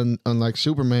take on like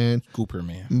Superman, Cooper,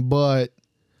 man. but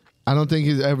I don't think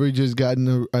he's ever just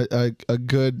gotten a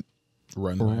good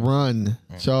Run.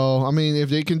 So I mean, if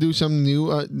they can do something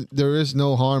new, there is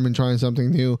no harm in trying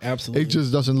something new. Absolutely. It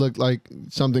just doesn't look like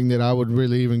something that I would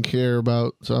really even care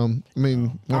about. So I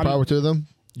mean, more power to them.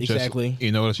 Exactly. Just,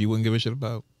 you know what else you wouldn't give a shit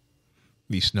about?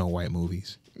 These Snow White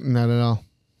movies. Not at all.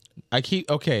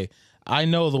 I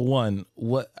know the one.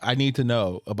 What I need to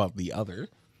know about the other.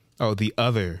 Oh, the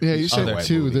other. Yeah, you said White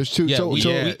two. movie. There's two.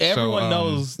 Everyone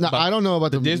knows. No, I don't know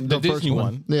about the Disney first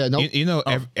one. Yeah, no. You know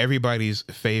everybody's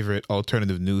favorite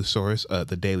alternative news source,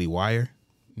 the Daily Wire.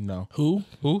 No. Who?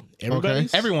 Everybody?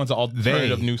 Okay. Everyone's an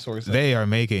alternative news source. They are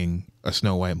making a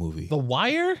Snow White movie. The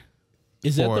Wire?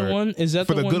 Is that the one? Is that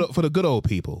for the one? for the good old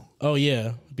people? Oh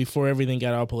yeah, before everything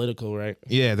got all political, right?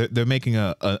 Yeah, they're making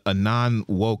a non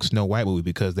woke Snow White movie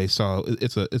because they saw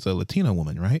it's a Latina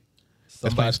woman, right?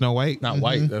 That's playing Snow White. Not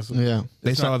white. That's Yeah.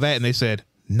 They saw that and they said,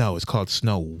 "No, it's called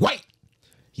Snow White."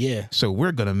 Yeah, So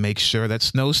we're gonna make sure that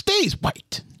Snow stays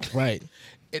white right.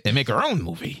 and make our own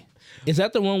movie. Is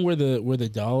that the one where the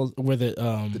dolls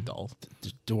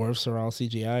the dwarfs are all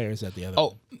CGI, or is that the other?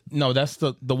 Oh no, that's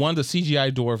the one. The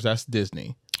CGI dwarves. That's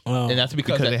Disney, one? and that's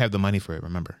because They have the money for it.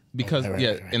 Remember? because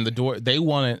Right. and the door they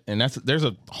want it, and there's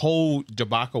a whole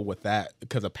debacle with that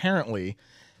because apparently,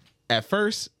 at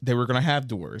first they were gonna have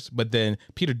dwarves, but then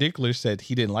Peter Dinklage said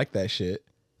he didn't like that shit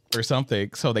or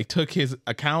something, so they took his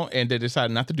account and they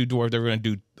decided not to do dwarves. They were gonna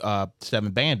do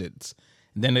 7 bandits.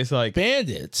 And then it's like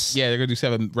Bandits. yeah, they're gonna do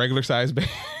 7 regular size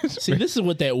bandits. See, this is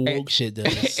what that woke shit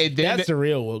does. and then That's the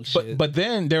real woke shit. But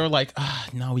then they were like,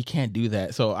 no, we can't do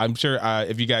that. So I'm sure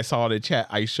if you guys saw it in chat,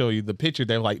 I show you the picture.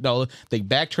 They're like, no, they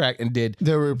backtracked and did.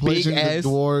 They're replacing the big-ass-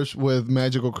 dwarves with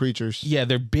magical creatures. Yeah,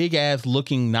 they're big ass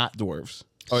looking not dwarves.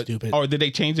 Stupid. Or did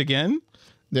they change again?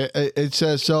 It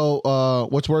says so.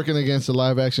 What's working against the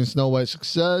live action Snow White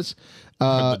success?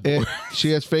 They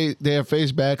have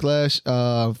faced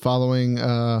backlash following.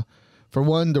 For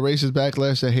one, the racist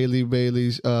backlash that Haley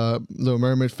Bailey's Little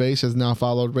Mermaid face has now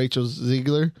followed Rachel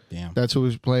Ziegler. Damn. That's who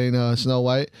was playing Snow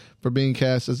White for being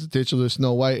cast as the titular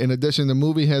Snow White. In addition, the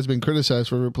movie has been criticized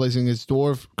for replacing its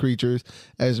dwarf creatures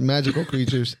as magical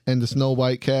creatures, and the Snow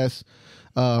White cast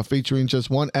featuring just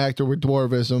one actor with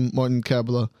dwarvism, Martin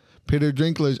Kabla. Peter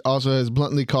Dinklage also has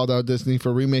bluntly called out Disney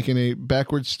for remaking a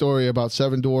backwards story about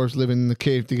 7 dwarves living in the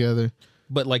cave together.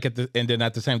 But like and then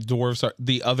at the same dwarves are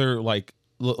the other like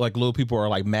little people are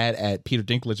like mad at Peter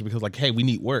Dinklage because like, hey, we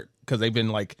need work because they've been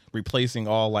like replacing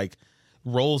all like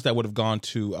roles that would have gone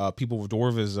to people with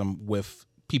dwarvism with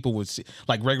people with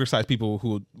like regular sized people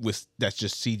who with that's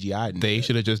just CGI. They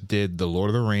should have just did the Lord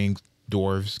of the Rings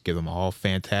dwarves, give them all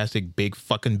fantastic big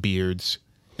fucking beards,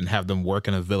 and have them work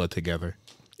in a villa together.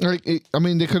 Like, I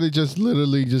mean, they could have just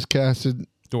literally just casted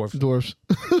dwarves.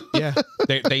 Yeah,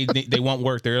 they won't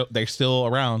work. They're still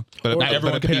around. But not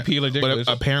everyone can be Peter Dinklage.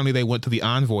 But apparently they went to the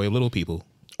envoy of little people.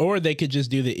 Or they could just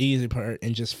do the easy part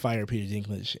and just fire Peter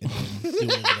Dinklage and then do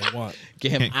whatever they want.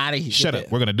 Get him out of here. Shut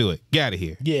up. We're gonna do it. Get out of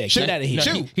here. Yeah, get out of here.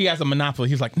 No, he has a monopoly.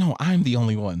 He's like, no, I'm the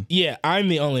only one, Yeah, I'm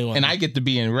the only one. and I get to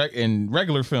be in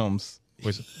regular films.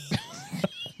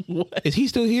 Is he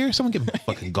still here? Someone give him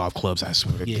fucking golf clubs. I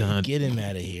swear to yeah, God. get him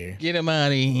out of here. Get him out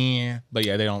of here. But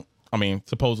yeah, they don't. I mean,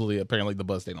 supposedly, apparently, the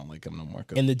buzz they don't like him no more.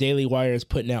 And the Daily Wire is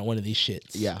putting out one of these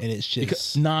shits. Yeah, and it's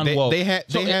just non-woke. They had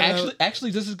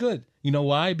actually, this is good. You know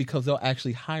why? Because they'll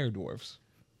actually hire dwarves.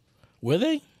 were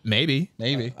they? maybe.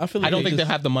 I feel like don't they think just- they'll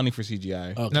have the money for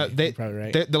CGI. Okay, No, you're probably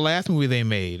right. the last movie they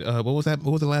made. What was that?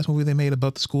 What was the last movie they made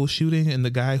about the school shooting and the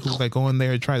guy who was like going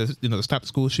there and try to stop the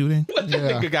school shooting?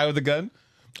 The guy with the gun.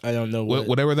 I don't know what.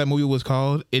 Whatever that movie was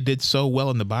called, it did so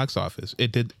well in the box office.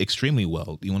 It did extremely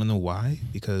well. You want to know why?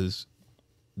 Because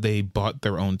they bought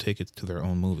their own tickets to their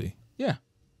own movie. Yeah,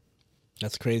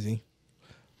 That's crazy.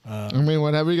 I mean,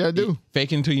 whatever you gotta do.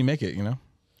 fake it until you make it. You know,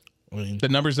 I mean, the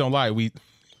numbers don't lie. We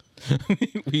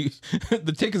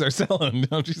the tickets are selling.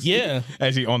 Don't you see? Yeah.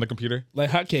 As you on the computer. like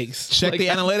hotcakes. Check the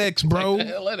analytics, bro.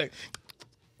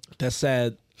 That's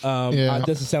sad. Yeah. It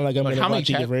doesn't sound like I'm Like, going how to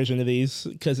many watch a version of these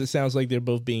because it sounds like they're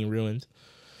both being ruined.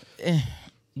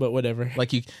 But whatever.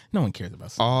 Like no one cares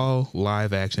about. All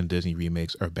live action Disney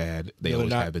remakes are bad. They No, they're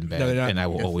always not. have been No, bad, they're not. and I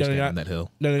will No, always they're stand not. on that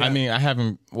hill. No, I mean, I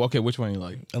haven't. Well, okay, which one you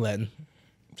like? Aladdin.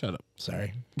 Shut up.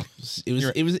 Sorry. It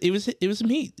was some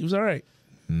heat. It was all right.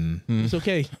 It's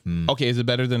okay. Okay, is it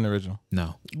better than the original?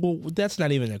 No, Well, that's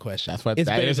not even a question. That's what- It's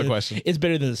that better is a than- question. It's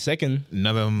better than the second.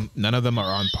 none of them are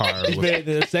on par. It's better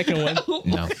than the second one.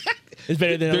 No, It's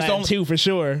better than There's Aladdin only- 2 for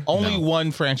sure. Only No.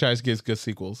 one franchise gets good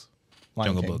sequels. Lion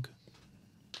Jungle King. Book.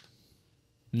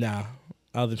 Nah.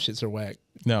 All them shits are whack.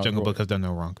 No, Jungle Book has done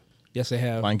no wrong. Yes, they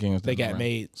have. Lion King was They done got right.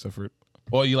 made. So for,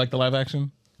 oh, you like the live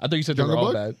action? I thought you said they were Jungle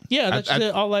all Book? bad. Yeah, that's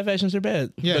all live actions are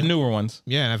bad. Yeah, The newer ones.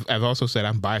 yeah. And I've also said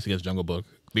I'm biased against Jungle Book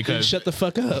because Shut the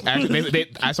fuck up. actually,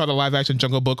 I saw the live action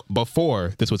Jungle Book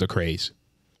before this was a craze.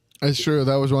 It's true.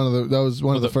 That was one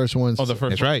of the first ones. Oh, the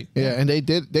first. That's right. Yeah, and they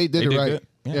did it did right. good.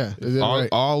 Yeah, they did it All, right.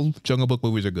 all Jungle Book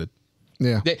movies are good.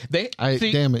 Yeah. Damn it. See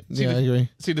Yeah, the, I agree.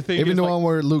 See the thing. Even is, the like, one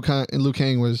where Liu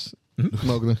Kang was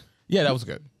Mowgli. yeah, that was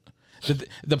good.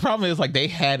 The problem is like they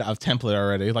had a template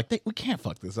already. Like we can't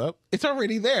fuck this up. It's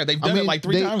already there. They've done it like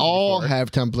 3 times. They all before.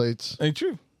 have templates. Ain't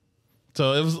true.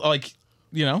 So it was like,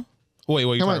 you know. Wait,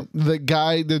 what? Come on. The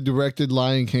guy that directed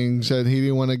Lion King said he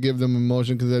didn't want to give them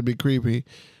emotion because that'd be creepy.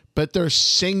 But they're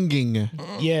singing.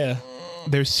 Yeah.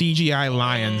 They're CGI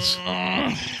lions,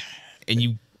 and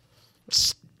you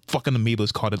fucking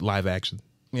amoebas called it live action.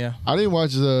 Yeah. I didn't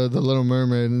watch the Little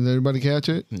Mermaid. Did anybody catch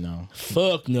it? No.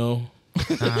 Fuck no.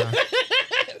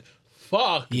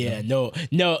 Fuck. Yeah, no.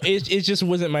 It just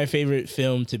wasn't my favorite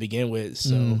film to begin with.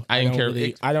 So I didn't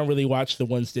care. I don't really watch the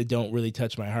ones that don't really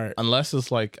touch my heart. Unless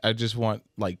it's like I just want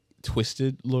like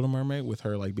twisted Little Mermaid with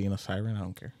her like being a siren. I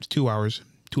don't care. It's 2 hours,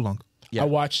 too long. Yeah. I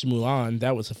watched Mulan.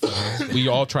 That was a fucking. We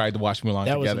all tried to watch Mulan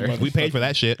That was a together. mother- We paid for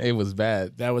that shit. It was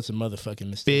bad. That was a motherfucking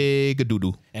mistake. Big doo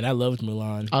doo. And I loved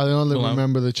Mulan. I only Mulan.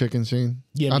 remember the chicken scene.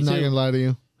 Yeah, I'm me not too. going to lie to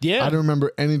you. Yeah, I don't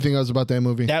remember anything else about that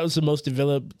movie. that was the most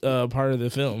developed part of the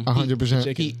film. 100%.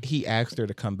 Chicken. He asked her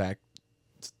to come back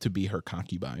to be her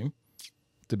concubine,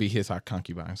 to be his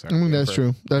concubine. Sorry. I mean, that's For-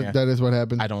 true. That yeah. That is what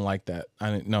happened. I don't like that.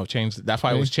 I didn't. No, change. That's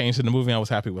why it was changed in the movie. I was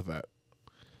happy with that.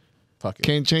 Fuck it.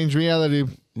 Can't change reality.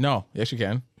 No, yes you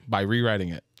can by rewriting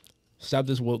it. Stop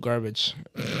this woke garbage.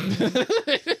 All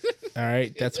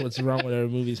right, that's what's wrong with our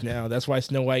movies now. That's why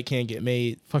Snow White can't get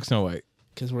made Fuck Snow White.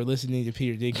 because we're listening to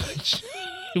Peter Dinklage.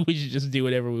 We should just do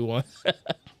whatever we want.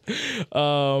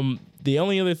 The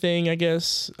only other thing, I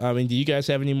guess, I mean, do you guys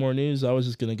have any more news? I was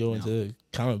just gonna go into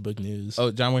comic book news.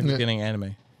 Oh, John Wick is Yeah. getting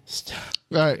anime. Stop.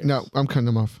 All right. No, I'm cutting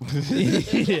them off.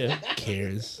 Yeah, who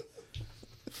cares?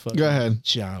 Fucking Go ahead.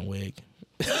 John Wick.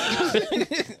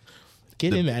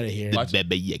 Get him out of here. Watch-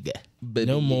 Baba Yaga.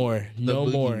 No more. No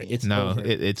boogie. more. It's No, over.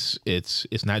 it's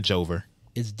not Jover.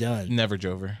 It's done. Never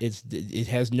Jover. It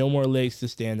has no more legs to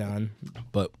stand on.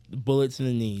 But Bullets in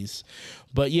the knees.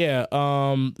 But yeah,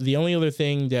 the only other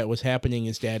thing that was happening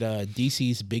is that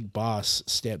DC's big boss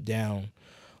stepped down.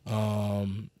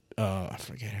 I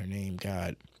forget her name.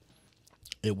 God,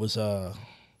 it was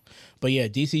But yeah,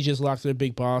 DC just locked their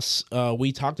big boss.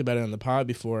 We talked about it on the pod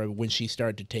before when she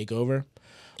started to take over.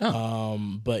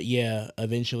 But yeah,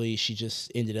 eventually she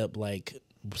just ended up like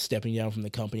stepping down from the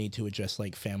company to address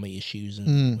like family issues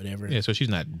and whatever. Yeah, so she's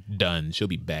not done. She'll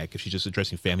be back if she's just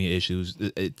addressing family issues.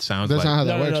 It sounds That's like not how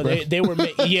that works, bro. They were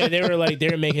they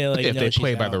were making it like if no, they she's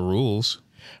play by out. the rules.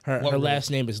 Her last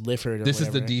name is Lifford. Or this is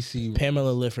the whatever. DC.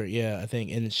 Pamela Lifford, yeah, I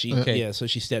think, and she, Okay. yeah, so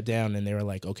she stepped down, and they were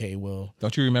like, okay, well,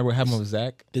 Don't you remember what happened with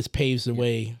Zach? this paves the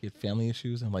way. He had family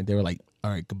issues, and like they were like, "All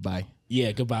right, goodbye."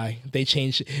 Yeah, goodbye. They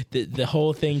changed the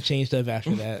whole thing changed up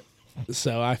after that.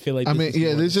 So I feel like I this mean, is yeah,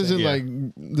 more this the isn't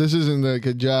same. this isn't like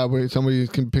a job where somebody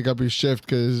can pick up your shift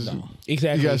because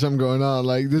exactly. you got something going on.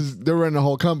 Like this, they're running the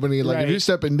whole company. Like Right. if you're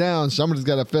stepping down, somebody's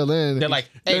got to fill in. They're like,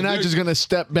 "Hey, they're not we're- just gonna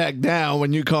step back down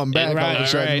when you come back all of a Right,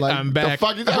 sudden. right, Like I'm back. the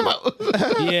fuck you talking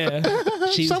about? Yeah,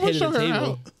 she's Someone hitting the show her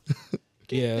table.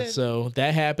 Yeah, so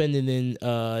that happened, and then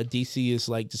DC is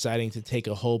like deciding to take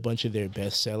a whole bunch of their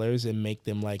best sellers and make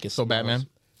them like a So small- Batman.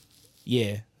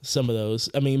 Yeah, some of those.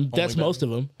 I mean, that's Batman. most of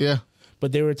them. Yeah.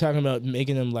 But they were talking about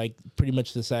making them like pretty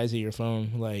much the size of your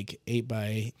phone, like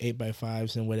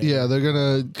 8x5s and whatever. Yeah, they're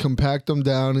gonna compact them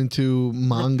down into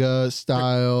manga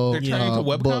style. They're turning into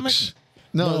webcomics? books.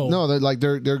 No. No,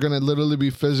 they're gonna literally be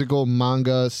physical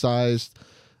manga sized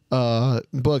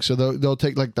books. So they'll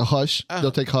take like the Hush.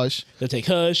 They'll take Hush. They'll take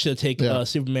Hush. They'll take Yeah.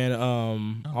 Superman,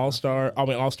 All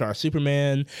Star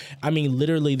Superman. I mean,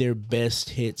 literally their best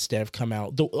hits that have come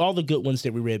out. All the good ones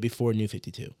that we read before New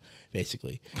 52,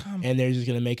 basically. And they're just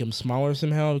gonna make them smaller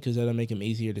somehow because that'll make them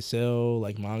easier to sell,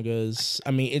 like mangas.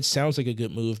 I mean, it sounds like a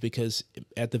good move because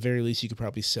at the very least you could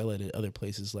probably sell it at other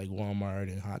places like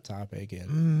Walmart and Hot Topic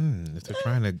and. If they're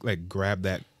trying to like grab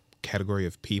that category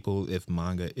of people, if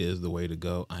manga is the way to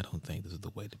go, I don't think this is the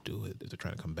way to do it. If they're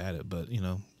trying to combat it, but who I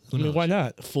knows? mean, why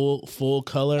not full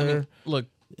color? Look,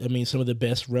 I mean, some of the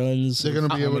best runs. They're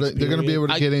gonna be able to. comics They're gonna be period.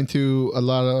 able to get into a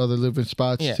lot of other living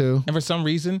spots yeah. too. And for some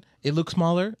reason, it looks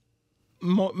smaller.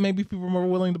 Maybe people are more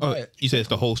willing to buy it. You said it's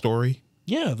the whole story.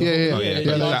 Yeah, Yeah, Oh yeah,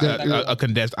 yeah, a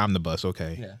condensed omnibus.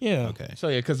 Okay. Yeah. yeah. Okay. So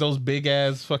yeah, because those big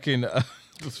ass fucking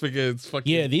Let's figure it's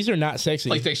fucking Yeah, these are not sexy.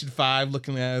 PlayStation 5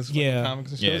 looking ass fucking Yeah.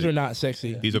 comics and Yeah. shit. Those are not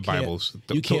sexy. These are You can't- Bibles.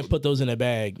 You can't put those in a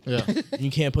bag. Yeah.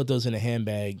 You can't put those in a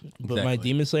handbag. But my Exactly.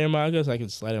 Demon Slayer mangas, I can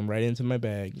slide them right into my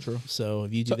bag. True. So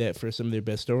if you do that for some of their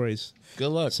best stories, Good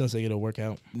luck. sounds like it'll work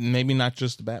out. Maybe not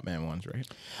just the Batman ones, right?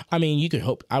 I mean, you could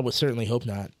hope. I would certainly hope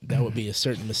not. That would be a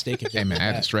certain mistake. If Hey man, I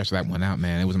had to stretch that one out,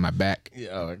 man. It was in my back.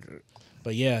 Yeah.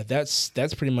 But yeah, that's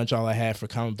pretty much all I have for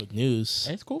comic book news.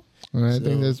 That's cool. All right, I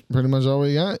think that's pretty much all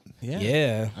we got.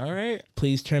 Yeah. All right.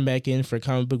 Please turn back in for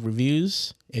comic book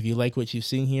reviews. If you like what you've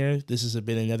seen here, this has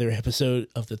been another episode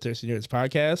of the Thirsty Nerds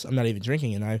podcast. I'm not even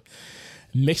drinking, and I'm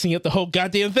mixing up the whole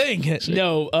goddamn thing.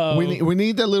 No, We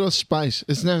need that little spice.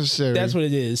 It's necessary. that's what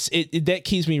it is. It that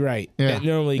keeps me right. Yeah. That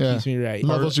normally Yeah. keeps me right.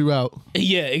 levels you out.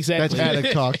 Yeah, That's exactly.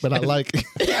 addict talk, but I like it.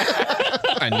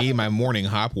 I need my morning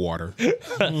hop water.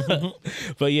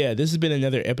 But yeah, this has been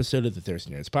another episode of the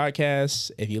Thirsty Nerds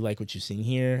podcast. If you like what you've seen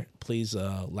here, please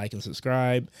like and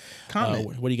subscribe. Comment.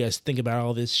 What do you guys think about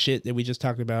all this shit that we just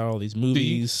talked about? All these Do you,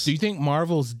 movies. do you think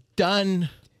Marvel's done?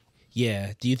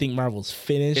 Yeah. Do you think Marvel's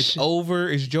finished? It's over?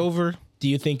 Is Jover? Do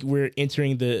you think we're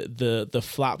entering the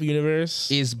flop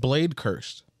universe? Is Blade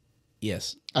cursed?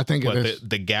 Yes. I think What it is.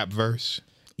 the Gap verse?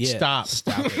 Yeah.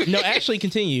 Stop it. No, actually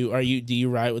continue. Do you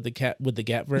ride with the Gap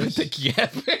verse? Yeah.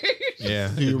 Yeah.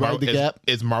 Do you ride the Gap?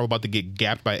 Is Marvel about to get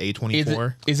gapped by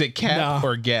A24? Is it Cap Nah.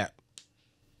 or Gap?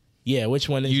 Yeah, which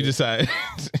one is You it? decide.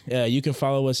 You can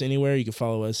follow us anywhere. You can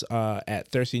follow us at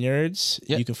Thirsty Nerds.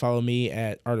 Yep. You can follow me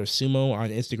at Art of Sumo on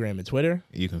Instagram and Twitter.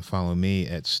 You can follow me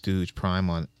at Stooge Prime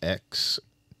on X,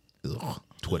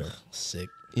 Twitter. Sick.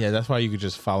 Yeah, that's why you could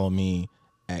just follow me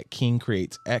at King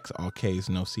Creates X, all K's,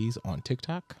 no C's, on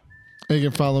TikTok. You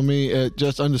can follow me at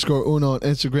 @just_Uno on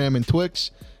Instagram and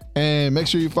Twix. And make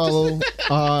sure you follow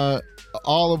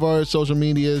all of our social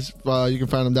medias. You can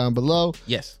find them down below.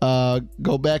 Yes.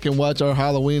 Go back and watch our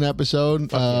Halloween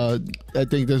episode. I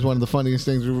think that's one of the funniest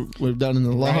things we've done in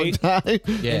a long Right? time.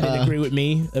 Yeah. And agree with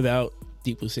me about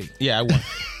Deep Blue Sea. Yeah, I won.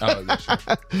 Oh, yeah,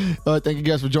 sure. Thank you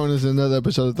guys for joining us in another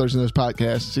episode of Thirsty Nerds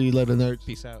Podcast. See you later, nerds.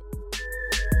 Peace out.